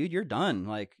 nah, dude, you're done.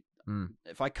 Like,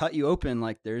 if I cut you open,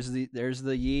 like there's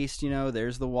the yeast, you know,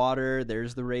 there's the water,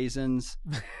 there's the raisins.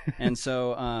 And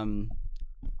so,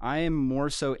 I am more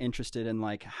so interested in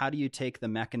like, how do you take the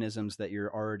mechanisms that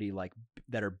you're already like,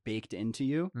 that are baked into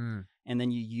you, and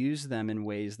then you use them in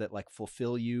ways that like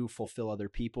fulfill you, fulfill other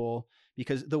people.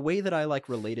 Because the way that I like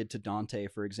related to Dante,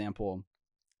 for example,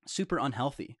 super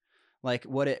unhealthy. Like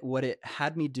what it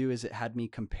had me do is it had me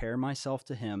compare myself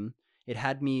to him. It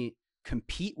had me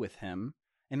compete with him.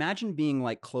 Imagine being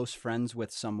like close friends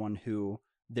with someone who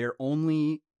their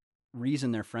only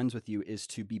reason they're friends with you is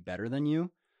to be better than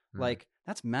you. Like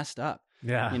that's messed up.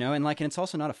 Yeah. You know, and it's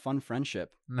also not a fun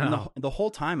friendship. No. And the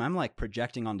whole time I'm like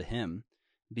projecting onto him,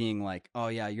 being like, oh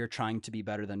yeah, you're trying to be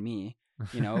better than me,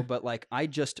 you know, but like I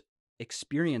just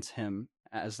experience him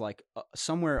as like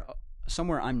somewhere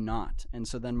I'm not. And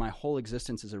so then my whole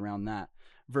existence is around that,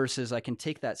 versus I can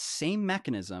take that same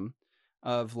mechanism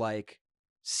of like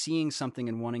seeing something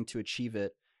and wanting to achieve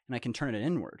it, and I can turn it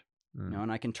inward, you know,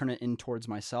 and I can turn it in towards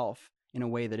myself in a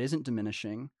way that isn't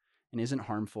diminishing and isn't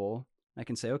harmful. I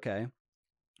can say, okay,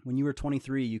 when you were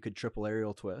 23, you could triple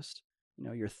aerial twist. You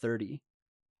know, you're 30.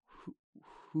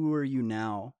 Who are you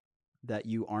now that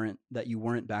you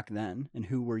weren't back then? And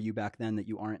who were you back then that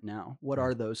you aren't now? What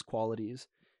are those qualities?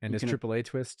 And is AAA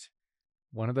twist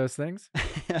one of those things?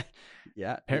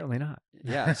 Yeah. Apparently not.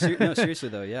 Yeah. No, seriously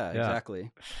though. Yeah, Yeah.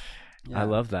 exactly. Yeah. I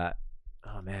love that.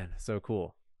 Oh man, so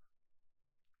cool.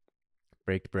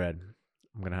 Baked bread.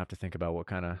 I'm going to have to think about what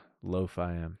kind of loaf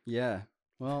I am. Yeah.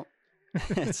 Well,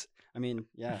 you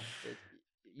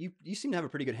seem to have a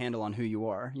pretty good handle on who you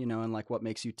are, you know, and like what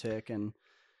makes you tick, and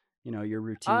you know, your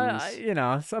routines. You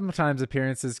know, sometimes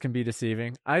appearances can be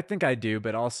deceiving. I think I do,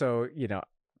 but also, you know,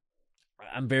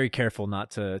 I'm very careful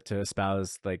not to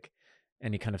espouse like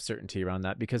any kind of certainty around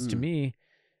that, because to me,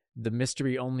 the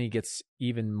mystery only gets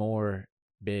even more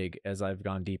big as I've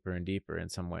gone deeper and deeper in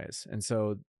some ways. And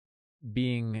so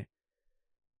being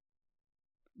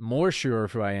more sure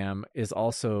of who I am is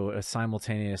also a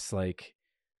simultaneous, like,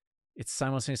 it's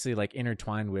simultaneously like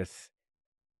intertwined with,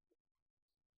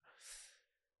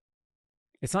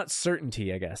 it's not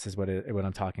certainty, I guess, is what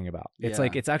I'm talking about. It's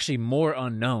like, it's actually more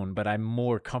unknown, but I'm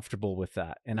more comfortable with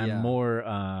that. And I'm more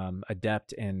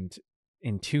adept and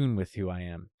in tune with who I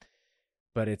am.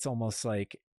 But it's almost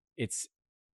like it's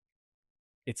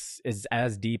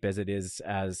as deep as it is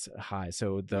as high.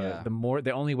 So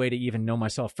the only way to even know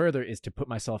myself further is to put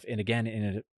myself in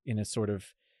a sort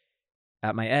of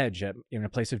at my edge, in a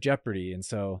place of jeopardy. And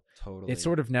so it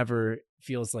sort of never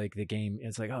feels like the game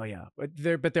is like, oh yeah,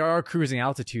 but there are cruising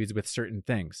altitudes with certain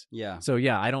things. Yeah. So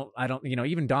yeah, I don't, you know,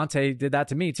 even Dante did that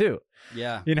to me too.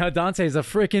 Yeah. You know, Dante's a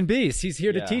freaking beast. He's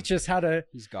here to teach us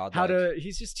he's godlike.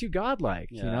 He's just too godlike.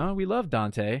 You know, we love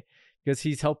Dante because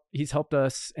he's helped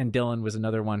us. And Dylan was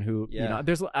another one who, you know,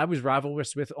 I was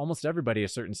rivalrous with almost everybody at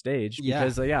a certain stage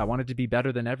because I wanted to be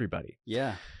better than everybody.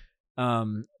 Yeah.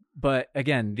 But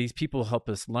again, these people help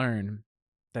us learn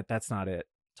that that's not it.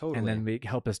 Totally. And then they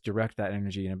help us direct that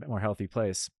energy in a more healthy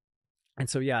place. And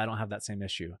so, yeah, I don't have that same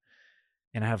issue.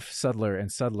 And I have subtler and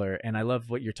subtler. And I love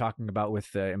what you're talking about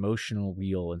with the emotional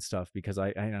wheel and stuff, because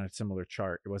I had a similar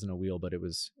chart. It wasn't a wheel, but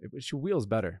your wheel's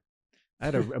better. I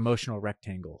had an emotional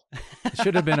rectangle. It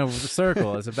should have been a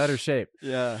circle. It's a better shape.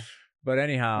 Yeah. But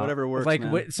anyhow, whatever works, like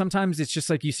man. Sometimes it's just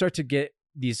like you start to get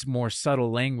these more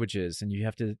subtle languages, and you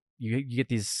have to, you get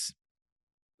these,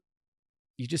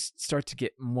 you just start to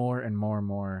get more and more and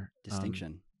more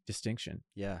distinction.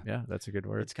 Yeah. Yeah. That's a good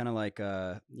word. It's kind of like,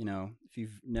 you know, if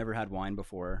you've never had wine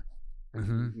before,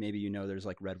 maybe, you know, there's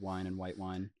like red wine and white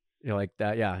wine. You're like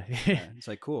that. Yeah. It's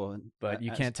like, cool. But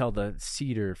you can't tell the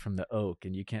cedar from the oak,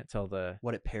 and you can't tell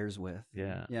what it pairs with.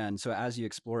 Yeah. Yeah. And so as you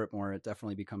explore it more, it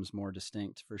definitely becomes more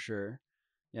distinct for sure.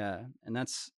 Yeah. And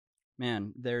that's,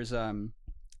 man, there's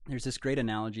this great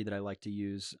analogy that I like to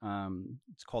use.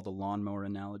 It's called the lawnmower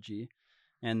analogy.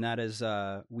 And that is,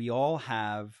 we all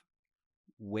have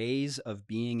ways of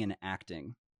being and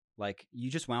acting. Like you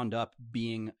just wound up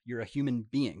being, you're a human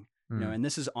being, you know, and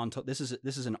this is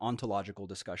an ontological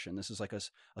discussion. This is like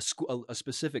a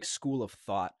specific school of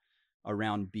thought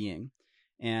around being.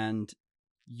 And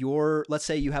let's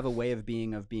say you have a way of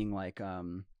being like,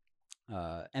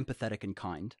 empathetic and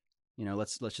kind, you know,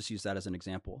 let's just use that as an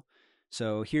example.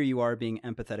 So here you are being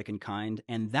empathetic and kind,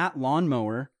 and that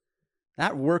lawnmower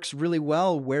that works really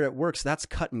well where it works. That's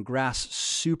cutting grass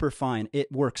super fine.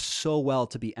 It works so well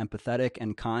to be empathetic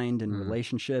and kind in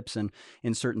relationships and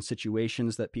in certain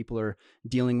situations that people are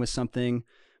dealing with something.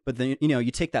 But then,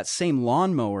 you take that same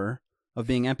lawnmower of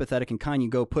being empathetic and kind, you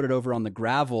go put it over on the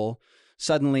gravel,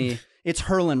 suddenly it's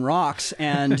hurling rocks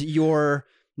and you're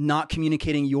not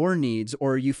communicating your needs,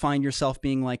 or you find yourself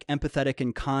being like empathetic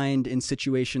and kind in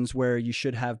situations where you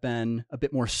should have been a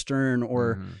bit more stern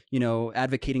or,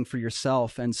 advocating for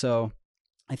yourself. And so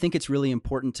I think it's really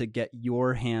important to get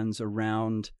your hands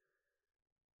around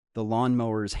the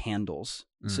lawnmower's handles.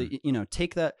 So,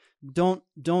 take that, don't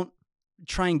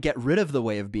try and get rid of the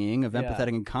way of being of empathetic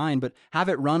and kind, but have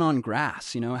it run on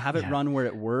grass, have it run where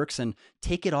it works and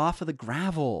take it off of the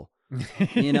gravel.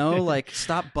 Like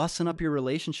stop busting up your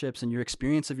relationships and your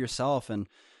experience of yourself. And,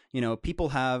 people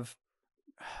have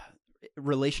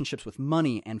relationships with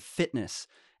money and fitness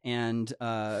and,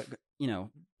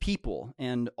 people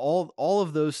and all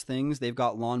of those things. They've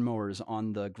got lawnmowers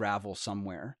on the gravel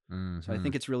somewhere. So I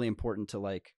think it's really important to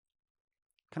like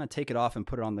kind of take it off and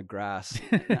put it on the grass.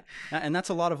 And that's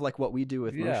a lot of like what we do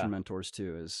with motion mentors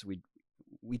too, is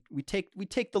we take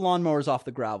the lawnmowers off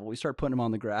the gravel. We start putting them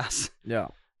on the grass. Yeah.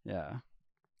 Yeah.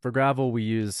 For gravel, we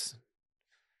use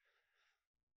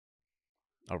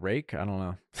a rake. I don't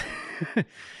know.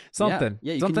 Something.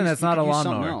 Yeah, something that's not a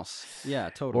lawnmower. Else. Yeah,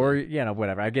 totally. Or,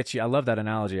 whatever. I get you. I love that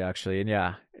analogy, actually. And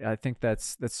yeah, I think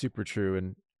that's super true.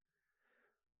 And,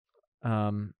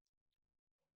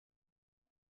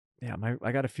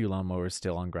 I got a few lawnmowers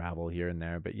still on gravel here and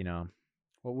there, but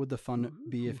what would the fun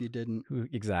be if you didn't?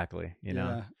 Exactly.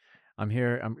 I'm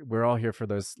here. We're all here for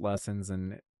those lessons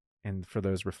and for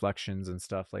those reflections and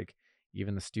stuff. Like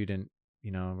even the student,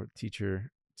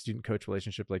 student coach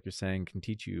relationship, like you're saying, can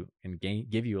teach you and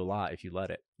give you a lot if you let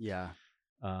it. Yeah.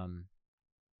 And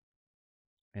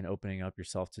opening up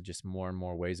yourself to just more and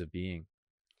more ways of being.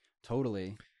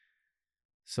 Totally.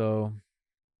 So.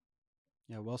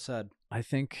 Yeah. Well said. I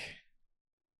think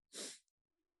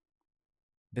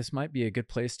this might be a good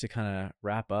place to kind of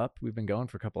wrap up. We've been going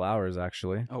for a couple hours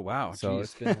actually. Oh, wow. So Jeez.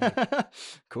 It's been like,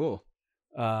 cool.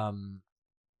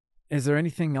 Is there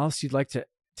anything else you'd like to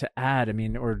add? I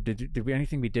mean, or did we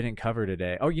anything we didn't cover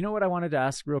today? Oh, you know what I wanted to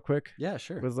ask real quick? Yeah,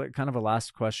 sure. It was like kind of a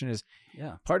last question is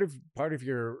part of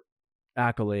your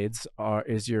accolades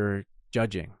is your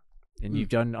judging, and you've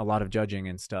done a lot of judging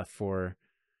and stuff for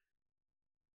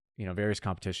various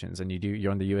competitions, and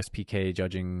you're on the USPK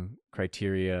judging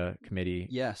criteria committee.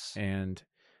 Yes. And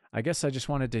I guess I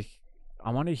want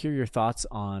to hear your thoughts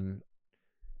on,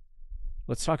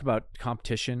 let's talk about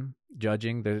competition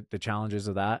judging, the challenges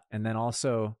of that. And then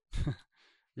also,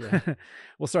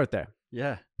 we'll start there.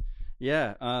 Yeah.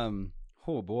 Yeah.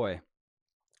 Oh boy.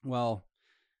 Well,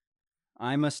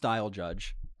 I'm a style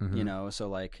judge, so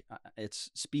like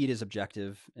speed is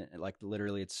objective. Like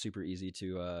literally it's super easy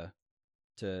to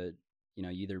you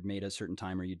either made a certain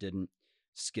time or you didn't.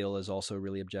 Skill is also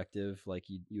really objective. Like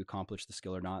you accomplished the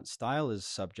skill or not. Style is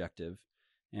subjective.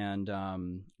 And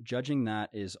judging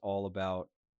that is all about,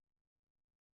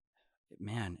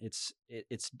 man, it's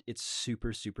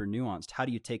super, super nuanced. How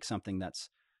do you take something that's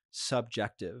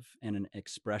subjective and an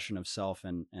expression of self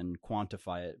and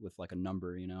quantify it with like a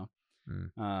number,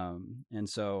 And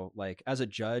so like as a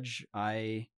judge,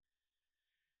 I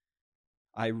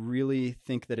really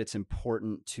think that it's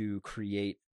important to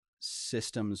create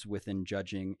systems within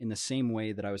judging in the same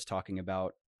way that I was talking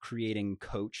about creating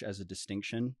coach as a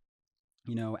distinction.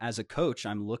 As a coach,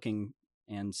 I'm looking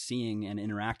and seeing and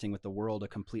interacting with the world a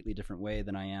completely different way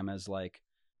than I am as like,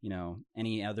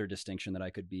 any other distinction that I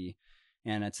could be.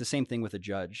 And it's the same thing with a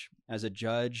judge. As a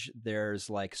judge, there's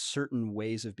like certain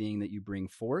ways of being that you bring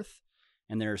forth,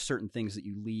 and there are certain things that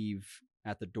you leave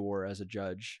at the door as a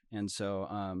judge. And so,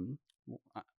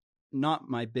 not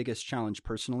my biggest challenge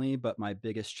personally, but my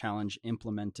biggest challenge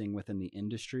implementing within the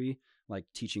industry, like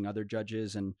teaching other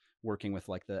judges and working with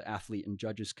like the athlete and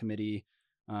judges committee,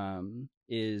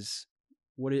 is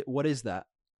what is that?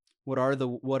 What are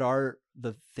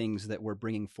the things that we're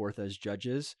bringing forth as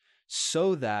judges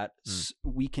so that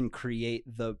we can create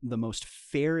the most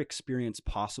fair experience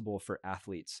possible for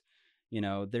athletes?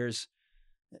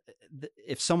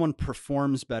 If someone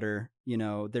performs better,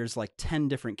 there's like 10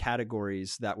 different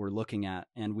categories that we're looking at,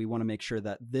 and we want to make sure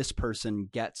that this person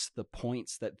gets the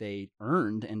points that they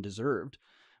earned and deserved.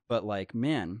 But like,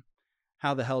 man,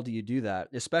 how the hell do you do that?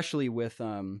 Especially with,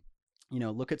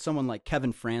 look at someone like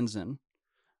Kevin Franzen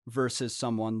versus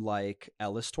someone like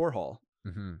Ellis Torhall.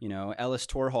 Ellis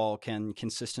Torhall can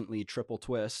consistently triple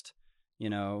twist.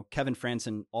 Kevin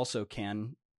Franzen also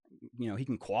can he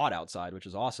can quad outside, which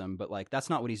is awesome, but like that's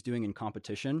not what he's doing in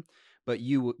competition. But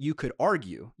you could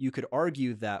argue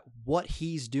that what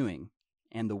he's doing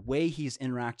and the way he's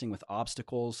interacting with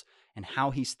obstacles and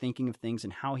how he's thinking of things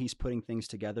and how he's putting things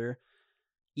together,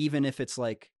 even if it's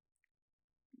like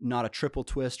not a triple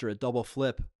twist or a double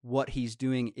flip, what he's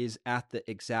doing is at the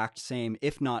exact same,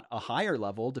 if not a higher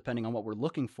level, depending on what we're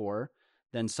looking for,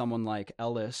 than someone like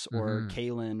Ellis or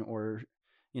Kalen or,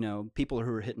 people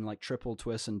who are hitting like triple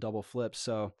twists and double flips.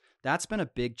 So that's been a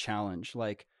big challenge.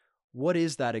 Like, what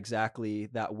is that exactly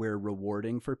that we're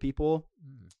rewarding for people?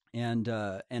 And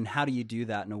how do you do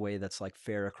that in a way that's like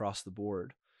fair across the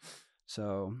board?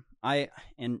 So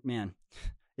man,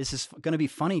 this is going to be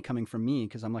funny coming from me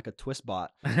because I'm like a twist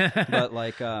bot, but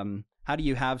like, how do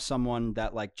you have someone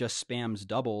that like just spams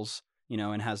doubles,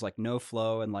 and has like no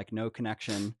flow and like no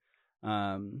connection?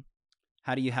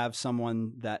 How do you have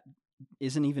someone that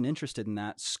isn't even interested in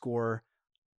that score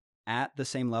at the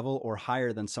same level or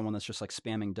higher than someone that's just like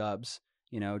spamming dubs?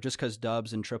 Just because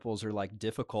dubs and triples are like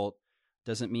difficult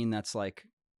doesn't mean that's like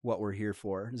what we're here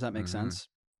for. Does that make sense?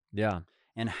 Yeah.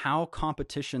 And how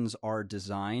competitions are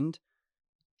designed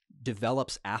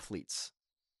develops athletes.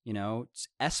 It's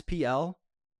SPL,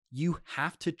 you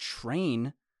have to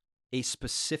train a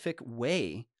specific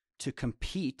way to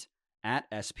compete at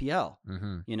SPL.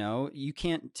 You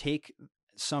can't take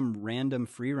some random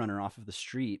free runner off of the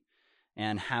street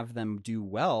and have them do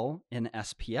well in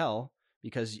SPL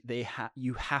because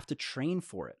you have to train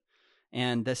for it.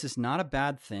 And this is not a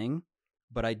bad thing,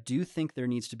 but I do think there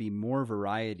needs to be more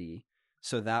variety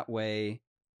so that way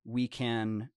we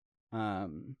can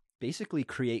basically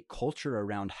create culture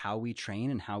around how we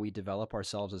train and how we develop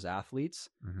ourselves as athletes.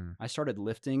 I started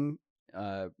lifting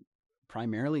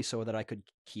primarily so that I could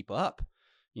keep up,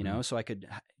 so I could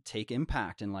take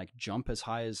impact and like jump as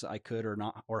high as I could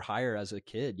or higher as a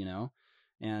kid,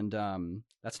 and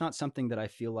that's not something that I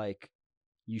feel like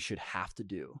you should have to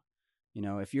do.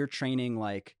 If you're training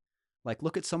like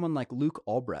look at someone like Luke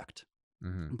Albrecht,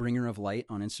 Bringer of Light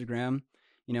on Instagram,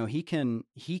 he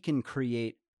can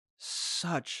create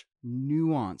such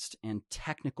nuanced and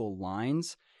technical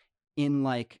lines in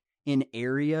like an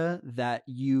area that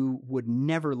you would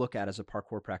never look at as a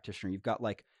parkour practitioner. You've got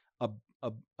like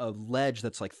a ledge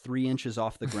that's like 3 inches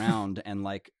off the ground and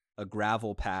like a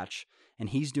gravel patch, and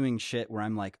he's doing shit where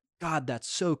I'm like, God, that's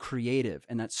so creative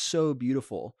and that's so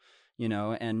beautiful,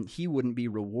 and he wouldn't be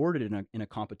rewarded in a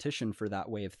competition for that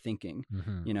way of thinking,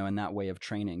 and that way of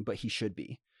training, but he should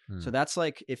be. So that's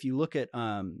like, if you look at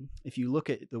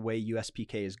the way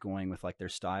USPK is going with like their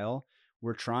style,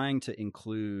 we're trying to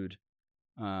include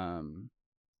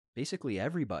basically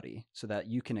everybody so that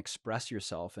you can express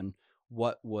yourself, and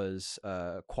what was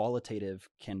qualitative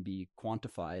can be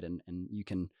quantified, and you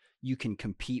can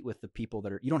compete with the people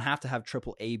that are, you don't have to have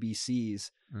triple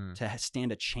ABCs to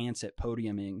stand a chance at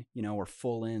podiuming, or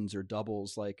full ins or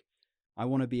doubles. Like, I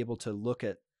want to be able to look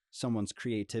at someone's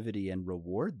creativity and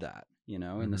reward that,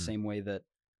 in the same way that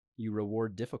you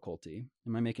reward difficulty.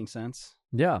 Am I making sense?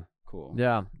 Yeah. Cool.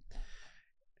 Yeah.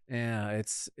 Yeah.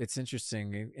 It's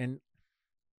interesting. And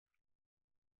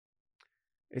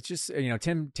it's just,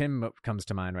 Tim comes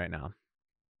to mind right now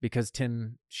because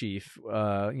Tim Sheaf,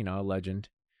 a legend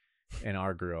in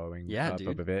our growing up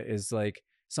a bit, is like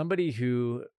somebody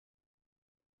who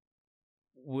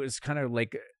was kind of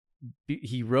like,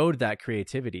 he rode that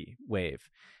creativity wave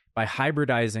by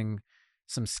hybridizing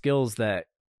some skills that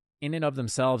in and of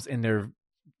themselves in their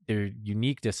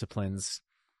unique disciplines,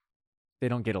 they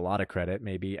don't get a lot of credit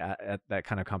maybe at that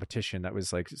kind of competition that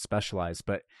was like specialized,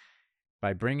 but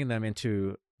by bringing them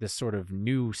into this sort of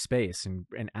new space and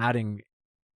adding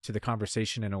to the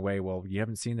conversation in a way, well, you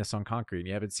haven't seen this on concrete,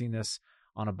 you haven't seen this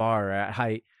on a bar or at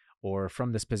height or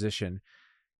from this position.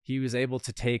 He was able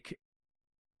to take,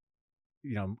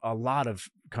 a lot of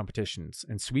competitions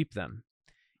and sweep them,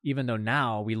 even though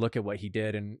now we look at what he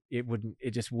did and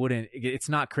it's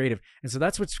not creative. And so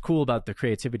that's what's cool about the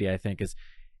creativity, I think, is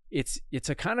it's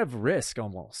a kind of risk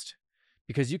almost,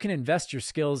 because you can invest your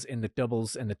skills in the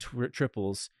doubles and the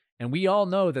triples. And we all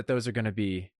know that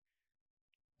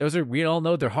we all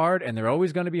know they're hard, and they're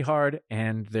always going to be hard,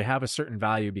 and they have a certain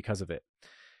value because of it.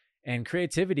 And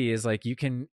creativity is like, you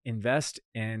can invest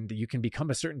and you can become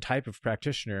a certain type of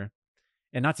practitioner.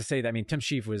 And not to say that, Tim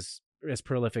Sheaf was as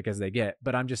prolific as they get,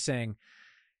 but I'm just saying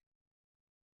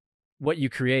what you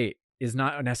create is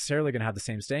not necessarily going to have the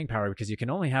same staying power, because you can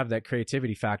only have that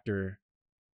creativity factor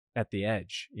at the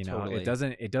edge. Totally.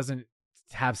 It doesn't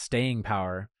have staying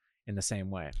power in the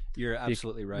same way. You're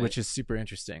absolutely right. Which is super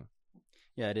interesting.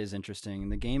 Yeah, it is interesting.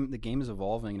 The game is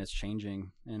evolving and it's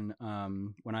changing. And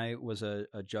when I was a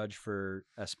judge for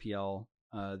SPL,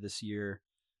 this year,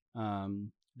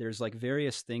 there's like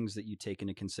various things that you take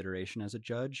into consideration as a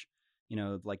judge, you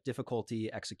know, like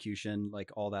difficulty, execution,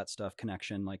 like all that stuff,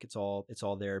 connection, like it's all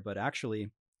there. But actually,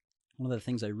 one of the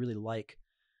things I really like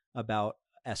about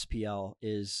SPL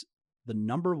is the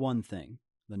number one thing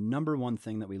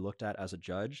that we looked at as a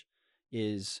judge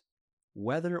is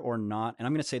whether or not, and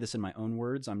I'm going to say this in my own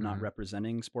words, I'm not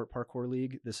representing Sport Parkour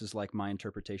League. This is like my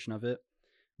interpretation of it.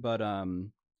 But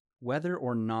whether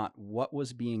or not what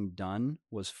was being done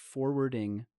was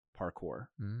forwarding parkour,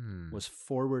 was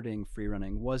forwarding free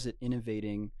running, was it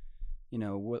innovating, you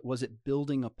know, was it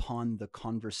building upon the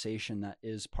conversation that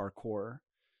is parkour,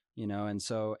 you know? And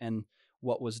so, and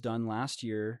what was done last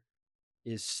year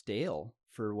is stale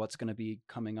for what's going to be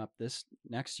coming up this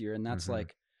next year. And that's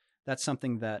like, that's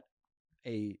something that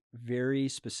a very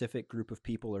specific group of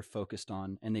people are focused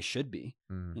on, and they should be.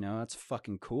 You know, that's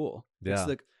fucking cool. Yeah. It's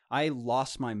like, I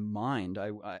lost my mind.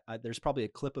 I there's probably a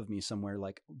clip of me somewhere,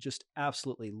 like just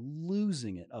absolutely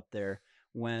losing it up there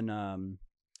when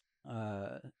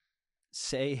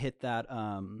Say hit that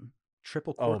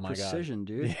triple cork precision,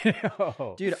 dude.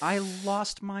 Dude, I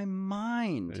lost my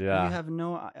mind. Yeah. You have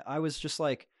no. I was just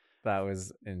like, that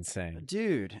was insane,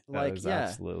 dude. That like, was yeah,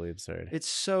 absolutely absurd. it's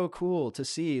so cool to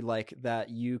see like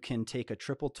that you can take a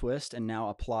triple twist and now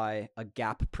apply a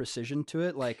gap precision to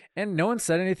it. Like, and no one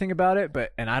said anything about it,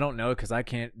 but, and I don't know, cause I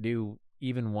can't do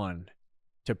even one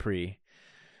to pre,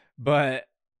 but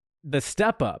the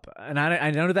step up, and I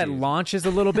know that launches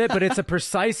a little bit, but it's a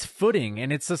precise footing.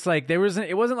 And it's just like, it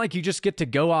wasn't like you just get to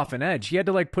go off an edge. He had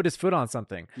to like put his foot on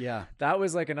something. yeah, That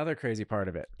was like another crazy part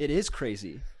of it. it is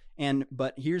crazy.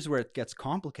 But here's where it gets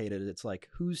complicated. It's like,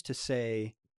 who's to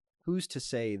say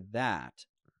that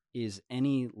is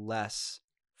any less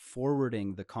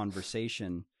forwarding the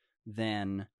conversation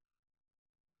than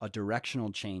a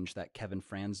directional change that Kevin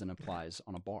Franzen applies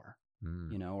on a bar,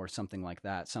 you know, or something like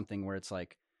that. Something where it's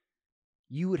like,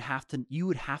 you would have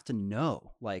to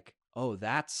know, like, oh,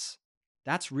 that's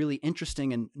really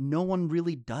interesting, and no one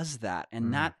really does that,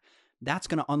 and that's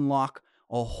going to unlock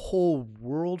a whole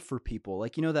world for people.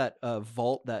 Like, you know, that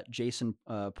vault that Jason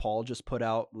Paul just put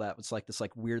out, that was like this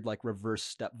like weird like reverse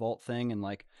step vault thing, and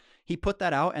like he put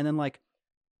that out, and then like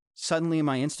suddenly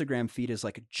my Instagram feed is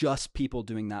like just people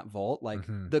doing that vault. Like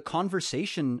the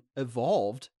conversation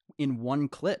evolved in one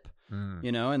clip,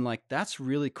 you know, and like that's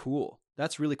really cool.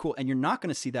 That's really cool. And you're not going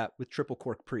to see that with triple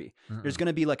cork pre. There's going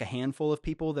to be like a handful of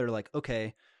people that are like,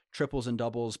 okay, triples and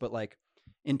doubles, but like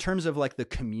in terms of like the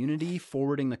community,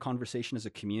 forwarding the conversation as a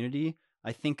community,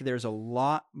 I think there's a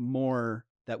lot more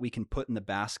that we can put in the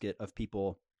basket of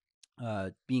people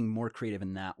being more creative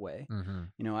in that way.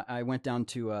 You know, I went down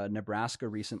to Nebraska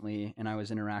recently, and I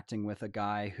was interacting with a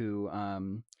guy who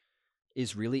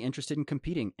is really interested in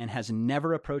competing and has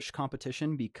never approached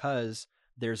competition because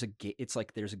there's a gate. It's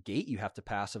like there's a gate you have to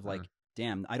pass of like,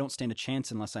 damn, I don't stand a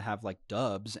chance unless I have like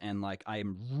dubs, and like I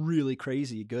am really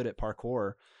crazy good at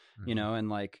parkour. You know, and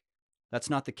like, that's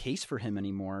not the case for him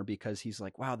anymore, because he's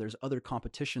like, wow, there's other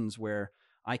competitions where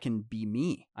I can be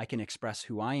me. I can express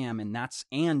who I am.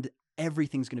 And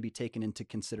everything's going to be taken into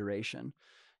consideration,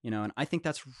 you know? And I think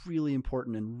that's really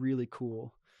important and really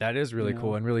cool. That is really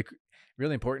cool and really,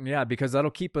 really important. Yeah. Because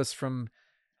that'll keep us from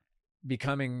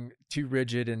becoming too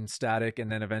rigid and static,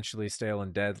 and then eventually stale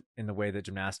and dead in the way that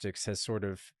gymnastics has sort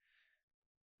of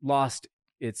lost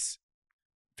its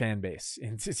fan base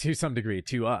to some degree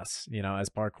to us, you know, as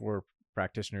parkour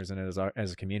practitioners and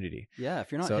as a community. Yeah,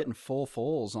 if you're not hitting full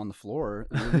fulls on the floor,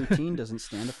 your routine doesn't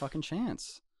stand a fucking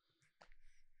chance.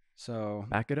 So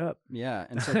back it up. Yeah,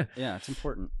 and so yeah, it's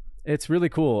important. It's really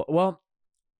cool. Well,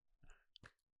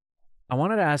 I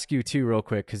wanted to ask you too, real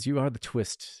quick, because you are the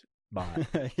twist bot.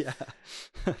 Yeah.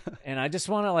 And I just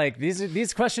want to, like,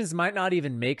 these questions might not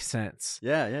even make sense.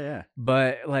 Yeah.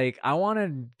 But like, I want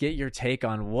to get your take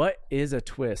on what is a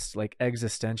twist, like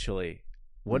existentially.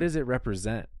 What does it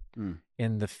represent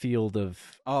in the field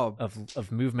of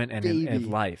movement and in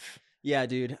life? Yeah,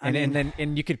 dude.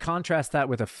 And you could contrast that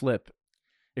with a flip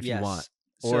if you want,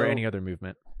 or any other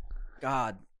movement.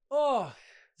 God. Oh,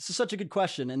 this is such a good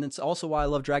question. And it's also why I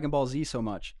love Dragon Ball Z so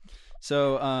much.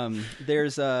 So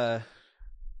there's a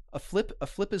flip. A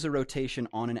flip is a rotation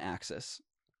on an axis,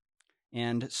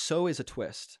 and so is a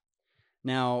twist.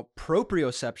 Now,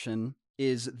 proprioception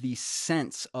is the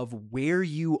sense of where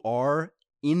you are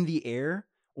in the air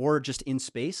or just in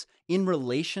space in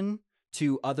relation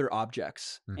to other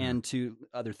objects and to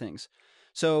other things.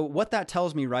 So what that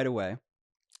tells me right away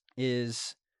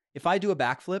is if I do a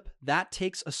backflip, that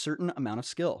takes a certain amount of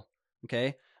skill.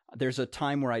 Okay. There's a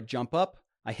time where I jump up,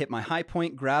 I hit my high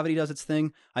point, gravity does its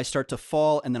thing, I start to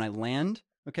fall, and then I land.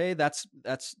 Okay, that's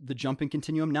the jumping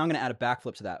continuum. Now I'm going to add a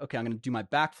backflip to that. Okay, I'm going to do my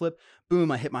backflip.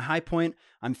 Boom, I hit my high point.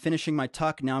 I'm finishing my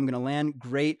tuck. Now I'm going to land.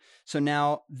 Great. So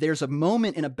now there's a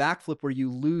moment in a backflip where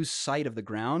you lose sight of the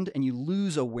ground and you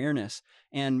lose awareness.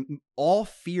 And all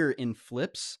fear in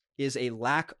flips is a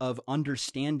lack of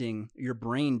understanding. Your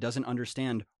brain doesn't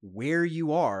understand where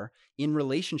you are in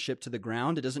relationship to the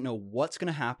ground. It doesn't know what's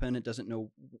going to happen. It doesn't know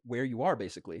where you are,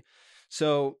 basically.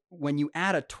 So when you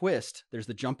add a twist, there's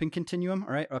the jumping continuum,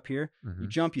 all right, up here. You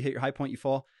jump, you hit your high point, you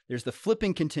fall. There's the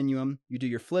flipping continuum. You do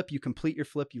your flip, you complete your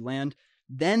flip, you land.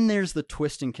 Then there's the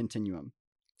twisting continuum.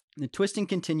 The twisting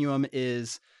continuum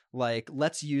is like,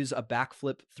 let's use a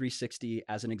backflip 360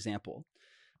 as an example.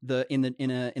 In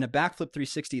a backflip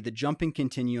 360, the jumping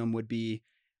continuum would be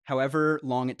however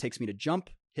long it takes me to jump,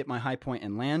 hit my high point,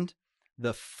 and land.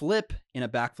 The flip in a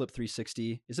backflip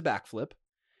 360 is a backflip,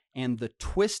 and the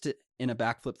twist in a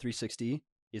backflip 360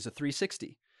 is a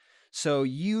 360. So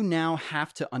you now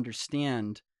have to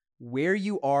understand where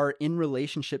you are in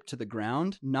relationship to the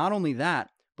ground. Not only that,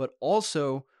 but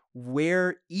also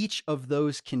where each of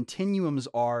those continuums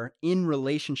are in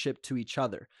relationship to each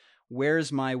other.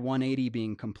 Where's my 180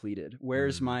 being completed?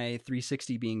 Where's my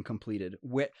 360 being completed?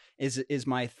 Where is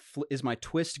my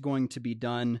twist going to be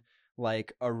done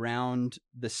like around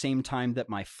the same time that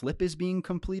my flip is being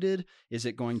completed? Is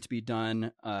it going to be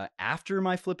done after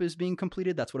my flip is being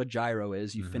completed? That's what a gyro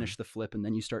is. You finish the flip and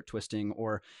then you start twisting.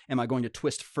 Or am I going to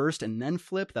twist first and then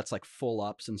flip? That's like full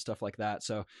ups and stuff like that.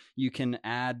 So you can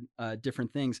add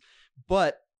different things.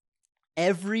 But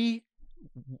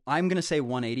I'm going to say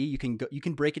 180. You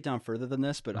can break it down further than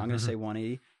this, but I'm going to say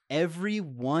 180. Every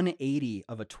 180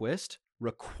 of a twist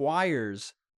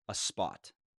requires a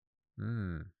spot.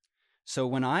 So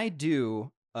when I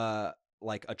do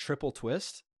like a triple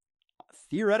twist,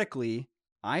 theoretically,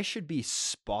 I should be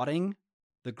spotting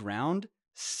the ground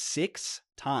 6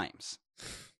 times.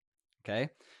 Okay.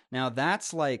 Now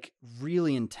that's like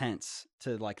really intense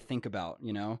to like think about,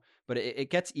 you know, but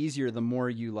it gets easier the more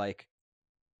you like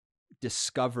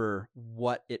discover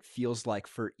what it feels like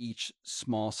for each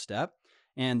small step.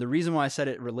 And the reason why I said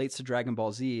it relates to Dragon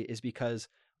Ball Z is because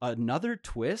another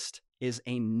twist is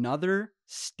another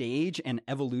stage and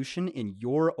evolution in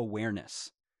your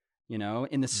awareness. You know,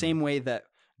 in the same way that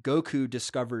Goku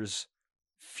discovers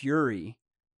Fury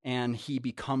and he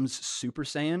becomes Super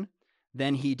Saiyan,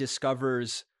 then he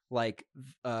discovers like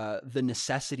the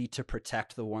necessity to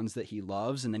protect the ones that he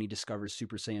loves, and then he discovers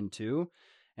Super Saiyan 2.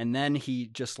 And then he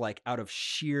just like out of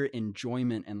sheer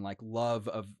enjoyment and like love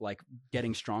of like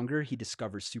getting stronger, he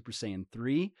discovers Super Saiyan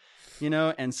 3, you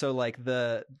know? And so like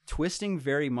the twisting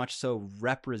very much so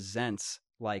represents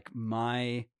like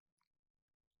my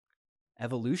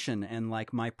evolution and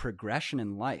like my progression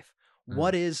in life.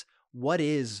 What is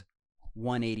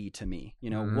 180 to me? You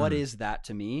know, what is that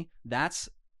to me? That's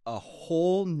a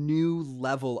whole new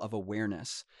level of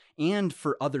awareness. And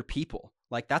for other people.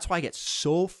 Like, that's why I get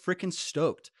so freaking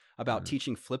stoked about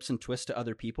teaching flips and twists to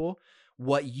other people.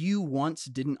 What you once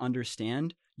didn't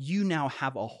understand, you now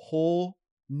have a whole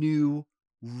new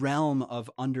realm of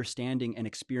understanding and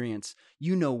experience.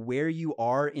 You know where you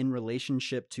are in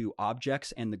relationship to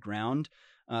objects and the ground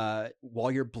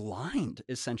while you're blind,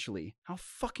 essentially. How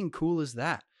fucking cool is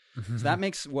that? So that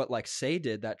makes what like Say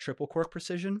did, that triple cork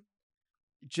precision,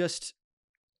 just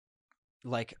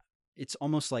like, it's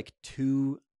almost like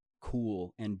too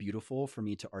cool and beautiful for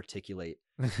me to articulate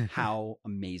how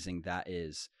amazing that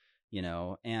is, you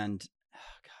know? And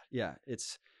God, yeah,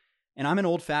 and I'm an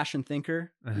old fashioned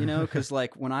thinker, you know, cause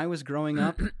like when I was growing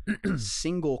up,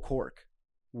 single cork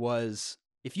was,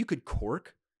 if you could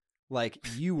cork, like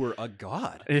you were a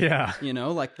god, you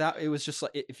know, like that. It was just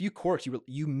like, if you corked,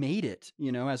 you made it,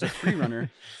 you know, as a free runner.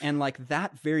 And like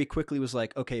that very quickly was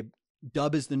like, okay,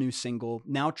 dub is the new single.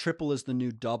 Now triple is the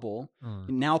new double.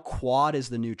 Now quad is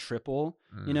the new triple,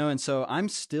 you know? And so I'm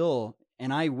still,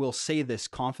 and I will say this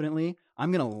confidently,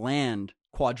 I'm going to land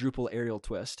quadruple aerial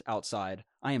twist outside.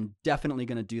 I am definitely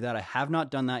going to do that. I have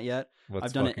not done that yet.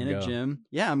 I've done it in a gym.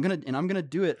 Yeah, I'm going to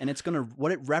do it. And it's going to,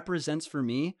 what it represents for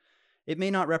me, it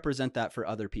may not represent that for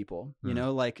other people, you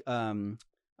know, like,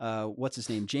 what's his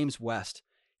name? James West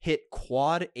hit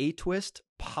quad A twist,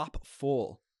 pop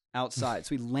full outside.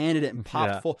 So he landed it and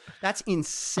popped full. That's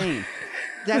insane.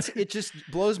 It just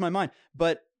blows my mind.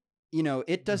 But, you know,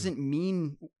 it doesn't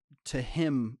mean to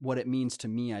him what it means to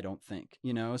me, I don't think,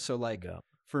 you know? So like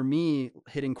for me,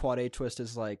 hitting quad A twist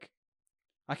is like,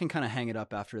 I can kind of hang it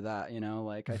up after that, you know,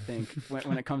 like I think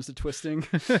when it comes to twisting.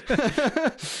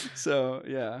 So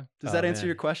yeah. Does that answer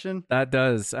your question? That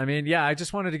does. I mean, yeah, I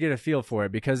just wanted to get a feel for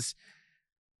it because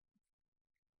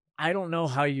I don't know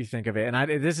how you think of it.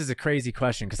 And this is a crazy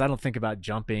question because I don't think about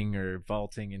jumping or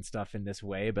vaulting and stuff in this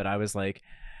way. But I was like,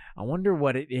 I wonder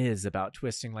what it is about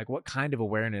twisting. Like, what kind of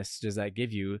awareness does that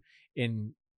give you?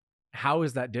 In how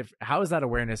is that how is that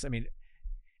awareness? I mean,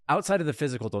 outside of the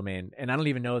physical domain, and I don't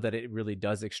even know that it really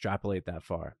does extrapolate that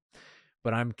far.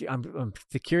 But I'm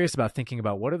curious about thinking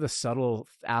about what are the subtle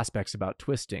aspects about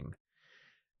twisting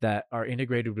that are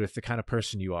integrated with the kind of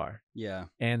person you are. Yeah.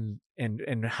 And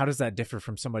how does that differ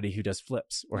from somebody who does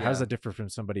flips, or how does that differ from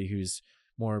somebody who's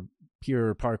more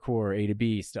pure parkour A to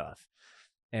B stuff?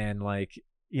 And like,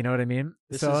 you know what I mean?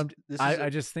 I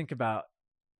just think about,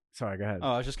 sorry, go ahead.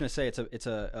 Oh, I was just going to say it's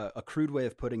a crude way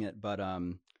of putting it, but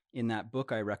in that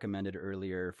book I recommended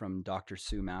earlier from Dr.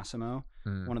 Sue Massimo,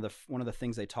 one of the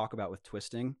things they talk about with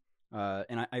twisting,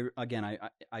 and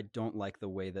I don't like the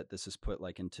way that this is put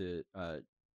like into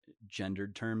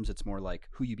gendered terms. It's more like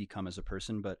who you become as a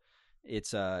person, but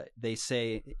it's they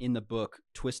say in the book,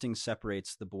 twisting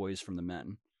separates the boys from the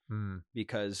men.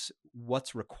 Because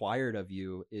what's required of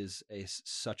you is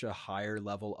such a higher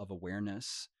level of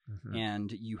awareness,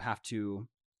 and you have to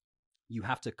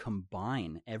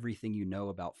combine everything you know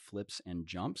about flips and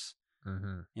jumps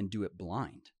and do it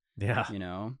blind. Yeah. You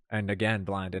know? And again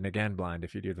blind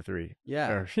if you do the 3. Yeah.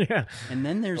 Or, yeah. And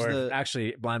then there's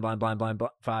actually blind,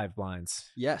 5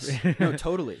 blinds. Yes. No,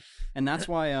 totally. And that's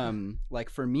why like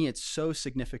for me it's so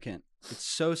significant. It's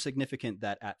so significant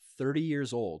that at 30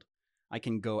 years old I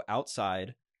can go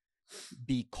outside,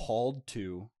 be called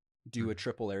to do a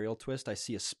triple aerial twist. I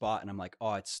see a spot and I'm like,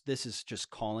 oh, this is just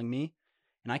calling me,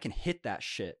 and I can hit that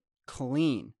shit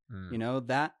clean. You know,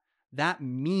 that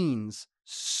means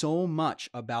so much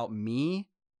about me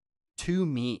to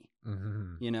me.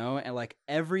 You know, and like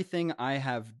everything I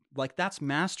have, like that's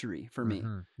mastery for me.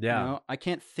 Yeah. You know, I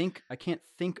can't think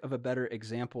of a better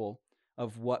example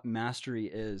of what mastery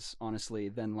is, honestly,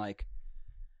 than like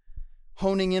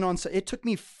honing in on. It took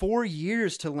me 4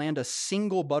 years to land a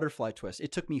single butterfly twist.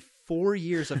 It took me 4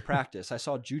 years of practice. I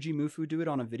saw Juji Mufu do it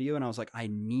on a video and I was like, I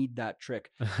need that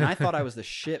trick. And I thought I was the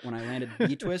shit when I landed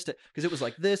B twist, because it was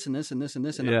like this and this and this and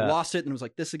this, and then I lost it and it was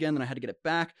like this again, then I had to get it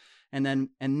back. And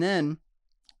then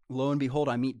lo and behold,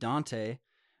 I meet Dante.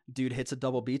 Dude hits a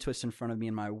double B twist in front of me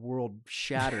and my world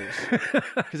shatters,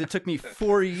 because it took me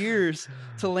 4 years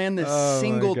to land this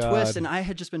single twist, and I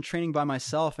had just been training by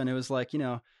myself, and it was like, you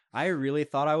know, I really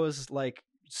thought I was like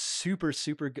super,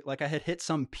 super good. Like I had hit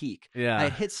some peak. Yeah. I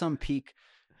had hit some peak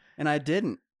and I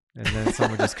didn't. And then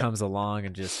someone just comes along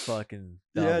and just fucking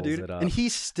doubles it up. And he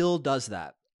still does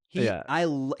that.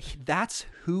 That's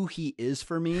who he is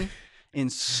for me in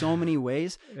so many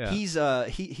ways. Yeah.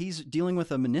 He's dealing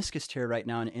with a meniscus tear right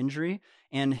now, an injury,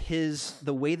 and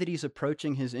the way that he's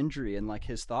approaching his injury and like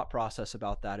his thought process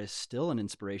about that is still an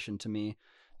inspiration to me.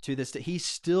 To this day, he's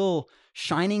still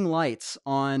shining lights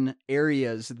on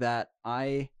areas that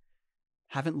I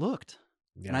haven't looked.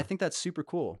 Yeah. And I think that's super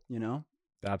cool, you know?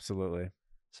 Absolutely.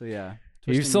 So yeah.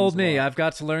 You've sold me. I've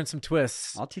got to learn some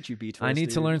twists. I'll teach you B twists. I need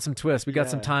to learn some twists. We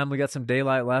got some time. We got some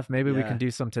daylight left. Maybe we can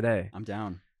do some today. I'm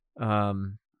down.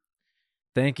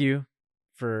 Thank you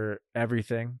for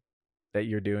everything that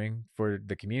you're doing for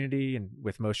the community and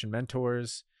with Motion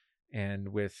Mentors, and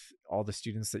with all the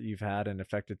students that you've had and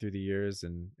affected through the years,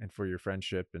 and for your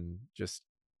friendship and just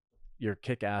your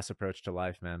kick-ass approach to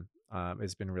life, man.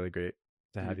 It's been really great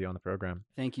to have you on the program.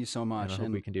 Thank you so much. And I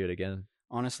hope we can do it again.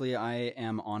 Honestly, I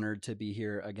am honored to be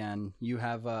here again. You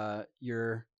have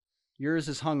yours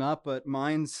is hung up, but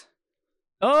mine's...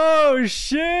 Oh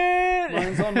shit!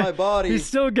 Mine's on my body. You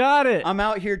still got it. I'm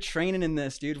out here training in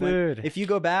this, dude. If you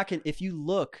go back and if you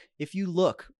look,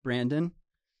 Brandon,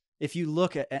 if you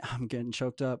look at, I'm getting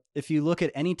choked up. If you look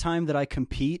at any time that I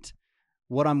compete,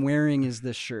 what I'm wearing is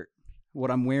this shirt. What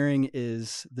I'm wearing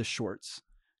is the shorts,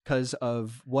 because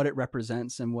of what it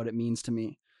represents and what it means to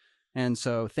me. And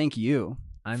so thank you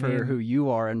for who you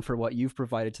are and for what you've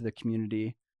provided to the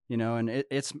community, you know, and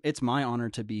it's my honor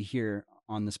to be here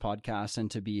on this podcast and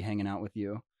to be hanging out with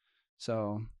you.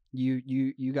 So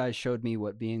you guys showed me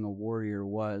what being a warrior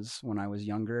was when I was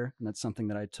younger. And that's something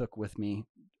that I took with me,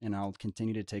 and I'll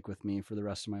continue to take with me for the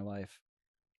rest of my life.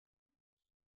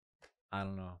 I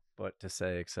don't know what to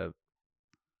say, except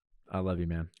I love you,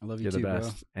 man. I love you. You're too, the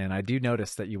best. Bro. And I do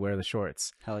notice that you wear the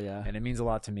shorts. Hell yeah. And it means a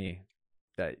lot to me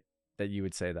that you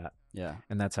would say that. Yeah.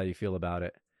 And that's how you feel about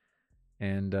it.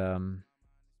 And man,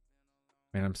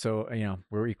 I'm so, you know,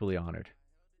 we're equally honored.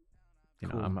 You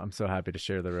know, I'm so happy to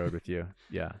share the road with you.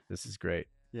 Yeah, this is great.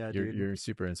 Yeah, you're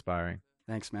super inspiring.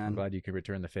 Thanks, man. I'm glad you could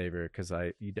return the favor, because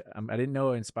I didn't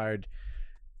know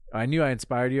I knew I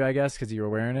inspired you, I guess, because you were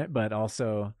wearing it, but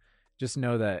also just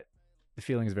know that the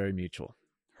feeling is very mutual.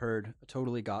 Heard.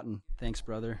 Totally gotten. Thanks,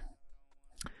 brother.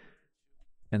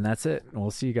 And that's it.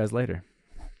 We'll see you guys later.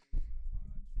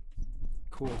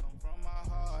 Cool. From my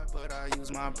heart, but I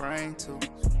use my brain too.